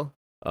light novel.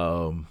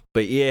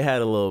 But EA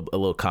had a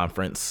little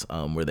conference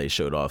where they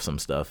showed off some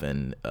stuff,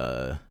 and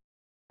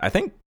I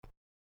think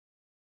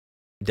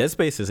Dead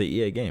Space is an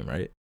EA game,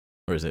 right?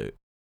 Or is it?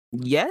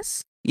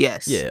 Yes.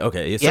 Yeah.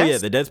 Okay. So yeah,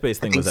 the Dead Space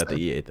thing was at the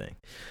EA thing.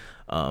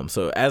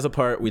 So as a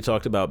part, we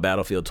talked about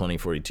Battlefield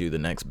 2042, the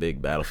next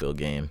big Battlefield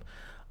game.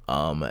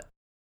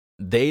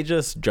 They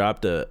just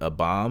dropped a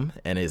bomb,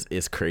 and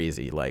it's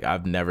crazy. Like I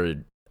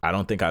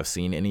don't think I've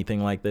seen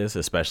anything like this,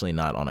 especially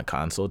not on a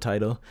console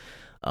title.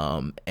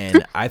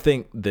 And I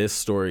think this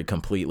story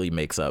completely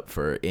makes up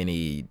for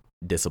any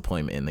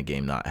disappointment in the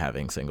game not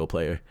having single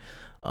player.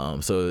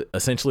 So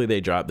essentially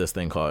they're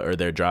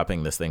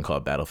dropping this thing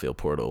called Battlefield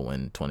Portal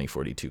when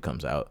 2042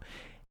 comes out.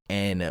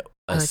 And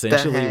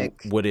essentially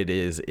what it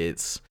is,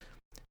 it's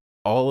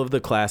all of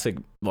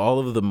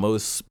the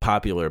most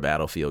popular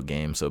Battlefield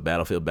games. So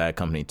Battlefield Bad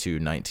Company 2,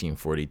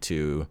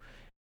 1942,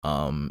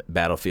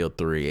 Battlefield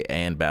 3,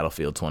 and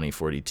Battlefield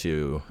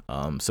 2042.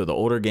 So the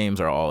older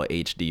games are all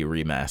HD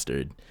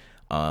remastered,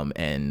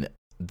 and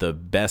the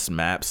best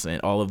maps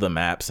and all of the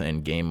maps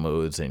and game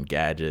modes and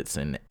gadgets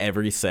and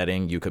every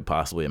setting you could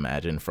possibly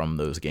imagine from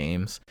those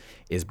games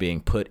is being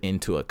put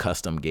into a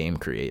custom game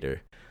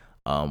creator,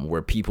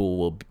 where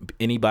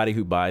anybody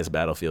who buys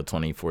Battlefield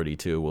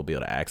 2042 will be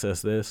able to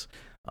access this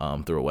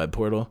through a web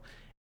portal.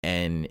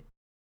 And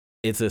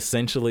it's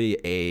essentially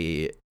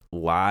a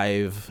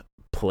live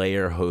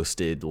player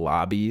hosted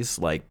lobbies.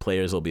 Like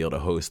players will be able to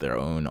host their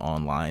own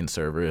online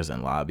servers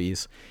and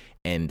lobbies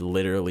and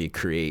literally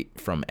create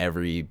from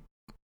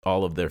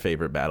all of their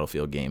favorite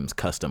Battlefield games,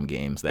 custom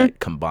games that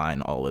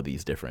combine all of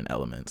these different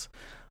elements.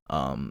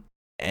 And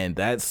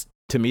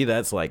to me,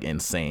 that's like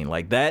insane.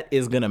 Like that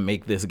is going to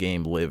make this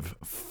game live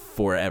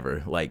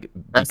forever. Like,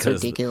 that's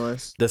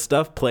ridiculous. The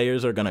stuff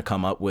players are going to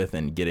come up with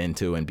and get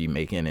into and be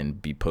making and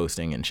be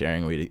posting and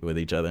sharing with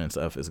each other and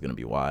stuff is going to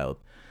be wild.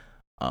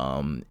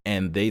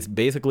 And they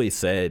basically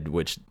said,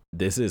 which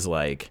this is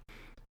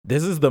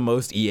the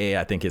most EA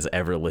I think has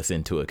ever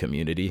listened to a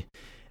community.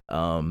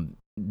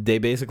 They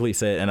basically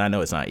said, and I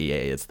know it's not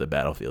EA, it's the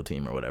Battlefield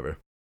team or whatever.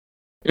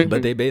 Mm-hmm.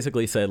 But they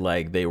basically said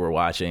like they were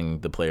watching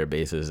the player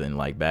bases in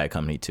like Bad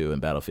Company 2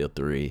 and Battlefield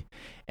 3.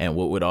 And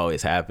what would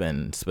always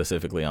happen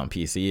specifically on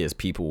PC is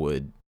people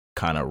would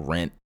kind of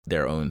rent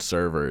their own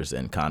servers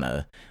and kind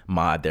of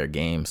mod their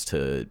games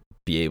to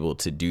be able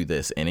to do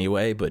this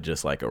anyway, but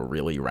just like a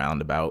really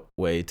roundabout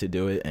way to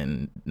do it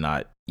and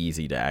not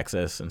easy to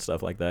access and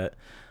stuff like that.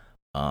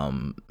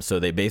 So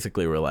they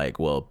basically were like,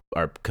 well,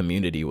 our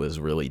community was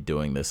really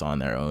doing this on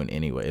their own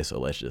anyway, so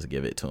let's just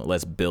give it to them.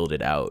 Let's build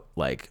it out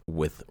like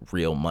with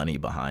real money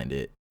behind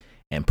it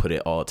and put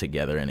it all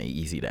together in an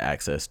easy to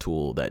access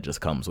tool that just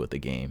comes with the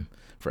game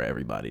for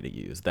everybody to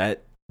use.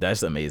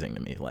 That's amazing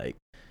to me. Like,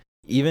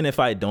 even if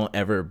I don't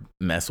ever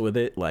mess with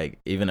it, like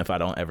even if I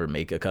don't ever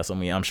make a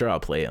custom game, I'm sure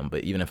I'll play them,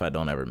 but even if I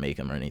don't ever make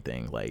them or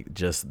anything, like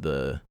just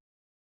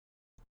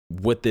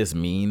what this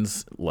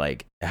means,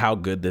 like how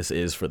good this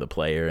is for the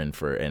player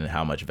and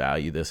how much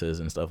value this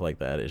is and stuff like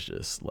that is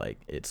just like,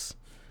 it's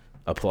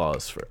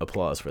applause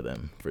for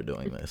them for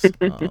doing this.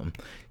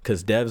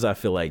 Because devs, I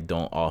feel like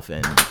don't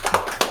often,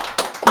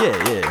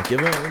 give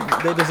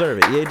them, they deserve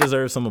it. EA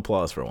deserves some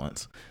applause for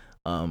once.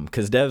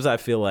 Because devs, I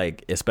feel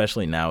like,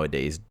 especially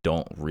nowadays,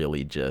 don't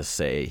really just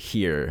say,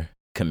 here,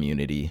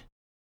 community,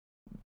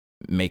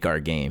 make our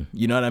game.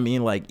 You know what I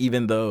mean? Like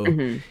even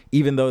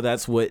though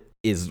that's what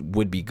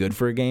would be good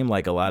for a game,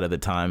 like a lot of the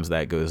times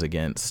that goes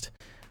against,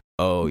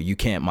 oh, you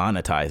can't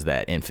monetize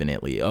that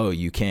infinitely. Oh,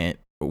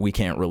 we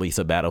can't release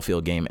a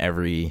Battlefield game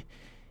every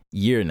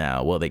year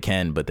now. Well, they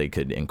can, but they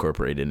could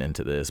incorporate it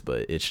into this.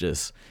 But it's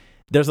just,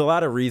 there's a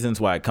lot of reasons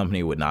why a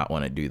company would not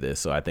want to do this.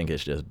 So I think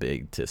it's just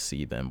big to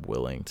see them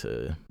willing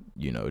to,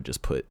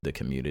 just put the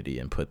community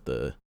and put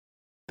the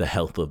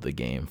health of the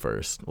game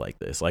first like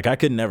this. Like I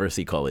could never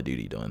see Call of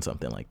Duty doing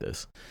something like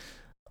this.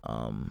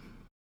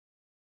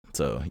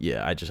 So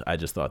yeah, I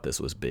just thought this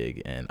was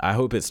big, and I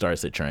hope it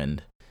starts a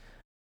trend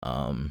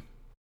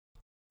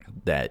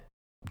that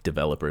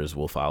developers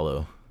will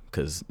follow.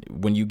 Because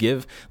when you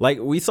give, like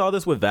we saw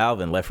this with Valve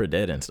and Left 4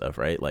 Dead and stuff,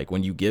 right? Like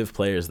when you give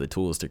players the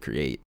tools to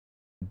create,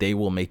 they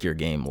will make your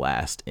game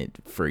last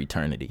for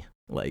eternity.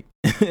 Like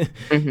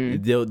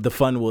the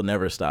fun will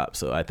never stop.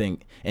 So I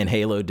think, and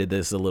Halo did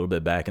this a little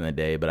bit back in the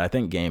day, but I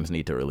think games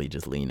need to really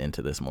just lean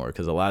into this more,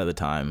 because a lot of the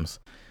times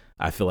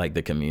I feel like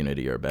the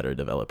community are better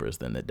developers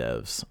than the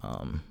devs.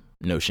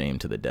 No shame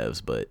to the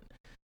devs, but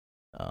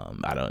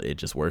it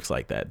just works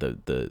like that.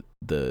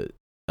 The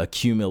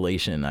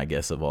accumulation, I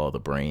guess, of all the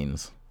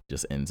brains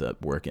just ends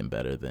up working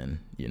better than,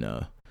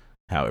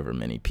 however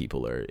many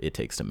people it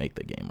takes to make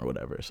the game or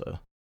whatever. So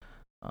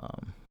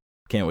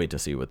can't wait to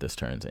see what this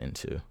turns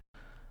into.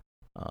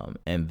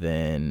 And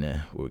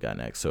then what we got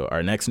next? So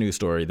our next news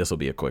story, this will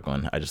be a quick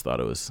one. I just thought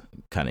it was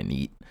kind of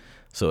neat.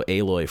 So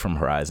Aloy from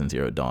Horizon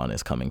Zero Dawn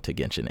is coming to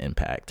Genshin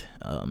Impact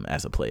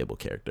as a playable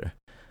character.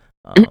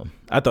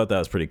 I thought that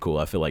was pretty cool.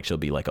 I feel like she'll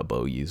be like a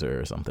bow user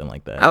or something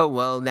like that. Oh,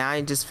 well, now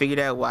I just figured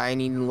out why I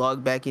need to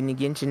log back into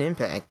Genshin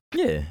Impact.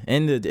 Yeah,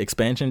 and the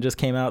expansion just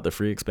came out, the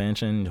free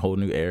expansion, whole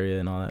new area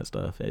and all that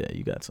stuff. Yeah,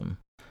 you got some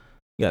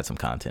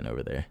content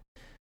over there.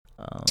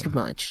 Too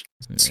much.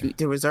 Yeah.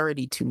 There was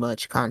already too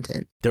much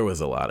content. There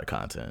was a lot of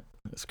content.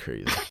 It's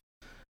crazy.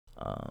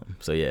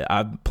 So yeah,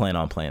 I plan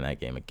on playing that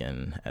game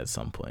again at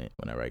some point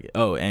whenever I get.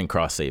 Oh, and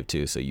cross save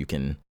too, so you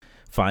can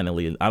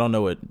finally. I don't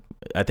know what.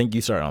 I think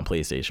you started on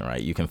PlayStation,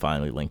 right? You can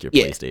finally link your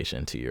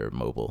PlayStation to your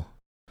mobile,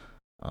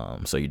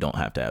 so you don't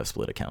have to have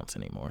split accounts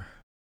anymore.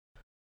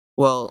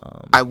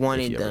 Well, I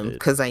wanted them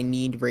because I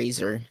need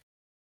Razer.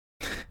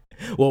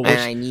 Well, and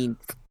I need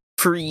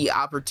free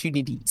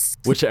opportunities.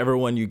 Whichever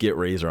one you get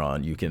Razer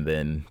on, you can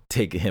then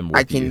take him with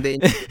you. I can then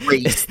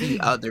race the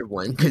other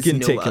one. You can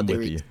take him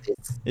with you.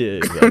 Yeah,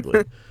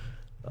 exactly.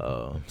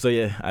 So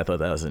yeah, I thought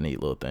that was a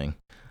neat little thing.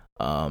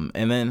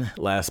 And then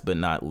last but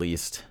not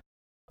least,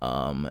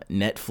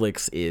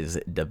 Netflix is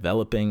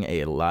developing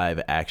a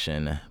live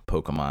action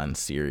Pokemon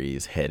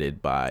series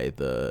headed by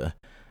the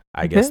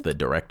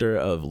director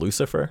of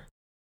Lucifer.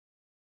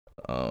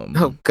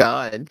 Oh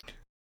God.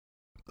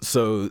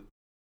 So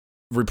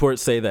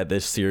reports say that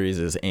this series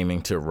is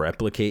aiming to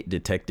replicate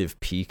Detective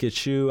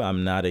Pikachu.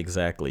 I'm not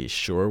exactly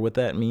sure what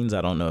that means.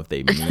 I don't know if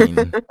they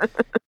mean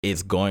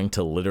it's going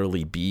to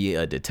literally be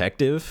a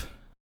detective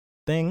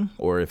thing,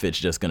 or if it's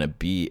just going to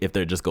be, if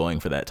they're just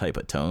going for that type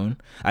of tone.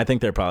 I think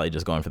they're probably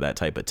just going for that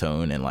type of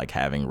tone and like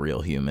having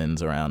real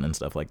humans around and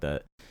stuff like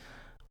that.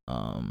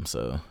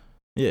 So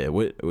yeah,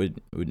 what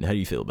how do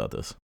you feel about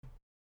this?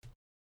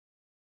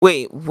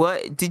 Wait,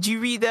 what? Did you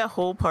read that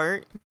whole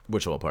part?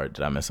 Which whole part?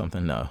 Did I miss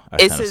something? No.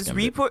 It says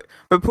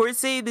reports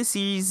say the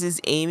series is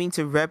aiming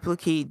to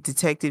replicate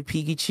Detective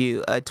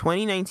Pikachu, a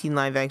 2019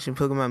 live-action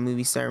Pokemon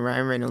movie starring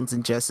Ryan Reynolds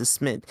and Justice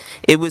Smith.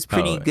 It was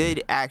pretty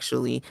good,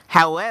 actually.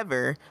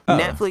 However,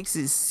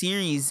 Netflix's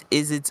series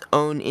is its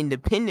own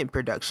independent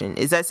production.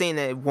 Is that saying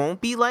that it won't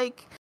be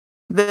like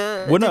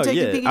the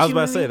Detective Pikachu I was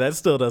about movie? to say that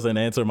still doesn't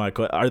answer my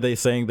question. Are they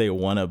saying they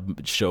want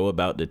to show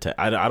about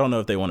I don't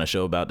know if they want to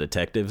show about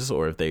detectives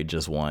or if they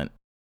just want.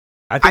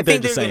 I think they're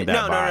just saying that.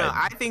 No.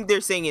 I think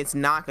they're saying it's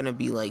not going to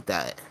be like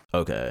that.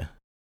 Okay.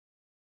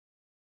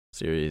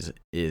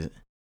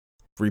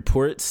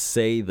 Reports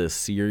say the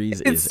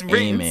series is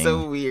aiming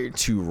so weird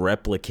to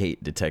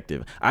replicate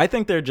Detective. I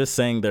think they're just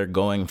saying they're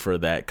going for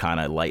that kind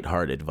of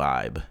lighthearted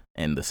vibe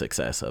and the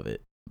success of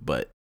it,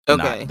 but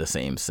not the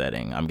same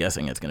setting. I'm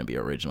guessing it's going to be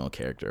original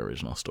character,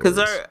 original stories.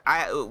 Because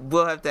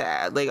we'll have to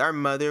add, like, our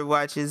mother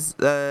watches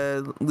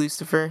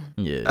Lucifer.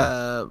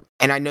 Yeah.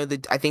 And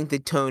I think the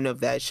tone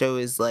of that show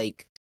is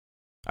like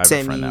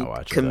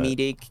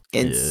semi-comedic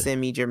and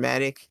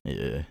semi-dramatic.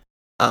 Yeah.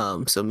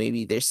 So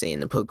maybe they're saying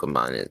the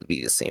Pokemon would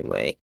be the same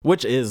way.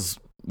 Which is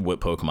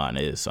what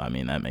Pokemon is, so I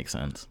mean that makes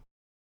sense.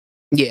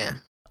 Yeah.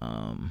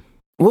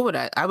 What would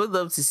I would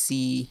love to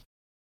see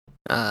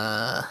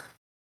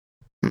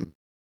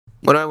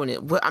what do I want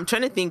to? I'm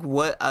trying to think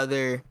what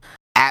other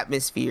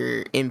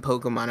atmosphere in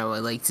Pokemon I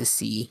would like to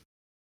see.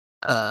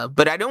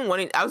 But I don't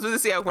want it. I was going to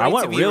say I want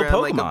it to be real around,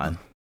 Pokemon,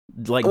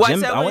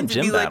 I want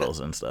gym battles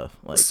and stuff,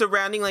 like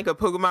surrounding like a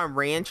Pokemon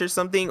ranch or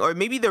something, or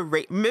maybe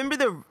remember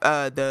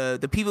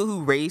the people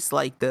who race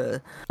like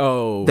the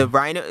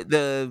rhino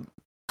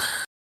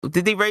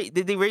did they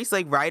race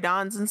like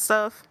Rhydons and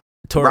stuff?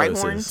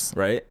 Tauruses,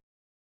 right?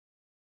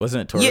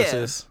 Wasn't it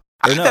Tauruses?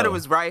 Yeah, I thought it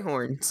was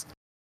Rhyhorns.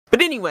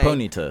 But anyway,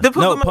 Ponyta. The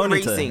Pokemon Ponyta.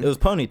 racing. It was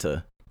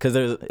Ponyta. Because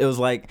it was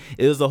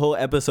the whole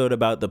episode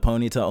about the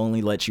Ponyta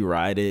only lets you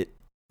ride it,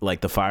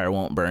 like the fire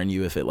won't burn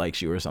you if it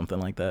likes you or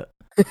something like that.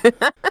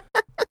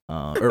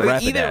 Or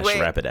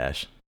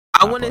Rapidash.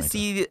 I want to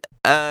see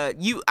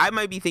I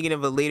might be thinking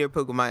of a later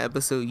Pokemon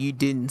episode you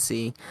didn't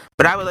see,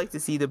 but I would like to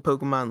see the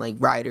Pokemon like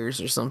riders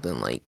or something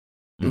like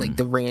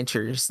the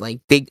ranchers,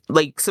 like they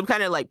like some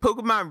kind of like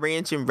Pokemon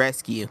Ranch and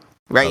Rescue,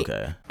 right?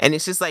 Okay. And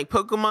it's just like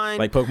Pokemon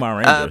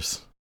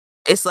Rangers.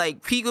 It's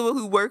like people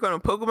who work on a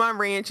Pokemon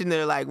ranch and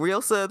they're like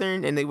real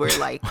Southern and they wear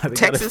like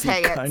Texas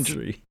hats.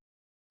 Country.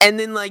 And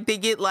then like they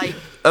get like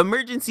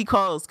emergency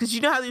calls because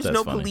you know how there's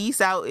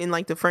police out in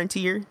like the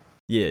frontier.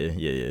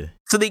 Yeah.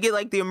 So they get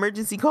like the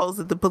emergency calls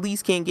that the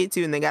police can't get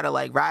to, and they gotta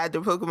like ride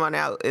their Pokemon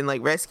out and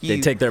like rescue.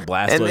 They take their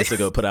Blastoise to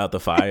go put out the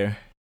fire.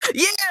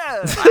 Yeah,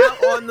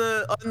 on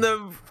the.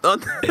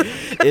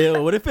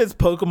 Ew, what if it's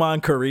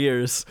Pokemon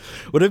Careers?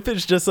 What if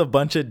it's just a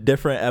bunch of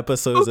different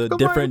episodes of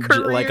different,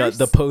 like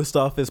the post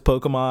office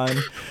Pokemon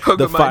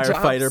the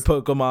firefighter jobs.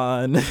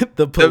 Pokemon,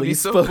 the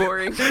police. That'd be so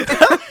boring.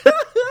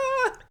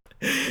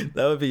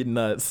 That would be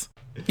nuts.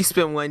 You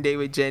spend one day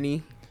with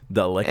Jenny.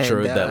 The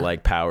electrode that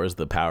like powers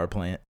the power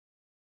plant.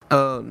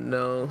 Oh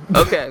no.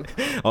 Okay.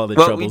 All the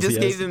troubles we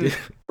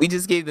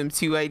just gave them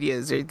 2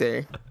 ideas right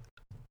there.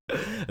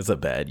 It's a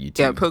bad YouTube.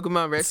 Yeah,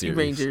 Pokemon Rescue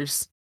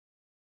Rangers.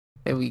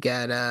 And we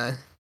got how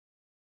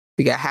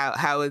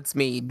it's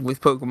made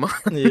with Pokemon.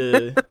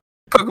 Yeah.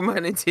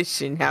 Pokemon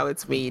Edition, how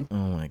it's made. Oh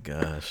my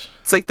gosh.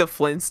 It's like the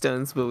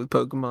Flintstones but with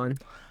Pokemon.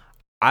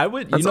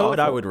 That's awful.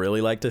 What I would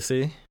really like to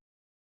see?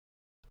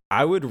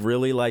 I would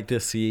really like to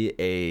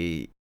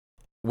see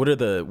what are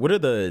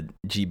the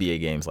GBA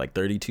games, like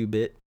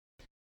 32-bit?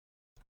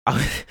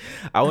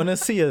 I want to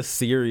see a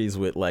series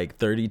with like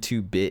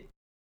 32-bit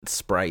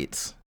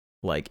sprites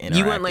like interacting.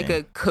 You want like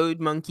a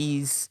Code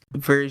Monkeys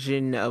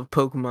version of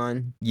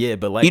Pokemon? Yeah,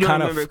 but like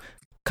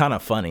kind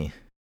of funny.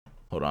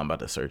 Hold on, I'm about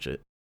to search it.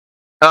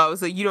 Oh, I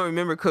was like, you don't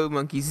remember Code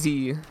Monkeys, do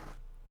you?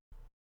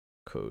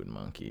 Code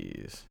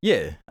Monkeys.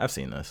 Yeah, I've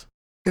seen this.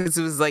 Because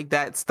it was like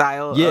that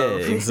style. Yeah,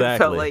 exactly. It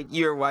felt like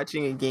you were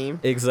watching a game.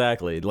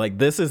 Exactly. Like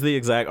this is the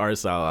exact art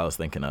style I was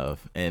thinking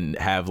of, and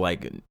have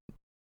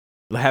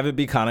it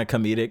be kind of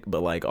comedic,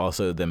 but like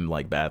also them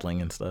like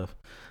battling and stuff.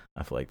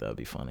 I feel like that would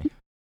be funny.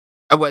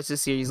 I watched a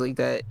series like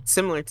that,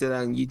 similar to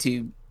that on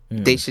YouTube.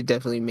 They should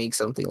definitely make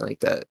something like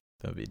that.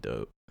 That'd be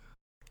dope.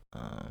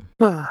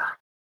 But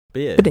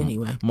yeah. But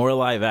anyway, more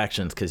live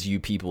actions because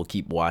you people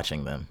keep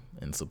watching them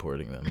and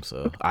supporting them,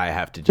 so I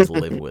have to just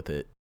live with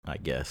it, I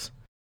guess.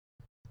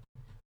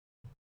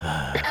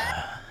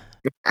 I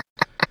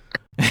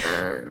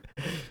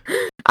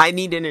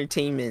need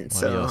entertainment,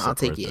 so I'll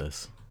take it.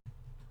 This?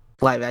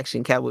 Live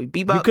action Cowboy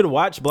Bebop. You could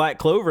watch Black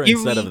Clover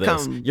instead of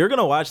this. You're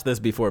gonna watch this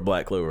before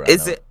Black Clover.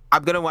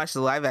 I'm gonna watch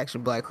the live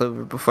action Black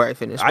Clover before I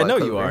finish. I know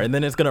you are, and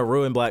then it's gonna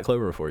ruin Black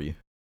Clover for you.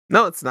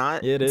 No, it's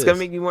not. Yeah, it's gonna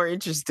make me more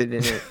interested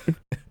in it.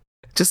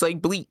 Just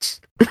like Bleach.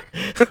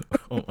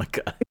 Oh my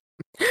god!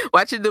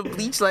 Watching the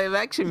Bleach live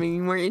action made me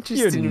more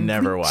interested. You're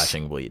never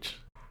watching Bleach.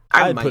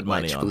 I'd put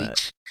money on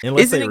that.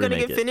 Isn't it going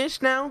to get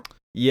finished now?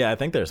 Yeah, I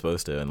think they're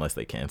supposed to, unless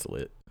they cancel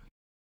it.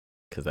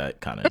 Because that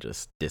kind of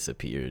just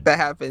disappeared. That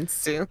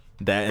happens too.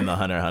 That and the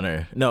Hunter x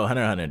Hunter. No,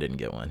 Hunter x Hunter didn't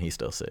get one. He's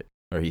still sick.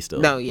 Or he's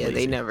still lazy.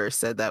 They never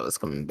said that was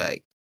coming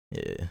back.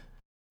 Yeah.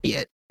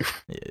 Yet.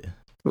 Yeah.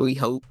 We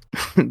hope.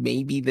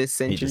 Maybe this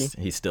century.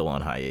 He's still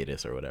on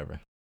hiatus or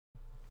whatever.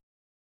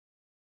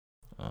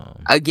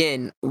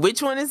 Again,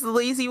 which one is the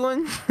lazy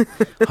one?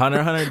 Hunter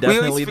x Hunter,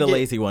 definitely the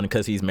lazy one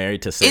because he's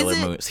married to Sailor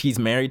Moon. He's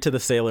married to the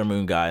Sailor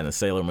Moon guy, and the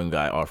Sailor Moon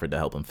guy offered to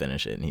help him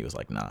finish it, and he was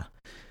like, "Nah."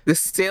 The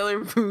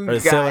Sailor Moon guy. Or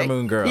the Sailor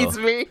Moon girl.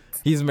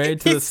 He's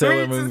married to the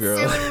Sailor Moon girl.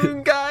 Sailor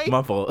Moon guy.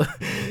 My fault.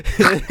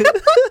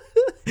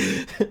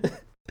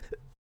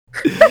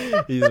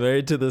 He's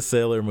married to the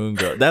Sailor Moon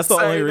girl. That's the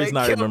only reason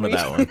I remember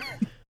that one.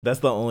 That's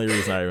the only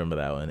reason I remember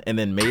that one. And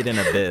then Made in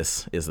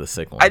Abyss is the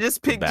sick one. I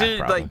just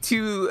pictured like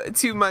two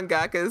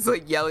mangakas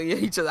like yelling at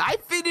each other. I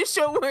finished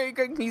your work.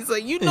 And he's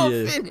like, you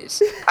don't finish.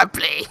 I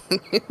play.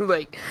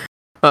 Like,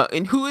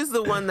 and who is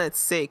the one that's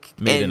sick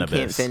and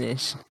can't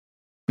finish?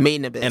 Made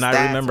in Abyss. And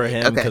I remember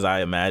him because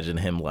I imagine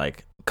him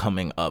like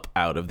coming up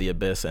out of the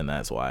abyss, and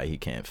that's why he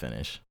can't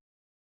finish.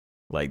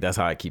 Like that's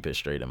how I keep it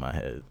straight in my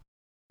head.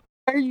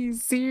 Are you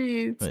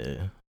serious?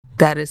 Yeah.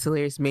 That is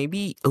hilarious.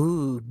 Maybe.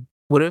 Ooh.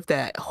 What if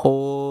that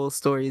whole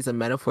story is a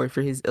metaphor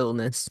for his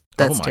illness?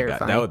 That's terrifying.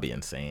 God, that would be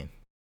insane.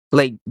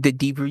 Like, the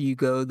deeper you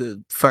go,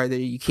 the farther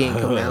you can't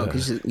come out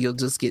because you'll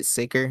just get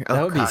sicker.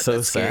 That would be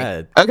so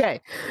sad. Okay,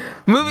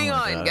 moving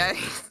on, guys.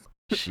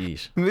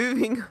 Sheesh.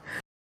 Moving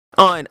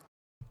on.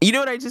 You know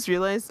what I just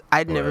realized?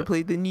 I never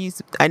played the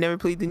news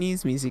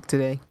music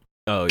today.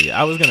 Oh,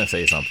 yeah. I was going to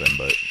say something,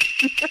 but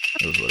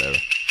it was whatever.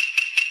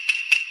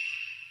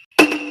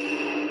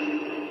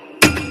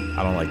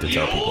 I don't like to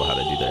tell people how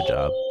to do their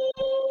job.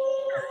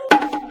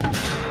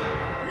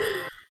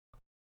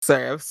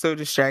 Sorry, I was so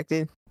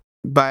distracted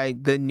by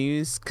the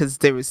news because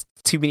there was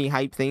too many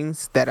hype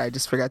things that I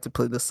just forgot to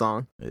play the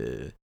song.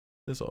 Yeah,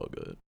 it's all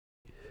good.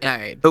 All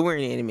right, but we're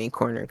in Anime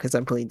Corner because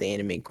I played the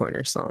Anime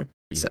Corner song.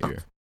 So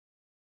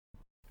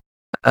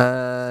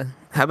How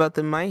about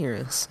the My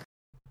Heroes?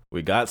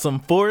 We got some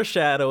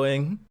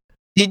foreshadowing.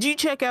 Did you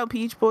check out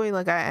Peach Boy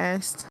like I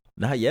asked?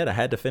 Not yet. I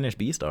had to finish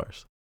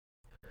Beastars.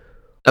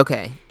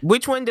 Okay.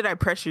 Which one did I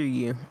pressure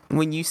you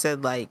when you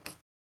said like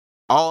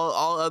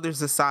all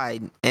others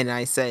aside, and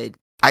I said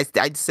I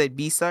said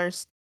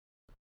Beastars?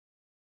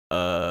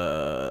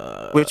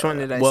 Which one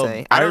did I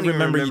say? I don't even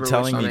remember you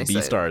telling me which one I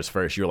said. Beastars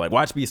first. You were like,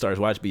 watch Beastars,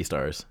 watch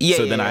Beastars. Yeah,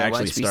 so yeah, then I yeah,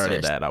 actually watch started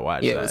Beastars. that. I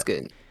watched Yeah, that. it was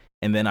good.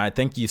 And then I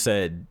think you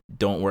said,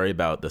 don't worry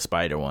about the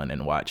spider one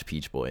and watch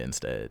Peach Boy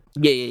instead.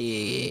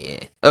 Yeah.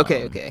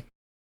 Okay.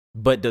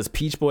 But does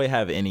Peach Boy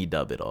have any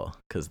dub at all?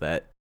 Because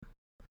that...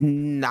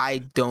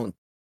 I don't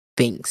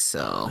think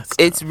so. That's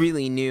It's tough.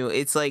 really new.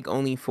 It's like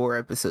only 4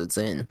 episodes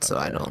in, so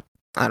Okay.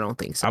 I don't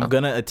think so. I'm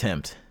gonna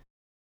attempt,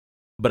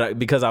 but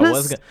because I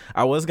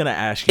was gonna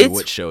ask you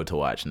what show to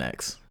watch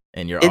next,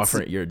 and you're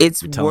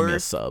telling me a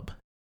sub.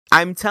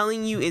 I'm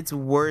telling you, it's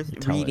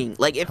worth reading.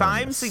 Like if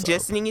I'm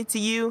suggesting it to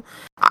you,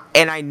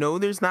 and I know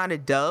there's not a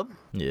dub,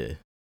 yeah,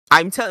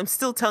 I'm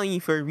still telling you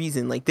for a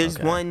reason. Like there's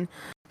one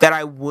that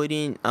I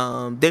wouldn't.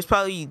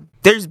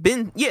 There's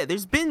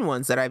been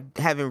ones that I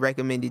haven't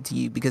recommended to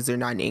you because they're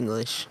not in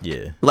English.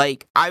 Yeah.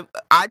 Like I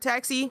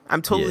Taxi,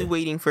 I'm totally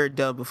waiting for a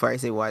dub before I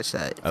say watch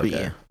that for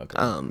you.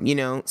 Okay. You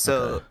know,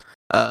 so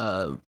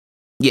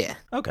yeah.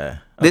 Okay.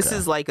 This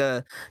is like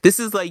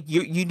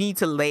you need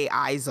to lay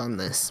eyes on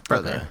this,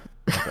 brother.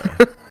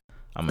 Okay.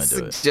 I'm gonna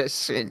do it.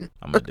 Suggestion.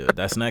 I'm gonna do it.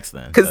 That's next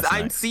then. Because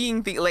I'm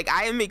seeing things like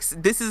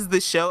this is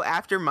the show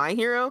after My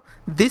Hero.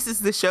 This is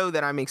the show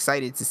that I'm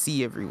excited to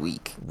see every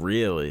week.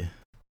 Really?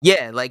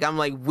 Yeah, like I'm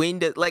like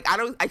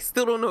I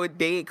still don't know what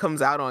day it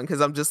comes out on because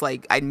I'm just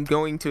like I'm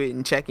going to it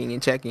and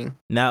checking.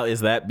 Now,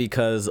 is that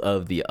because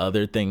of the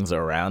other things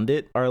around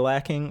it are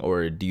lacking,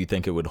 or do you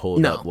think it would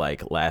hold up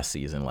like last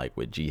season, like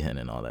with Jihin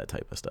and all that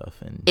type of stuff?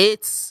 And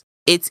it's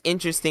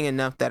interesting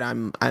enough that I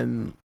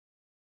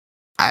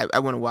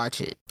want to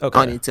watch it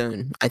on its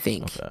own. I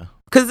think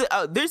because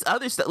there's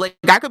other stuff like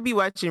I could be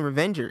watching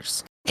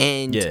Revengers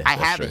and I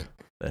haven't. True.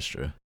 That's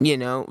true. You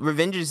know,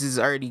 Revengers is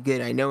already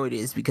good. I know it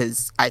is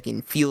because I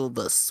can feel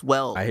the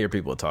swell. I hear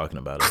people talking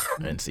about it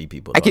and see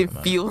people. I can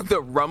feel the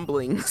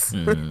rumblings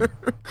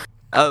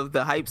of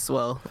the hype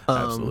swell.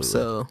 Absolutely.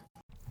 So,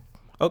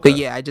 but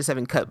yeah, I just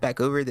haven't cut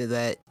back over to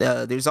that.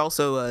 There's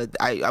also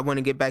I want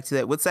to get back to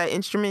that. What's that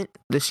instrument?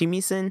 The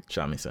shamisen.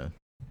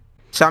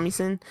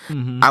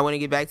 Mm-hmm. I want to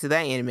get back to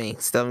that anime.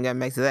 Still haven't gotten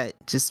back to that.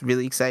 Just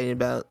really excited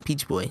about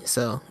Peach Boy.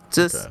 So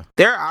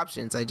there are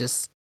options. I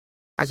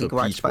can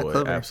watch Black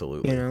Clover.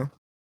 Absolutely. You know,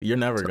 you're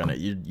never gonna.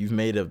 You've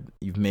made it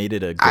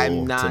a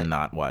goal to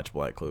not watch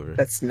Black Clover.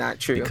 That's not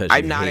true. Because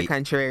I'm not a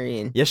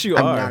contrarian. Yes, you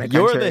are.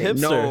 You're the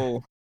hipster.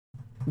 No.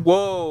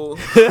 Whoa.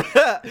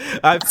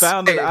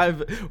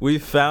 We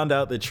found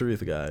out the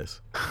truth,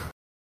 guys.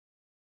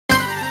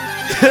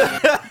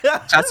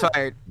 Shots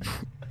fired.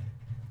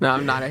 No,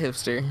 I'm not a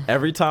hipster.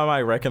 Every time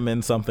I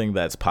recommend something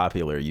that's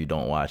popular, you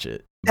don't watch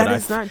it. That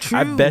is not true.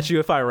 I bet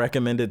you if I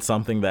recommended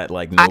something that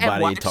like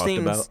nobody talked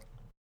about.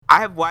 I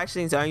have watched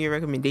things on your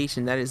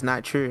recommendation. That is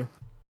not true.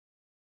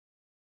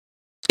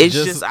 It's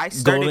just I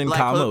started Golden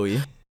Black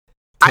Kamuy.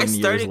 10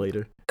 years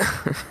later.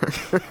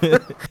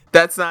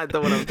 That's not the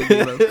one I'm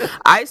thinking of.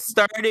 I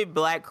started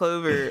Black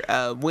Clover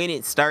when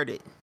it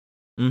started.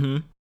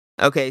 Mm-hmm.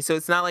 Okay, so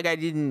it's not like I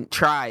didn't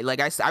try. Like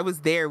I was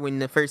there when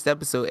the first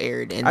episode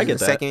aired, and then the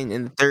second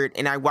and the third,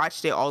 and I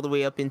watched it all the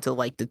way up until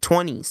like the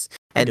 20s,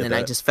 and then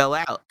I just fell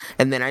out,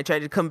 and then I tried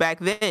to come back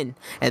then,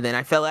 and then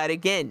I fell out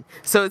again.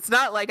 So it's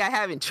not like I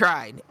haven't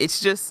tried. It's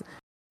just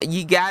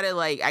you gotta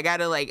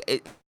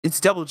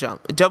it's double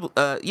jump, double.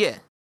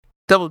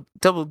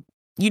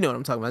 You know what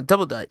I'm talking about?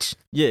 Double Dutch.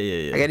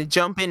 Yeah. I gotta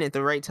jump in at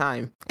the right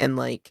time, and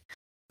like.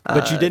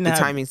 But you didn't the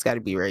timing's got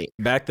to be right.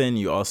 Back then,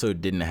 you also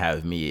didn't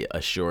have me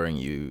assuring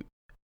you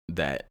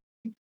that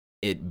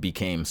it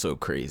became so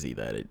crazy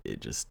that it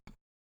just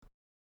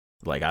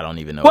like I don't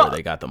even know where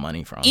they got the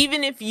money from.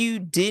 Even if you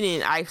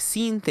didn't, I've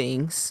seen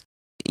things.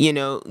 You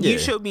know, you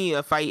showed me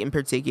a fight in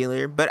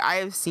particular, but I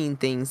have seen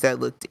things that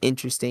looked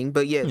interesting.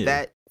 But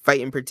that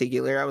fight in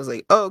particular, I was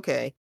like, oh,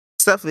 okay,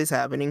 stuff is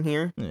happening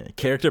here. Yeah.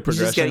 Character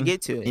progression, you just gotta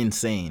get to it.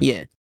 Insane.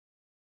 Yeah.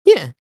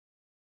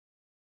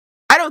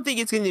 I don't think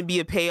it's going to be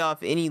a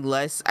payoff any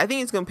less. I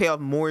think it's going to pay off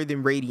more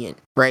than Radiant,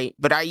 right?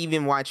 But I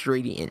even watched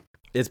Radiant.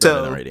 It's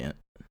better than Radiant.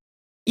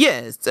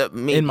 Yes,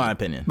 maybe. In my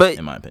opinion.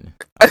 I'm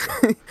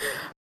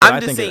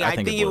just saying, I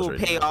think it will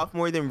pay off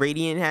more than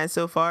Radiant has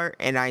so far,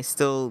 and I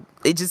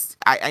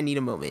need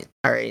a moment.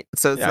 All right,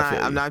 so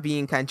I'm not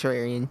being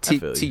contrarian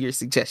to your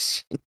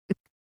suggestion.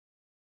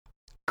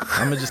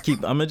 I'm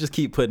gonna just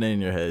keep putting it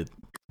in your head.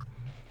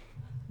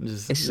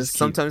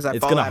 Sometimes I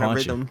fall out of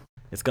rhythm.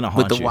 It's gonna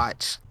haunt you with the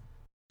watch.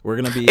 We're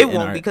gonna be. It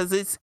won't because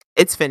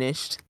it's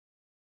finished.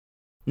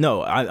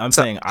 No, I'm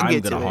saying I'm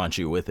gonna haunt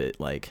you with it.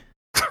 Like,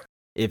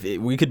 if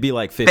we could be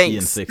like 50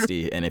 and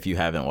 60, and if you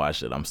haven't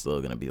watched it, I'm still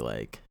gonna be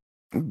like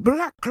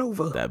Black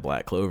Clover. That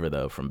Black Clover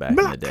though from back in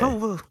the day.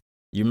 Clover.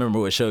 You remember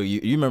what show? You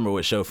remember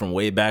what show from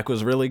way back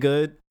was really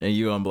good? And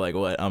I'm like,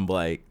 what? I'm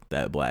like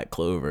that Black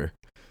Clover.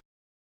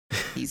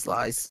 he's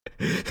lies.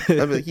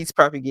 I'm like, he's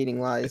propagating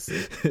lies.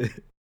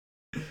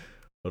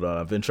 Hold on,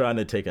 I've been trying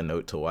to take a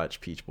note to watch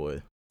Peach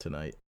Boy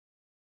tonight.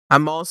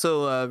 I'm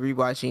also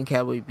rewatching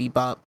Cowboy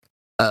Bebop,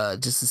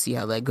 just to see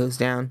how that goes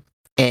down.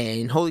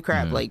 And holy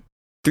crap, like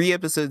 3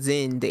 episodes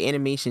in, the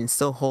animation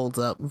still holds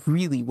up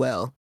really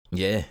well.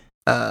 Yeah.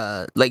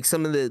 Like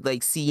some of the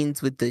like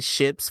scenes with the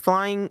ships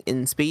flying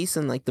in space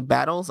and like the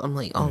battles, I'm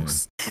like, oh,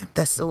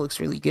 that still looks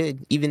really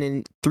good, even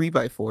in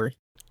 3x4.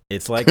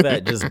 It's like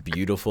that just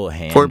beautiful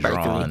hand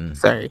drawn.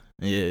 Sorry.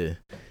 Yeah,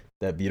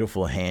 that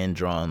beautiful hand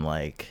drawn.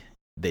 Like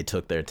they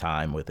took their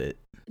time with it.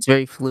 It's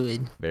very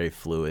fluid. Very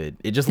fluid.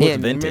 It just looks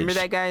vintage. Remember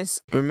that,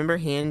 guys? Remember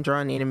hand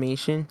drawn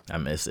animation? I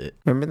miss it.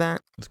 Remember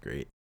that? It's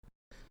great.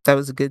 That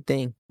was a good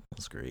thing.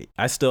 It's great.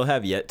 I still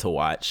have yet to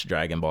watch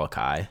Dragon Ball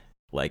Kai.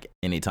 Like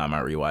anytime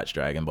I rewatch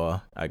Dragon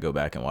Ball, I go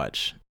back and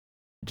watch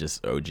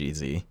just OG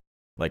Z,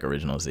 like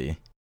original Z.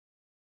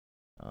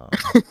 I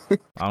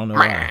don't know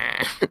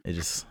why. It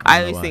just.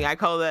 I always think I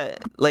call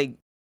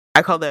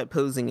that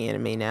posing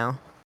anime now.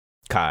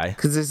 Kai,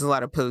 because there's a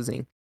lot of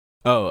posing.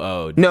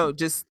 Oh. No,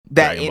 just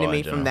that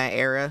anime from that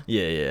era.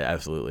 Yeah,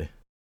 absolutely.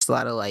 It's a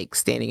lot of like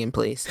standing in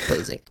place,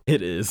 posing.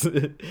 It is.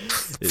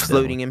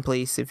 Floating in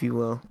place, if you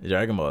will.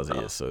 Dragon Ball Z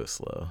is so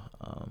slow.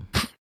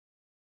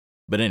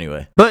 But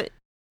anyway.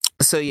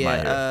 So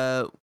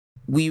yeah,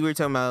 we were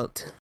talking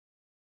about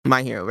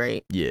My Hero,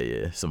 right?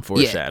 Yeah. Some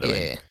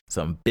foreshadowing. Yeah.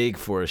 Some big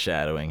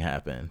foreshadowing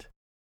happened.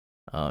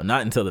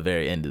 Not until the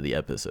very end of the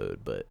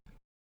episode, but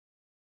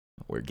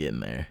we're getting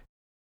there.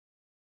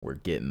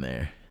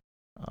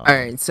 All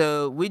right.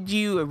 So would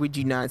you or would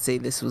you not say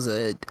this was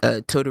a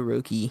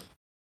Todoroki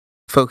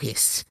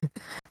focused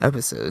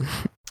episode?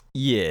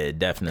 Yeah,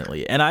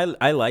 definitely. And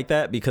I like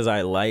that because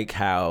I like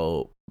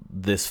how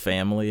this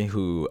family,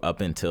 who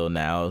up until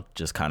now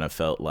just kind of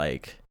felt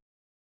like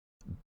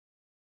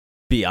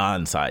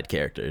beyond side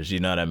characters, you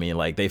know what I mean?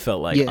 Like they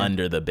felt like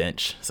under the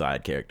bench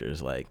side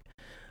characters, like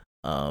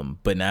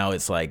but now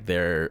it's like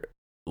they're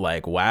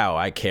like, wow,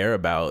 I care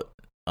about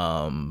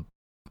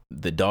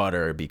the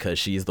daughter because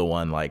she's the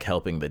one like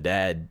helping the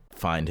dad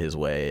find his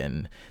way,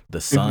 and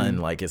the son,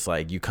 like it's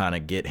like you kind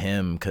of get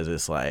him because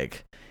it's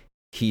like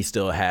he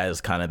still has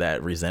kind of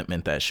that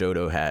resentment that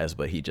Shoto has,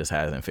 but he just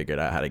hasn't figured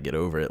out how to get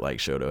over it like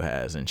Shoto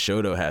has, and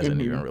Shoto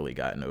hasn't even really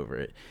gotten over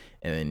it.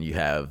 And then you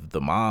have the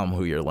mom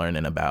who you're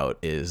learning about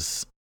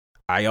is,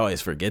 I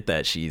always forget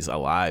that she's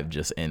alive,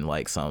 just in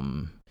like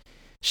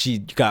she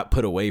got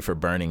put away for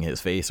burning his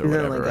face or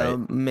whatever, like right?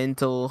 A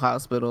mental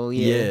hospital,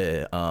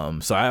 yeah.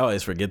 So I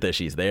always forget that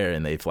she's there,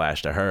 and they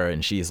flash to her,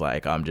 and she's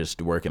like, I'm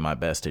just working my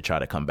best to try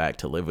to come back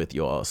to live with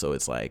you all. So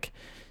it's like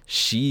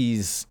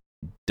she's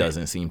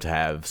doesn't seem to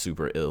have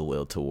super ill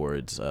will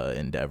towards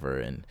Endeavor,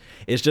 and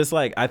it's just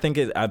like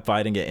I'm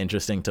finding it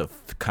interesting to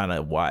kind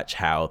of watch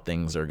how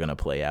things are gonna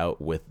play out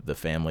with the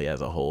family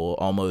as a whole,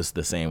 almost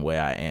the same way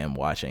I am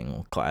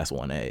watching Class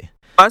 1A.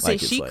 I'll say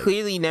she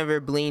clearly never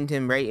blamed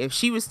him, right? If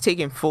she was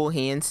taking full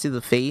hands to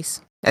the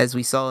face, as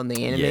we saw in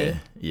the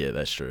anime, yeah,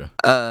 that's true.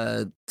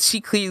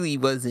 She clearly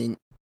wasn't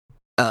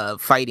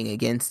fighting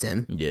against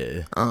him.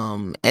 Yeah.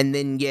 And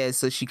then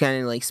so she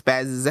kind of like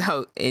spazzes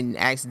out and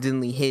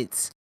accidentally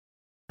hits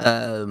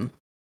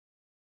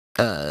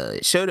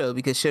Shoto,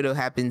 because Shoto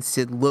happens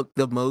to look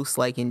the most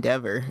like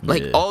Endeavor.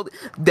 Like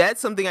that's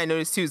something I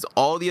noticed too, is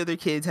all the other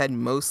kids had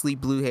mostly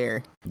blue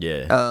hair.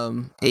 Yeah.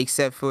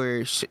 Except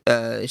for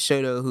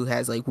Shoto, who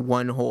has like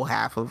one whole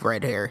half of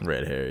red hair.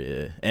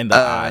 Yeah. And the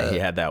eye, he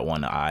had that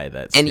one eye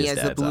that's and he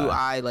has the blue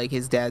eye like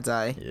his dad's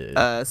eye.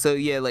 Yeah. So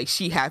yeah, like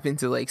she happened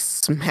to like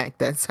smack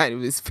that side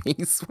of his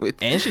face with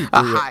and she threw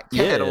a hot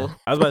kettle. Yeah.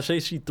 I was about to say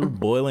she threw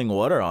boiling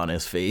water on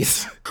his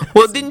face.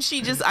 Well, didn't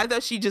she just? I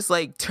thought she just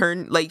like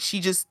turned, like she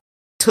just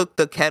took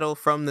the kettle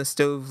from the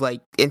stove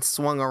like and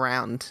swung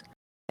around,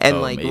 and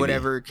like maybe.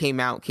 Whatever came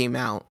out.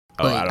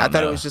 Like I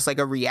thought it was just like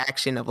a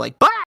reaction of like,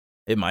 bah!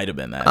 It might have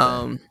been that.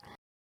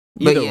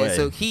 But yeah, way.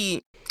 So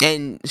he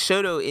and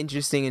Shoto,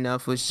 interesting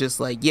enough, was just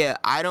like, yeah,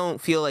 I don't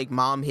feel like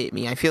mom hit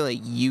me. I feel like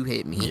you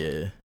hit me.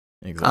 Yeah.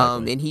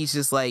 Exactly. And he's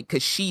just like,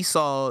 because she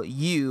saw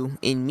you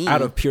in me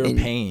out of pure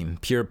pain.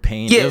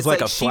 Yeah, it was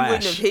like a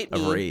flash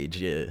of rage.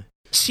 Yeah.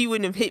 She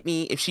wouldn't have hit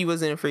me if she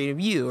wasn't afraid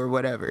of you or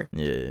whatever.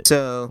 Yeah.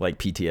 So like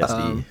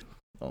PTSD.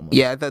 Almost.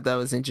 Yeah, I thought that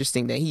was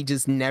interesting that he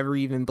just never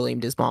even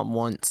blamed his mom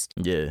once.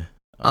 Yeah.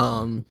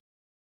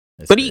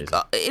 But crazy.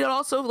 It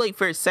also like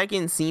for a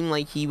second seemed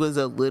like he was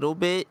a little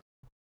bit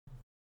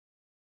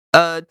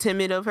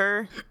timid of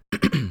her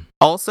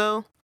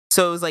also.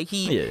 So it was like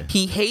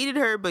he hated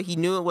her, but he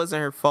knew it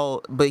wasn't her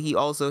fault, but he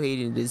also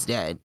hated his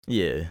dad.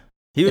 Yeah.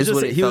 He was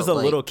a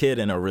little kid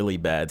in a really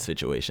bad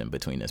situation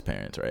between his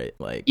parents, right?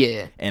 Like,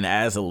 yeah. And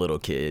as a little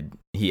kid,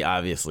 he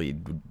obviously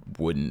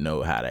wouldn't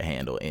know how to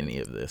handle any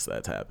of this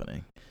that's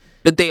happening.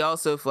 But they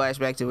also flash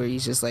back to where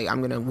he's just like,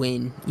 I'm gonna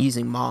win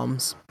using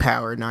mom's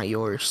power, not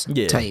yours,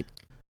 type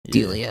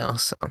dealio.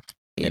 So,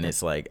 yeah. And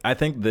it's like, I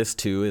think this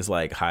too is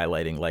like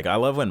highlighting. Like, I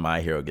love when My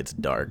Hero gets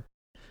dark.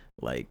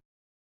 Like,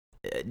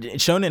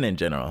 Shonen in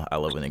general, I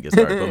love when it gets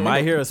dark, but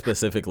My Hero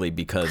specifically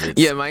because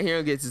it's My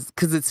Hero gets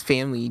because it's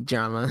family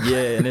drama.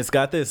 Yeah, and it's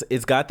got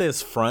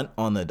this front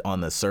on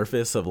the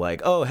surface of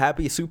like, oh,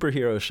 happy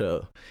superhero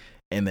show,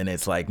 and then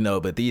it's like, no,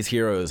 but these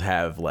heroes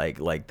have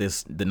like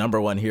this. The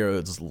number one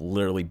hero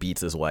literally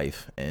beats his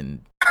wife,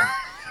 and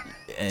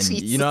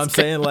you know what I'm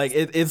saying? Like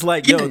it's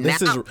like, yo,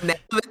 this is now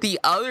that the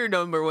other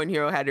number one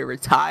hero had to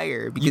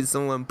retire because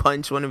someone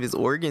punched one of his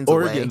organs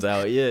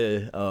out.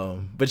 Yeah.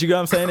 But you know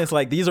what I'm saying? It's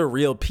like these are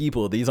real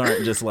people. These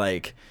aren't just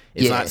like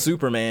it's not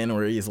Superman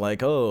where he's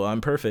like, oh,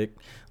 I'm perfect.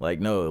 Like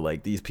no,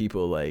 like these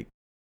people like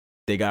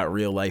they got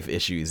real life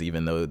issues,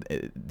 even though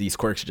these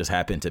quirks just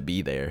happen to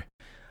be there.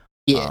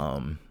 Yeah.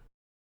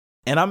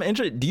 And I'm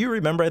interested. Do you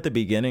remember at the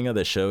beginning of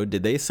the show,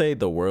 did they say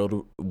the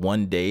world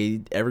one day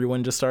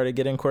everyone just started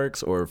getting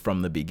quirks, or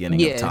from the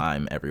beginning of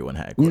time everyone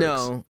had quirks?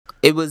 No,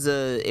 it was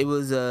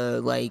a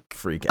like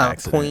freak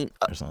accident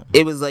or something.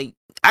 It was like,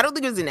 I don't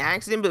think it was an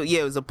accident, but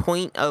it was a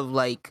point of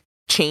like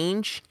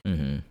change,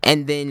 and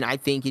then I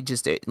think it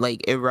just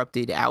like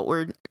erupted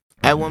outward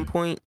at one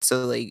point.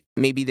 So like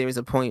maybe there was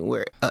a point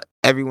where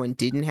everyone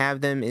didn't have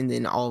them, and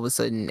then all of a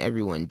sudden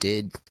everyone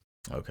did,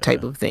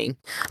 type of thing.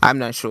 I'm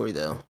not sure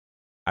though.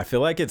 I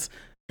feel like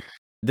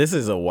this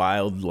is a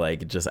wild,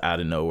 like, just out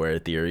of nowhere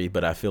theory,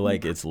 but I feel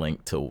like it's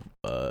linked to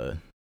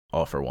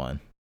All for One.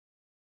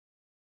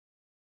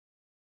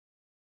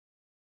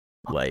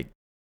 Like,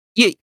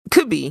 yeah,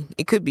 could be.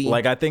 It could be.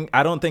 Like,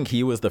 I don't think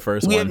he was the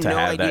first one to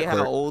have that. We have no idea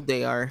how old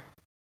they are.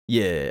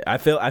 Yeah, I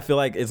feel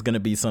like it's gonna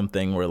be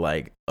something where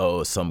like,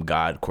 oh, some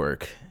god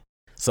quirk,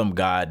 some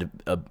god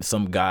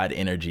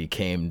energy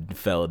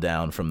fell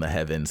down from the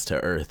heavens to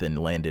earth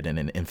and landed in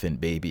an infant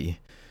baby.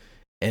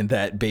 And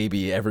that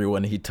baby,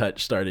 everyone he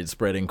touched started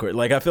spreading.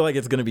 Like, I feel like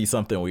it's gonna be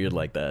something weird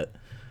like that.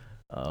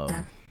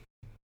 But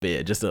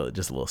yeah, just a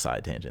little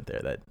side tangent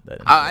there.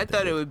 I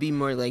thought it would be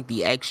more like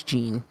the X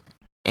gene,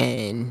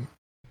 and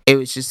it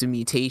was just a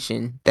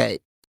mutation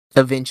that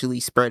eventually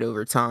spread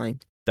over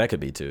time. That could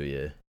be too.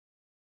 Yeah,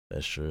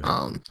 that's true.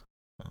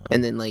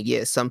 And then like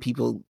some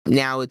people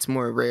now it's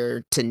more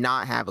rare to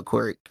not have a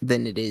quirk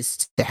than it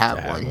is to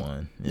have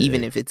one. Yeah.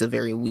 Even if it's a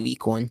very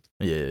weak one.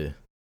 Yeah.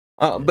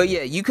 But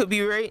yeah, you could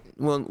be right.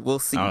 We'll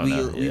see.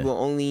 We will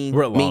only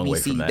maybe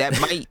see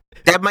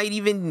that might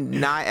even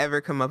not ever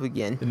come up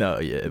again.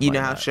 No, yeah, you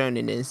know how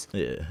shonen is.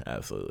 Yeah,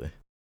 absolutely.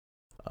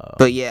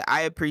 But yeah,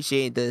 I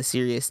appreciate the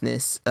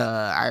seriousness.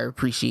 I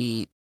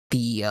appreciate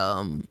the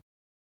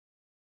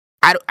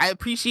I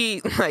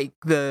appreciate like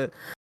the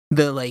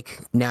like,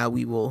 now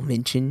we will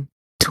mention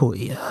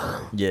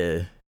Toya.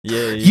 Yeah.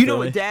 You know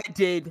what Dad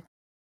did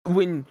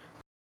when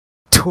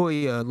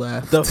Toya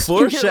left? The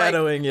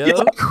foreshadowing, like, yo.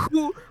 Like,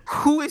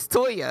 who is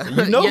Toya?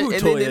 You know who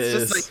Toya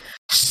is.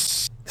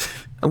 Just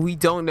like, we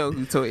don't know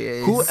who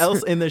Toya is. Who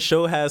else in the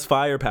show has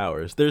fire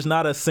powers? There's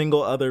not a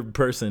single other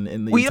person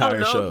in the entire show.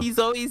 We don't know. He's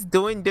always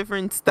doing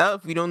different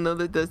stuff. We don't know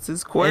that that's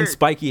his quirk. And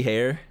spiky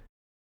hair.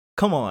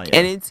 Come on, yo.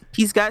 And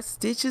he's got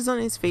stitches on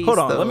his face. Hold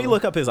on, though. Let me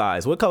look up his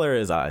eyes. What color are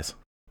his eyes?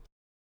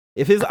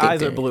 If his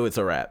eyes are blue, it's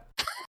a wrap.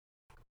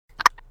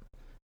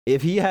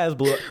 If he has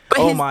blue,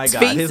 oh my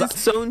god,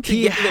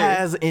 he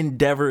has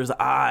Endeavor's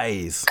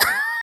eyes.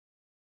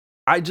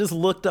 I just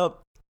looked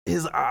up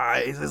his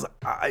eyes. His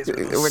eyes are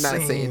the We're same.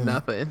 not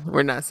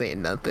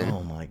saying nothing.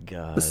 Oh my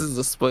god, this is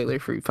a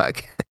spoiler-free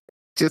podcast.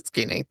 Just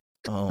kidding.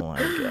 Oh my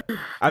god.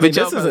 I mean,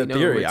 this is a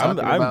theory.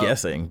 I'm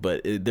guessing,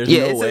 but there's no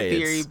way. It's a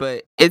theory,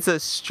 but it's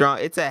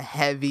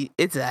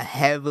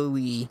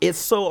heavily. It's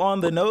so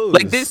on the nose.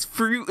 Like, this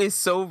fruit is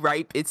so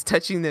ripe, it's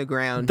touching the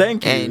ground.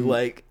 Thank you. And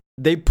like,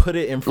 they put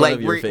it in front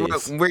of your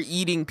face. We're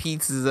eating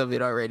pieces of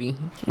it already.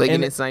 Like,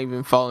 and it's not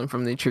even falling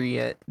from the tree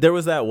yet. There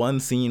was that one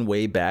scene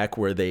way back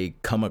where they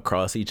come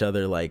across each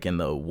other, like in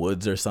the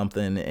woods or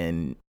something,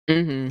 and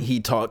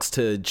he talks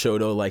to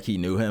Shoto like he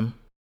knew him.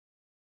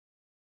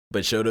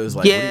 But Shoto's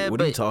like,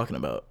 what are you talking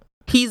about?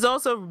 He's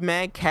also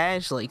mad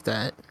cash like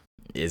that.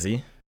 Is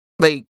he?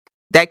 Like,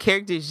 that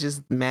character is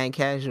just mad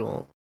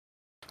casual.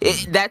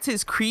 That's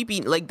his creepy,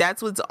 like,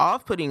 that's what's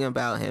off-putting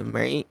about him,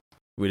 right?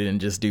 We didn't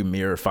just do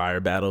mirror fire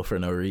battle for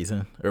no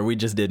reason. Or we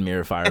just did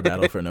mirror fire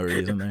battle for no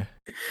reason there.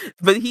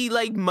 But he,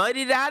 like,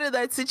 mudded out of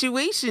that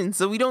situation,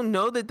 so we don't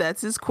know that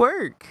that's his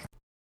quirk.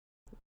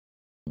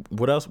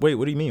 What else? Wait,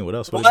 what do you mean? What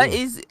else? What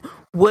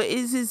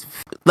is his,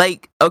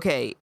 like,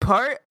 okay,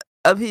 part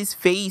of his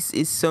face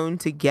is sewn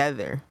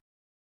together.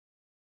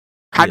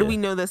 How do we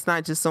know that's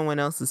not just someone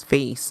else's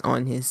face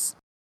on his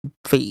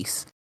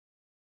face?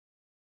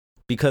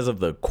 Because of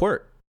the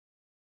quirk.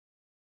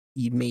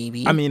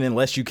 Maybe. I mean,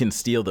 unless you can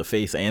steal the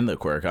face and the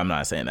quirk. I'm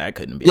not saying that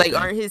couldn't be. Like,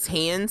 are his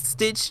hands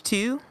stitched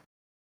too?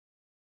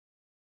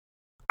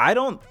 I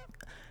don't.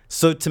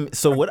 So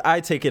what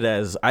I take it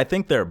as, I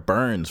think they're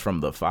burns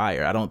from the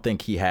fire. I don't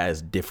think he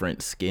has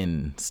different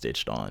skin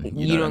stitched on.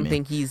 You know don't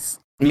think he's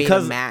made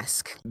a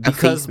mask?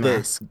 Because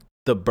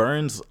the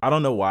burns, I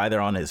don't know why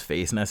they're on his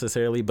face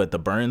necessarily, but the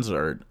burns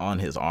are on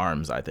his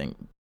arms, I think.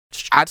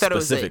 I thought it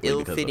was an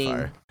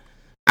ill-fitting.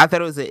 I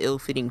thought it was an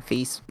ill-fitting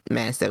face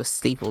mask that was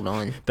stapled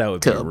on. That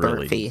would to be a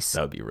burnt face.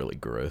 That would be really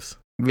gross.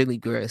 really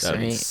gross, That'd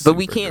be right? But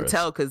we super can't gross.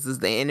 tell because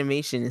the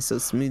animation is so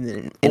smooth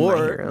in My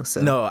Hero.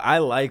 So No, I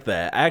like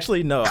that.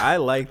 Actually, no, I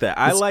like that.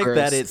 I It's like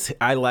that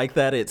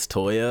gross. it's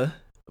Toya,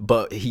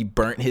 but he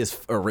burnt his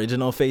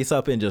original face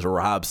up and just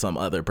robbed some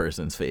other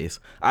person's face.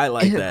 I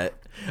like that.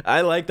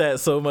 I like that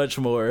so much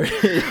more.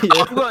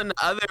 I'm going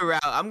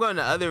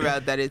the other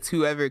route. That it's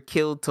whoever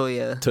killed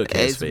Toya Took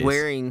his is face.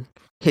 wearing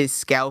his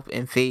scalp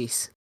and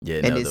face,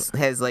 Yeah, and no,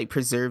 has like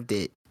preserved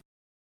it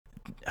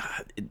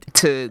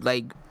to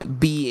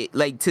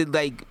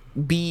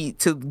be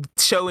to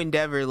show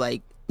Endeavor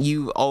like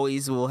you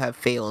always will have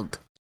failed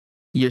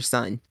your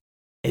son.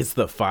 it's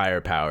the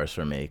fire powers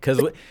for me.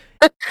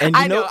 And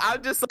I know.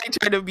 I'm just like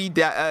trying to be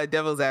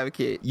devil's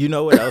advocate. you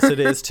know what else it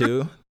is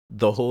too?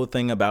 The whole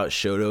thing about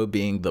Shoto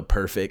being the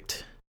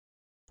perfect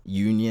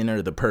union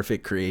or the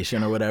perfect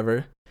creation or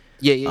whatever.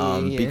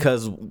 Yeah.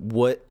 Because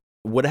what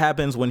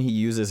happens when he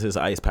uses his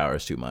ice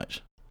powers too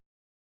much?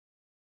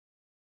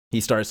 He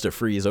starts to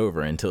freeze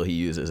over until he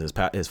uses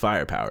his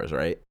fire powers,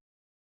 right?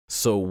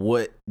 So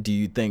what do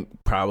you think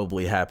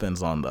probably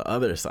happens on the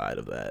other side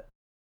of that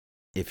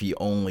if he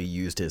only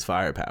used his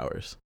fire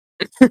powers?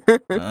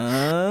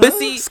 But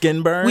see,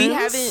 skin burns. we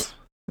haven't.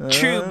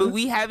 True, but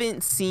we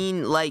haven't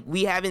seen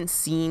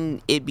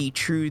it be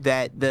true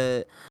that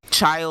the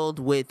child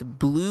with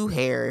blue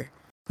hair,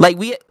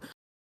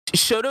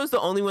 Shoto's the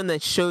only one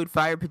that showed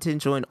fire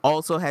potential and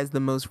also has the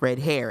most red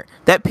hair.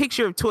 That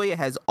picture of Toya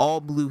has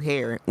all blue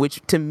hair,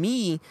 which to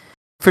me,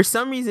 for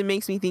some reason,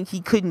 makes me think he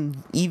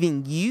couldn't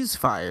even use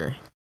fire.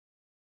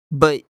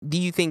 But do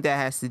you think that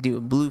has to do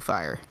with blue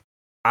fire?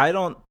 I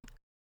don't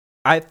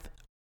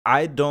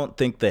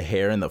think the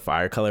hair and the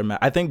fire color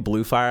I think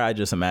blue fire I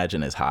just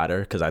imagine is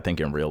hotter because I think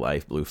in real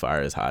life blue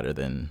fire is hotter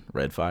than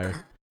red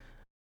fire.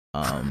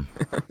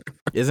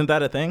 Isn't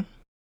that a thing?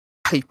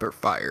 Hyper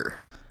fire.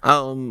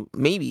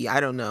 Maybe, I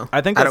don't know. I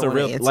think that's a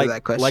real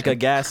that question. Like a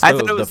gas I stove.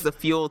 thought it was the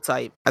fuel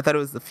type.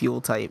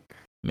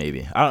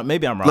 Maybe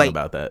maybe I'm wrong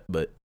about that,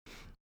 but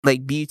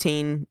like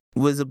butane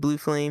was a blue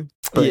flame.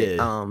 But,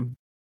 yeah.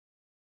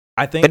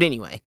 I think. But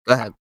anyway, go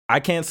ahead. I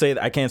can't say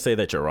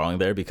that you're wrong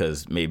there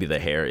because maybe the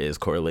hair is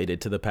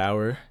correlated to the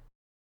power.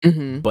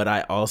 Mm-hmm. But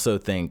I also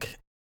think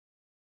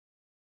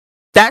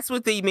that's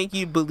what they make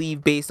you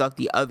believe based off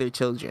the other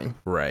children,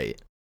 right?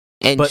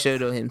 And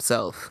Shoto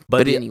himself.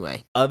 But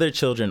anyway, other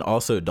children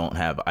also don't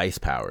have ice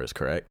powers,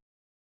 correct?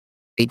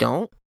 They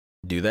don't?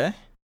 Do they?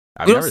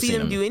 We don't see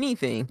them do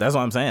anything. That's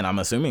what I'm saying. I'm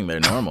assuming they're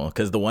normal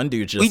because the one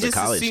dude's just a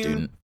college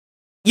student.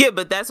 Yeah,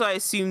 but that's why I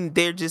assume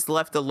they're just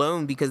left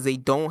alone because they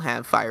don't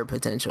have fire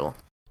potential.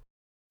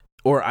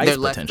 Or ice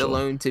potential. They're left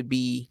alone to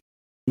be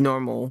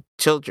normal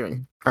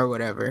children or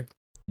whatever.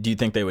 Do you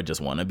think they would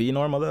just want to be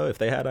normal, though, if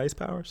they had ice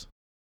powers?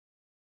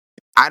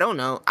 I don't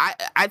know.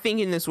 I think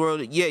in this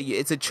world, yeah,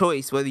 it's a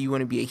choice whether you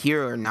want to be a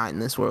hero or not in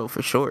this world,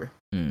 for sure.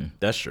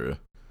 That's true.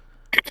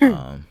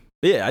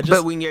 Yeah,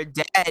 but when your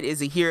dad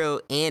is a hero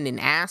and an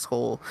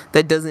asshole,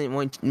 that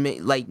doesn't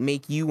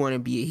make you want to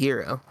be a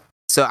hero.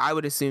 So I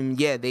would assume,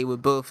 yeah, they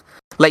would both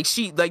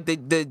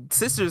the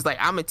sister's like,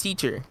 I'm a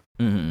teacher,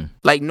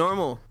 like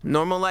normal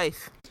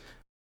life.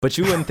 But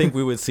you wouldn't think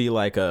we would see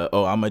I'm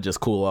gonna just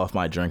cool off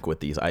my drink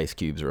with these ice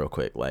cubes real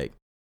quick,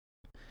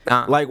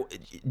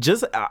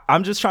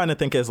 I'm just trying to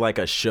think as like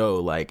a show,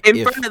 like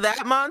in front of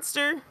that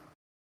monster.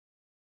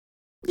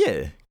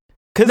 Yeah,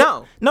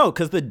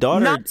 because the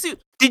daughter. Natsu,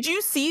 did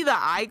you see the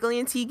eye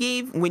glance he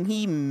gave when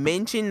he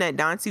mentioned that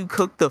Natsu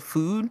cooked the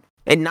food?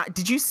 And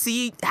did you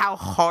see how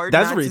hard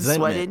Natsu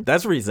sweated?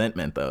 That's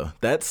resentment, though.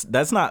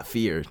 That's not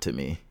fear to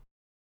me.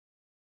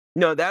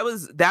 No, that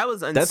was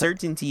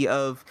uncertainty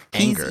of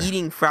anger. He's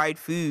eating fried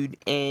food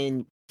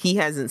and he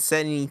hasn't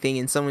said anything,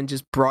 and someone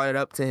just brought it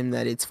up to him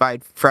that it's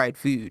fried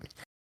food,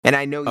 and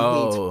I know he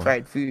hates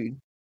fried food.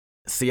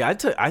 See, I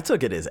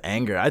took it as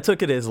anger. I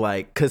took it as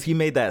because he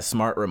made that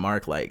smart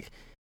remark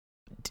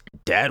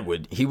Dad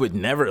would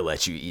never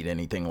let you eat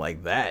anything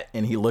like that,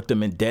 and he looked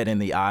him dead in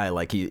the eye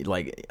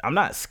I'm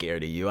not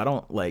scared of you. I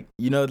don't I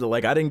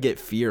didn't get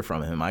fear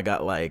from him. I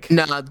got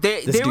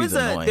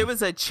there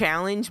was a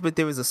challenge, but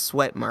there was a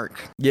sweat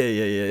mark.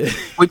 Yeah.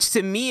 Which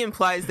to me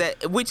implies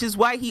which is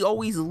why he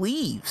always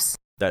leaves.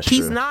 That's true.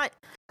 He's not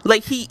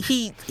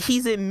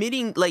he's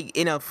admitting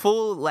in a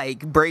full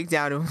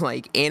breakdown of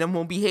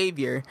animal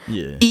behavior.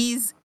 Yeah.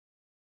 He's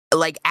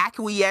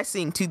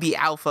acquiescing to the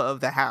alpha of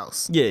the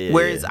house. Yeah.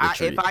 Whereas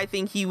if I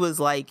think he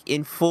was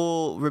in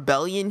full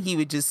rebellion, he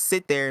would just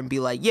sit there and be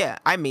like, "Yeah,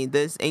 I made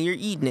this, and you're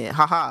eating it,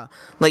 haha."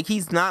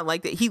 He's not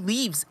like that. He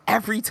leaves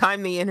every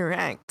time they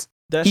interact.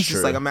 He's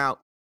just I'm out.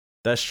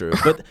 That's true.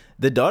 But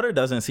the daughter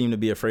doesn't seem to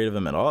be afraid of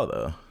him at all,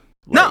 though.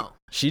 No,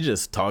 she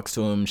just talks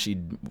to him.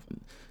 She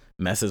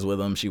messes with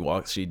him. She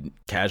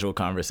casual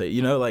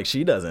conversation.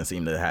 She doesn't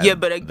seem to have. Yeah,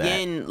 but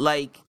again,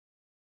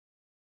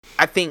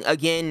 I think,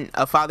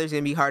 a father's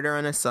going to be harder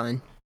on a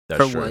son,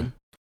 That's for true. one.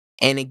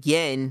 And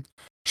again,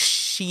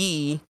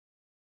 she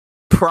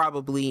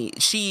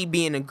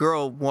being a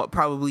girl,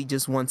 probably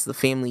just wants the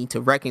family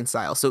to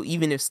reconcile. So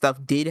even if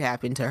stuff did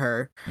happen to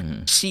her,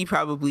 she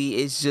probably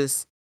is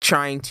just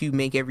trying to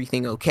make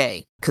everything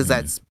okay. Because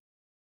that's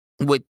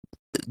what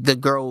the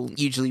girl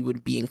usually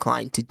would be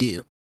inclined to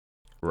do.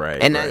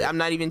 Right. And right. I'm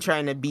not even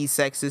trying to be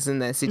sexist in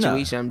that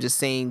situation. I'm just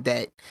saying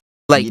that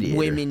Mediator.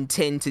 women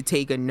tend to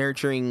take a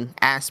nurturing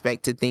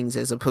aspect to things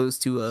as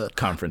opposed to a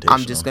confrontational.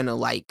 I'm just gonna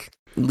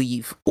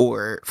leave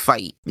or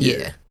fight.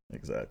 Yeah.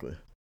 Exactly.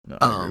 No,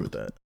 I agree with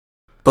that.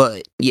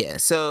 But yeah,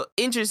 so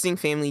interesting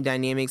family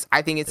dynamics.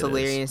 I think it's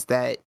hilarious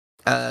that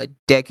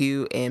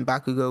Deku and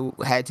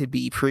Bakugo had to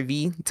be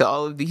privy to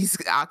all of these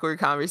awkward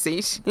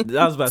conversations.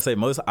 I was about to say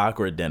most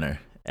awkward dinner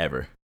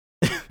ever.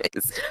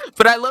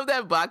 But I love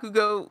that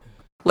Bakugo,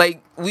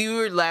 like, we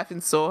were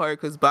laughing so hard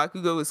because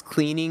Bakugo was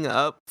cleaning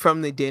up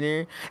from the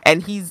dinner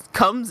and he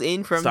comes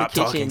in from the kitchen.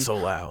 Stop talking so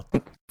loud.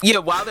 Yeah,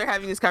 while they're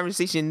having this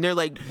conversation, they're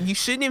like, you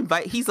shouldn't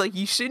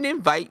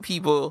invite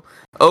people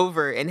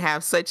over and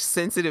have such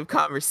sensitive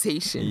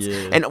conversations.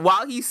 Yeah. And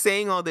while he's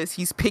saying all this,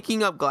 he's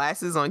picking up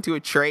glasses onto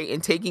a tray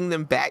and taking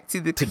them back to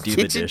the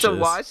kitchen to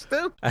wash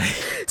them.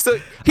 So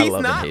he's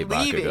not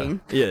leaving.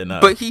 Yeah,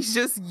 no. But he's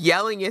just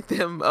yelling at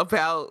them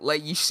about,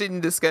 like, you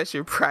shouldn't discuss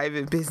your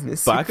private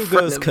business.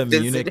 Bakugo's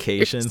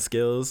communication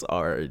skills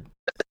are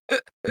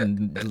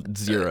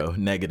 0,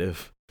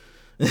 negative.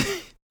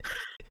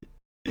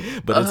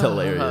 But it's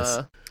hilarious.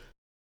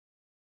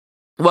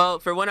 Well,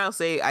 for one, I'll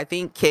say I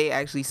think Kay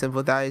actually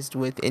sympathized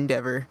with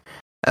Endeavor,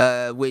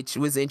 which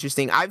was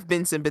interesting. I've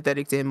been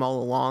sympathetic to him all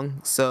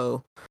along,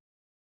 so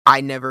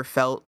I never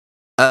felt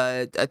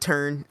a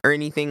turn or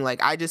anything.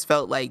 Like, I just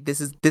felt like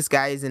this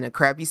guy is in a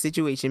crappy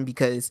situation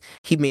because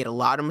he made a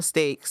lot of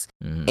mistakes,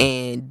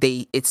 and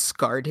it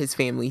scarred his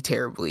family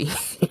terribly.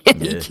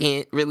 And he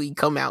can't really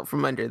come out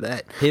from under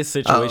that. His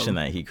situation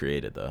that he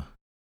created, though,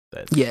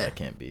 that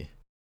can't be.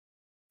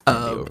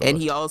 And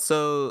he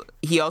also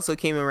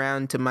came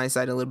around to my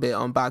side a little bit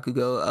on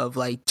Bakugo of,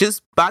 like,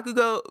 just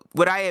Bakugo.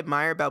 What I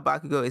admire about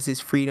Bakugo is his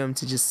freedom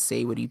to just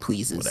say what he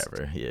pleases.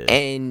 Whatever, yeah.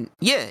 And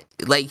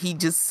like, he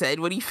just said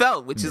what he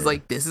felt, which is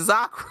like, this is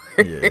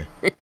awkward.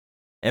 Yeah.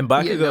 And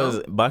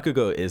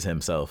Bakugo is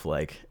himself,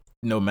 like,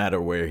 no matter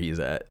where he's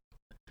at.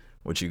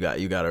 Which you got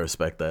to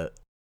respect that.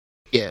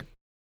 Yeah.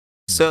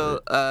 So,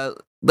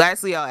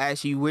 lastly, I'll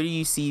ask you, where do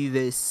you see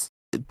this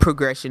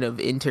progression of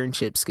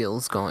internship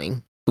skills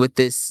going? With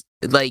this,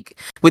 like,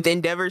 with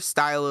Endeavor's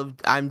style of,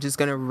 I'm just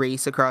gonna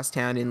race across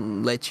town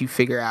and let you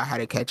figure out how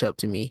to catch up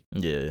to me.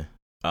 Yeah.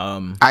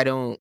 I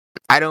don't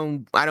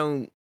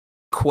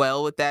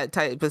quell with that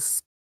type of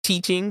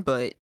teaching,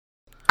 but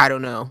I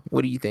don't know.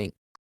 What do you think?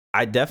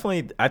 I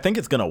think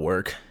it's gonna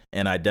work,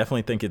 and I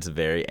definitely think it's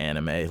very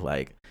anime.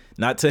 Like,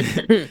 not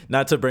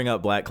to bring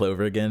up Black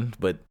Clover again,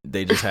 but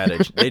they just had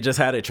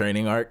a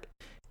training arc,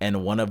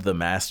 and one of the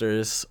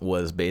masters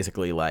was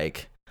basically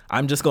like,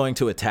 I'm just going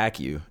to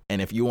attack you,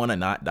 and if you want to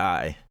not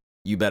die,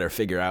 you better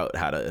figure out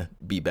how to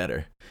be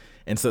better.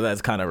 And so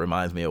that's kind of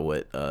reminds me of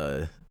what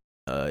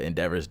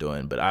Endeavor's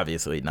doing, but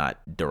obviously not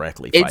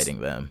directly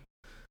fighting them.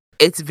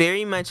 It's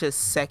very much a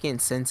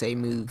second sensei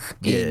move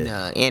in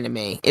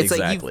anime. It's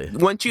exactly.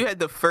 Like, once you had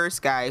the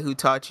first guy who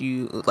taught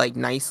you, like,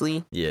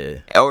 nicely,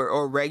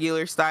 or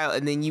regular style,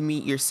 and then you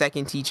meet your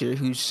second teacher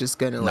who's just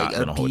gonna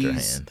hold your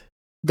hand,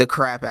 the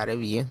crap out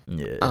of you,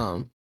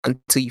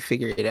 until you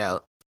figure it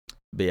out.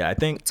 But yeah, I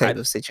think type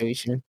of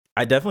situation.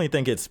 I definitely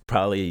think it's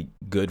probably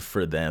good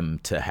for them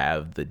to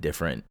have the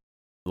different,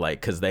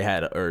 like, because they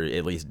had, or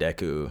at least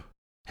Deku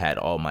had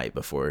All Might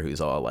before,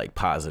 who's all, like,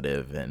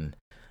 positive and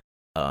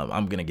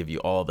I'm gonna give you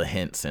all the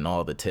hints and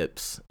all the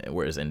tips,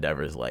 whereas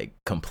Endeavor's, like,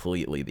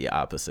 completely the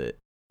opposite.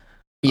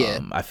 Yeah,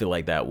 I feel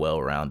like that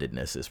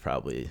well-roundedness is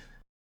probably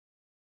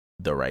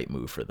the right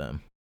move for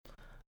them.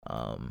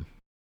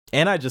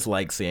 And I just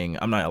like seeing,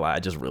 I'm not gonna lie, I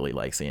just really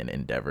like seeing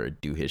Endeavor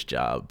do his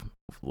job,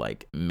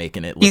 like,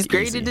 making it look he's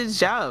great easy. at his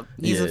job.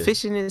 He's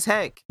efficient as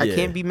heck. I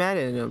can't be mad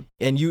at him.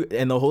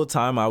 And the whole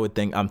time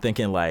I'm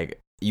thinking, like,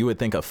 you would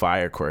think a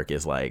fire quirk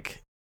is,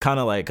 like, kind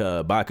of like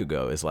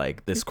Bakugo is,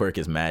 like, this quirk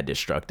is mad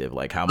destructive.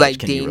 Like, how much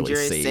can you really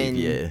save?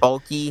 And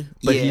bulky.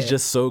 But he's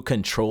just so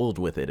controlled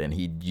with it, and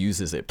he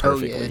uses it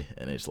perfectly.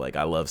 And it's like,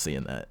 I love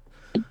seeing that.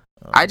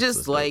 I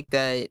just like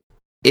that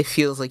it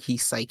feels like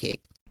he's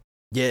psychic.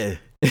 Yeah.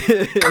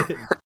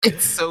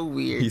 It's so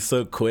weird. He's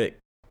so quick.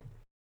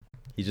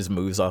 He just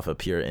moves off of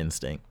pure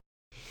instinct.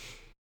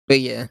 But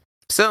yeah.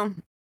 So,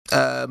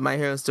 My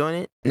Hero's doing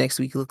it. Next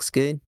week looks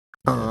good.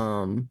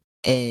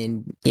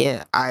 And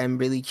yeah, I'm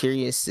really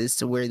curious as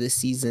to where this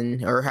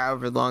season, or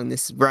however long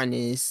this run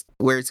is,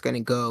 where it's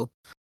gonna go,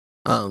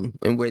 and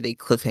where they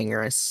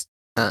cliffhanger us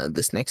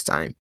this next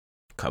time.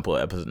 Couple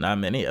of episodes, not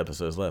many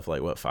episodes left,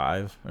 like, what,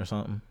 5 or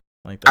something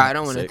like that? I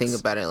don't want to think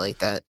about it like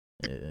that.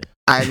 Yeah.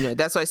 I know,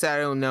 that's why I said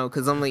I don't know,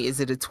 because I'm like, is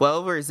it a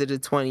 12 or is it a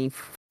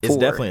 24? It's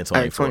definitely a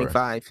 24.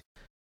 25.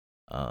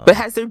 But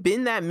has there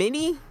been that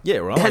many?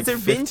 Yeah, we're on, has like, there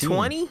 15. been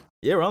 20?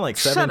 Yeah, we're on, like,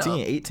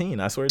 17, 18,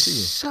 I swear to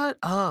you. Shut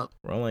up.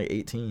 We're on, like,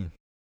 18.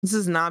 This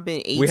has not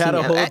been 18. We had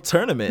a whole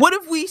tournament. What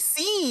have we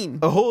seen?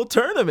 A whole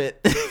tournament.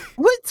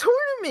 What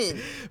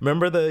tournament?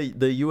 Remember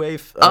the UA?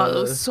 It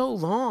was so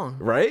long.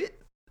 Right?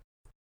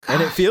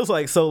 And it feels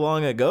like so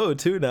long ago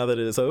too. Now that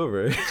it's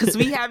over, because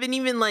we haven't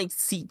even like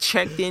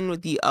checked in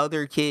with the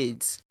other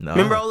kids. Nah.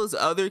 Remember all those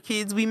other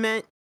kids we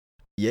met?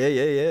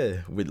 Yeah.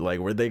 With like,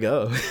 where'd they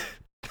go?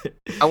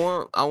 I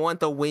want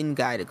the Win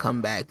guy to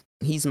come back.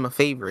 He's my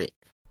favorite.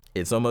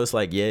 It's almost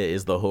like,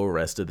 is the whole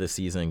rest of the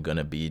season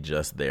gonna be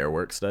just their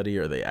work study,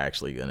 or are they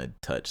actually gonna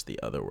touch the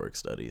other work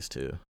studies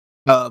too?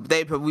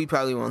 We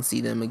probably won't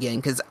see them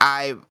again because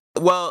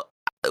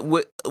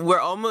we're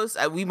almost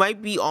we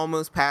might be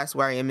almost past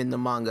where I am in the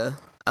manga,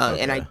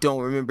 and I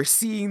don't remember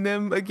seeing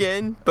them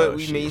again, but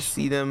we may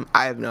see them.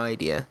 I have no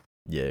idea.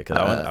 Yeah, because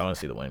I want to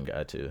see the Win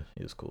guy too.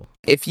 He was cool.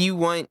 If you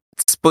want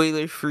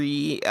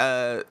spoiler-free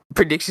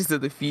predictions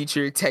of the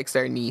future, text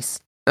our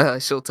niece.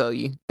 She'll tell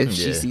you if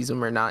she sees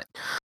them or not.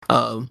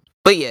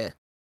 But yeah,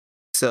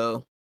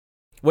 so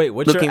wait,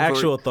 what's your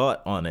actual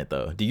thought on it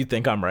though? Do you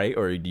think I'm right,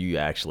 or do you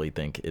actually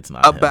think it's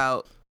not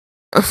about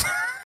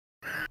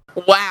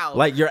wow,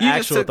 like your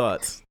actual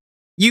thoughts?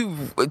 You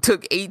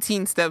took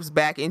 18 steps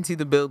back into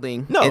the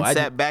building and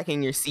sat back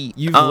in your seat.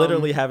 You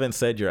literally haven't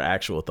said your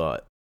actual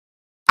thought.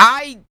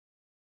 I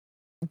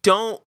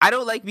don't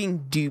like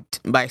being duped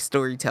by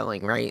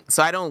storytelling, right?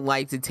 So I don't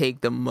like to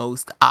take the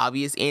most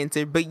obvious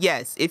answer, but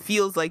yes, it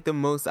feels like the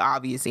most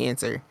obvious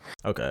answer.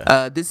 Okay.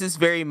 This is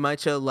very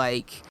much a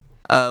like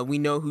we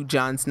know who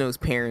Jon Snow's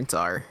parents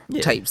are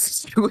type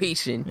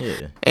situation.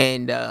 Yeah.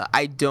 And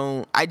I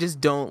just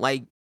don't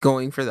like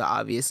going for the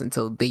obvious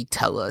until they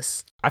tell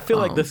us. I feel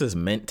like this is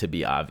meant to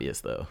be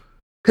obvious though.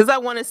 Cuz I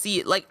want to see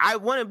it. Like I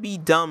want to be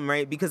dumb,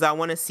 right? Because I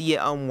want to see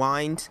it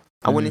unwind.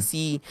 I want to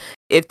see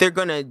if they're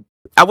going to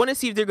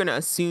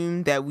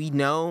assume that we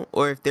know,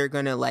 or if they're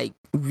gonna like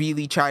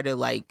really try to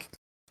like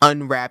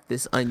unwrap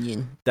this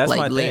onion. That's like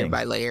my layer thing.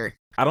 by layer.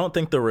 I don't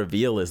think the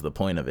reveal is the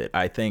point of it.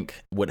 I think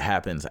what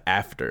happens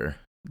after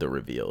the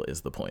reveal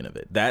is the point of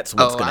it. That's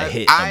what's gonna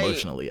hit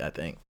emotionally, I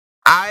think.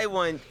 I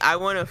want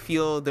to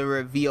feel the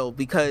reveal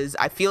because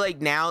I feel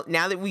like now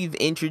that we've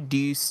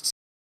introduced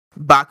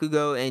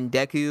Bakugo and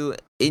Deku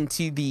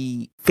into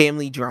the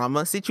family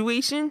drama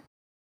situation.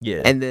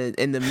 Yeah. And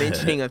the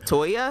mentioning of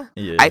Toya,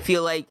 I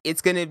feel like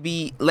it's gonna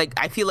be like,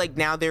 I feel like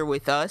now they're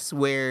with us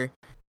where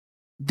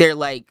they're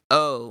like,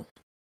 oh,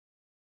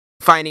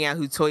 finding out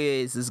who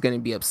Toya is gonna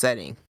be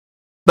upsetting.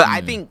 But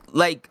I think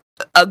like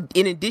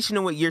in addition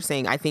to what you're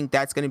saying, I think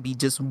that's gonna be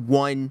just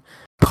one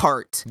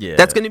part. Yeah,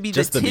 that's gonna be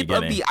the tip tip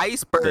of the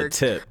iceberg. The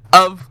tip.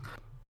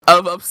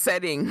 Of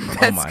upsetting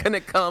that's gonna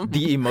come.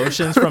 The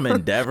emotions from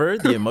Endeavor,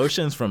 the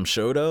emotions from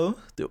Shoto.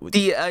 The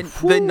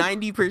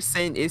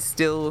 90% is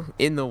still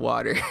in the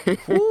water.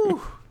 Yeah,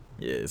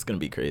 it's gonna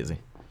be crazy.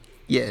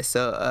 Yeah,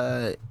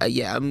 so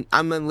I'm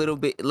a little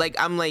bit like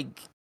I'm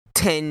like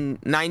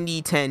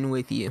 90-10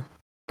 with you.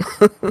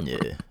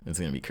 Yeah, it's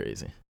gonna be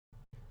crazy.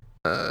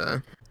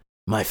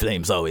 My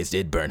flames always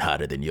did burn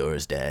hotter than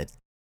yours, Dad.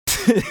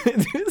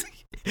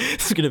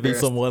 It's gonna be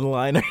some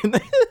one-liner in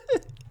there.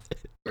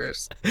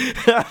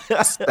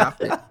 Stop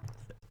it.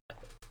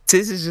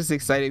 This is just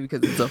exciting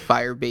because it's a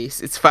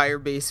fire-based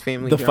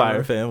family. The drama.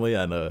 Fire family,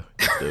 I know.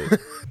 It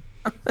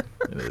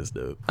is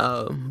dope.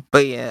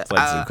 But yeah,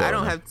 like I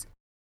don't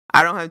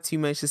have too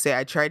much to say.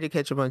 I tried to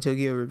catch up on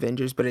Tokyo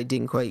Revengers, but I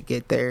didn't quite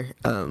get there.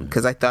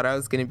 Because I thought I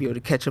was gonna be able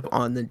to catch up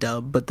on the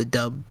dub, but the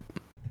dub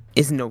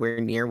is nowhere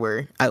near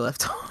where I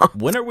left off.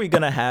 When are we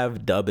gonna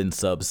have dub and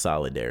sub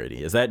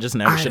solidarity? Is that just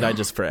never? Should I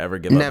just forever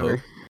give up hope?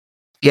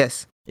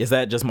 Yes. Is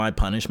that just my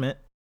punishment?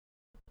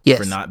 Yes.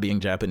 For not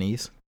being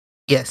Japanese?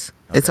 Yes.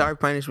 Okay. It's our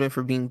punishment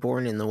for being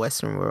born in the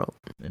Western world.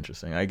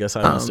 Interesting. I guess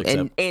I must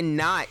accept. And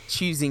not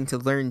choosing to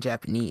learn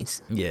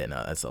Japanese. Yeah,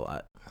 no, that's a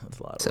lot. That's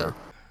a lot of work.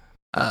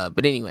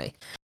 But anyway.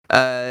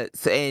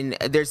 And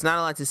there's not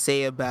a lot to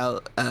say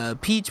about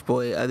Peach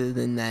Boy other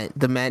than that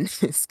the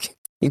madness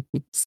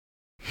continues.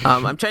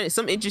 I'm trying to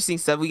some interesting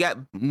stuff. We got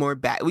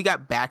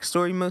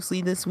backstory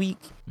mostly this week.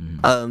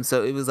 Mm-hmm.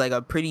 So it was like a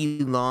pretty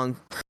long,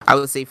 I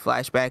would say,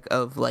 flashback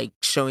of like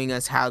showing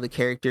us how the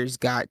characters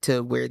got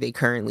to where they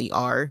currently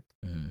are.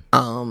 Mm-hmm.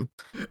 And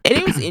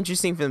it was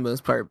interesting for the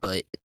most part,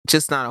 but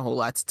just not a whole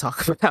lot to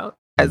talk about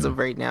as of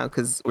right now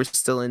because we're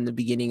still in the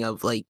beginning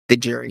of like the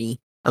journey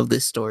of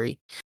this story.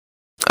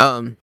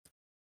 So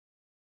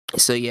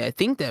yeah, I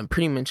think that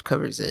pretty much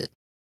covers it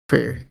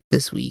for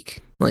this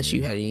week, unless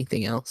you had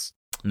anything else.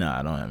 No,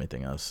 I don't have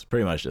anything else.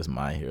 Pretty much just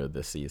My Hero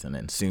this season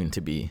and soon to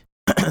be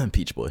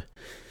Peach Boy.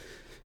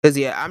 Because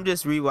yeah, I'm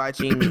just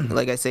rewatching,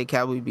 like I said,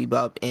 Cowboy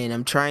Bebop, and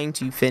I'm trying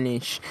to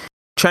finish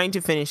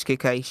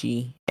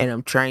Kakashi, and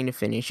I'm trying to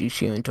finish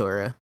Ushio and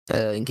Tora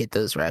and get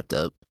those wrapped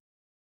up.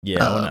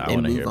 Yeah, I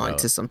want to move on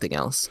to something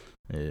else.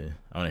 Yeah,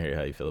 I want to hear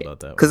how you feel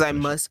about that. Because I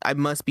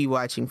must be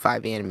watching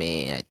 5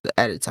 anime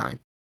at a time.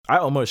 I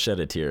almost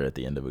shed a tear at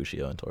the end of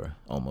Ushio and Tora.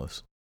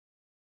 Almost.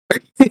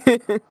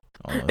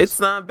 It's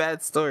not a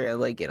bad story. I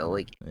like it.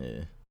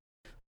 Yeah.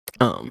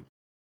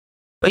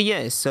 But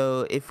yeah,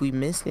 so if we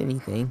missed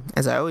anything,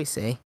 as I always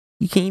say,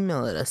 you can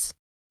email at us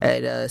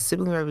at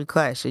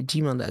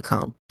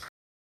siblingrivalryclash@gmail.com.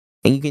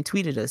 And you can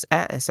tweet at us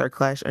at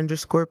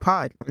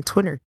srclash_pod on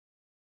Twitter,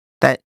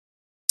 that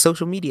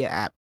social media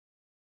app.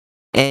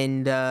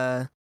 And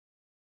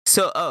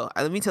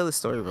let me tell the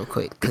story real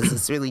quick because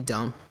it's really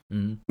dumb.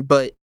 Mm-hmm.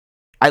 But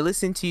I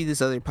listened to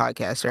this other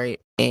podcast, right?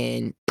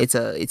 And it's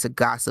a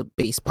gossip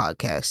based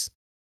podcast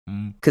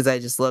because I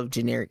just love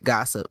generic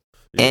gossip.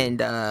 Yeah. And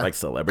like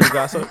celebrity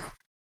gossip.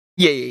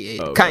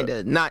 Yeah. Oh, Kind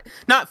of not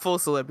full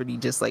celebrity,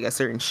 just like a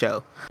certain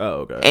show.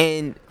 Oh, okay.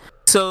 And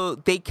so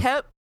they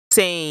kept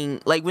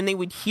saying, like, when they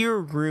would hear a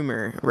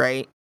rumor,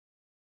 right?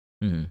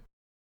 Mm-hmm.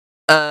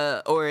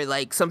 Or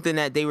like something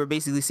that they were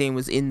basically saying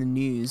was in the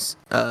news.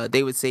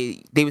 They would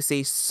say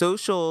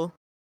social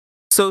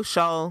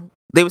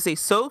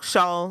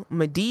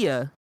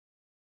media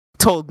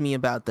told me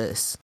about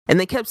this, and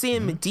they kept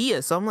saying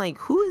Medea. So I'm like,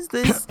 who is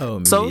this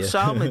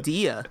social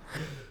media?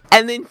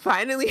 And then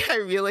finally I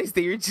realized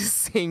they were just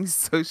saying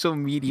social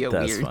media.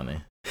 That's weird.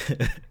 funny.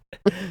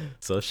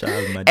 Social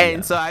media.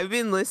 And so I've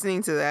been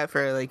listening to that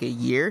for like a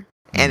year,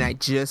 and I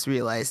just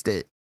realized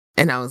it.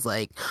 And I was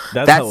like,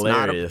 that's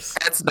hilarious.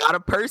 That's not a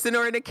person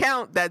or an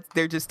account.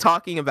 They're just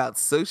talking about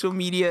social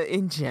media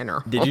in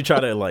general. Did you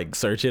try to like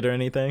search it or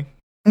anything?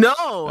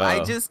 No,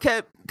 I just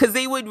kept, because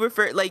they would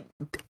refer, like,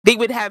 they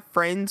would have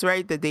friends,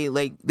 right, that they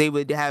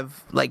would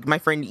have, like, my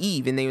friend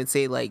Eve, and they would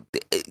say, like,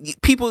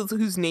 people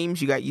whose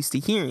names you got used to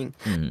hearing.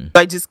 Mm-hmm. So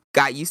I just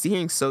got used to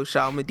hearing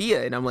social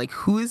media, and I'm like,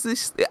 who is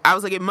this? I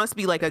was like, it must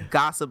be like a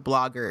gossip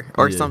blogger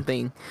or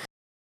something.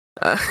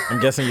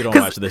 I'm guessing you don't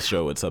watch this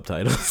show with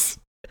subtitles.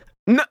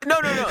 No.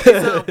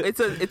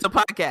 It's a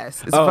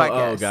podcast. It's a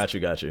podcast. Oh, got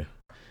you.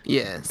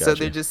 Yeah, so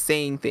they're just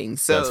saying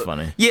things. So that's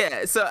funny.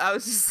 Yeah, so I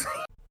was just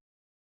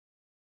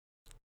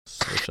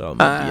social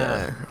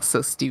media.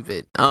 So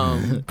stupid.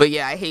 But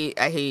yeah, I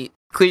hate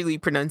clearly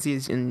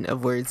pronunciation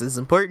of words is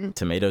important.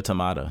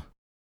 Tomato.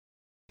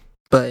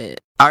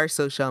 But our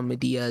social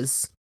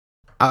medias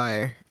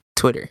are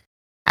Twitter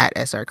at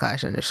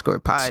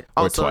 @SRClash_pod.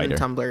 Also on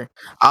Tumblr.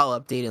 I'll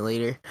update it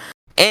later.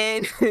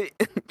 And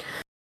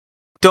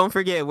don't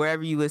forget,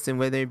 wherever you listen,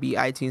 whether it be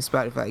iTunes,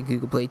 Spotify,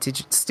 Google Play,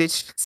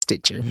 Stitcher,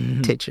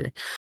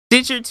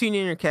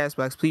 TuneIn, or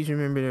Castbox, please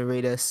remember to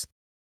rate us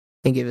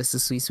and give us the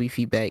sweet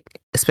feedback.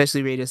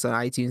 Especially rate us on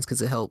iTunes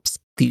because it helps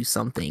do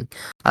something.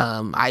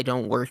 I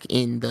don't work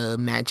in the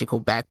magical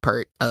back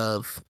part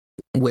of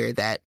where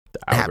that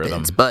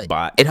happens, but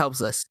it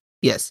helps us.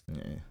 Yes.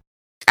 Yeah.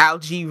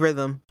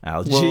 Algorithm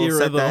will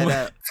set that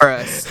up for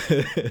us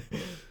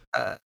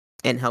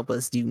and help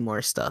us do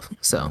more stuff.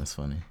 So that's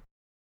funny.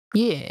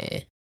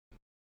 Yeah.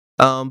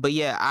 But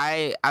yeah,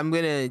 I'm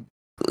gonna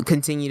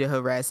continue to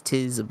harass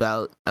Tiz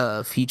about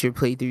future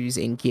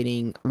playthroughs and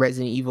getting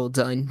Resident Evil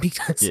done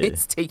because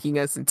it's taking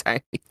us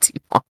entirely too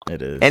long.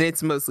 It is, and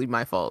it's mostly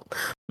my fault.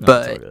 No,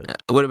 but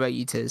what about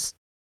you, Tiz?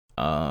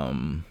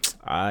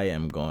 I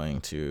am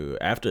going to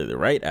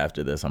right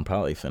after this. I'm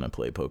probably finna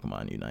play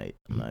Pokemon Unite.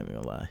 I'm not even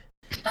gonna lie.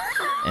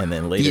 And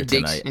then later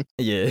tonight,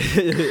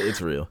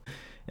 it's real.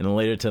 And then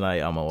later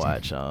tonight, I'm gonna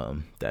watch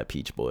that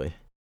Peach Boy.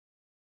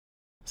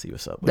 See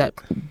what's up with that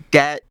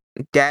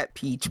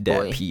Peach Boy.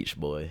 That Peach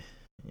Boy.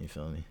 You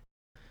feel me?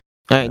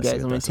 All right,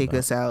 guys. I'm gonna take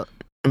us out.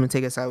 I'm gonna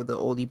take us out with the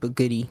oldie but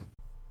goodie.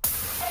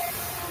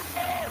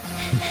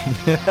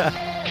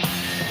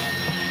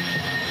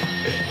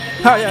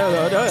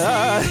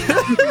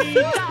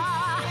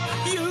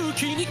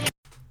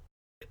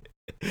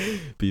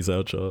 Peace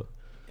out, y'all.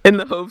 In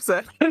the hopes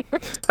that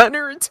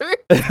Hunter returns.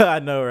 I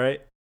know,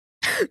 right?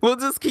 We'll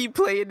just keep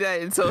playing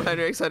that until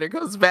Hunter x Hunter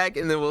comes back,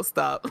 and then we'll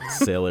stop.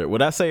 What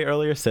did I say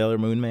earlier? Sailor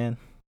Moon Man?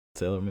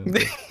 Sailor Moon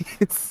Man?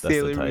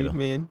 Sailor Moon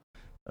Man.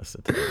 That's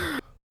the title.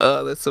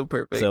 Oh, that's so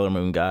perfect. Sailor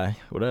Moon Guy.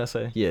 What did I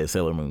say? Yeah,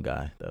 Sailor Moon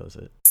Guy. That was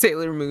it.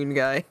 Sailor Moon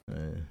Guy.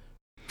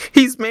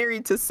 He's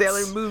married to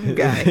Sailor Moon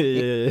Guy.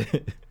 Yeah.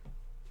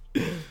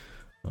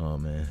 Oh,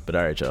 man. But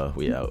all right, y'all.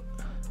 We out.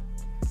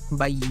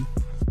 Bye.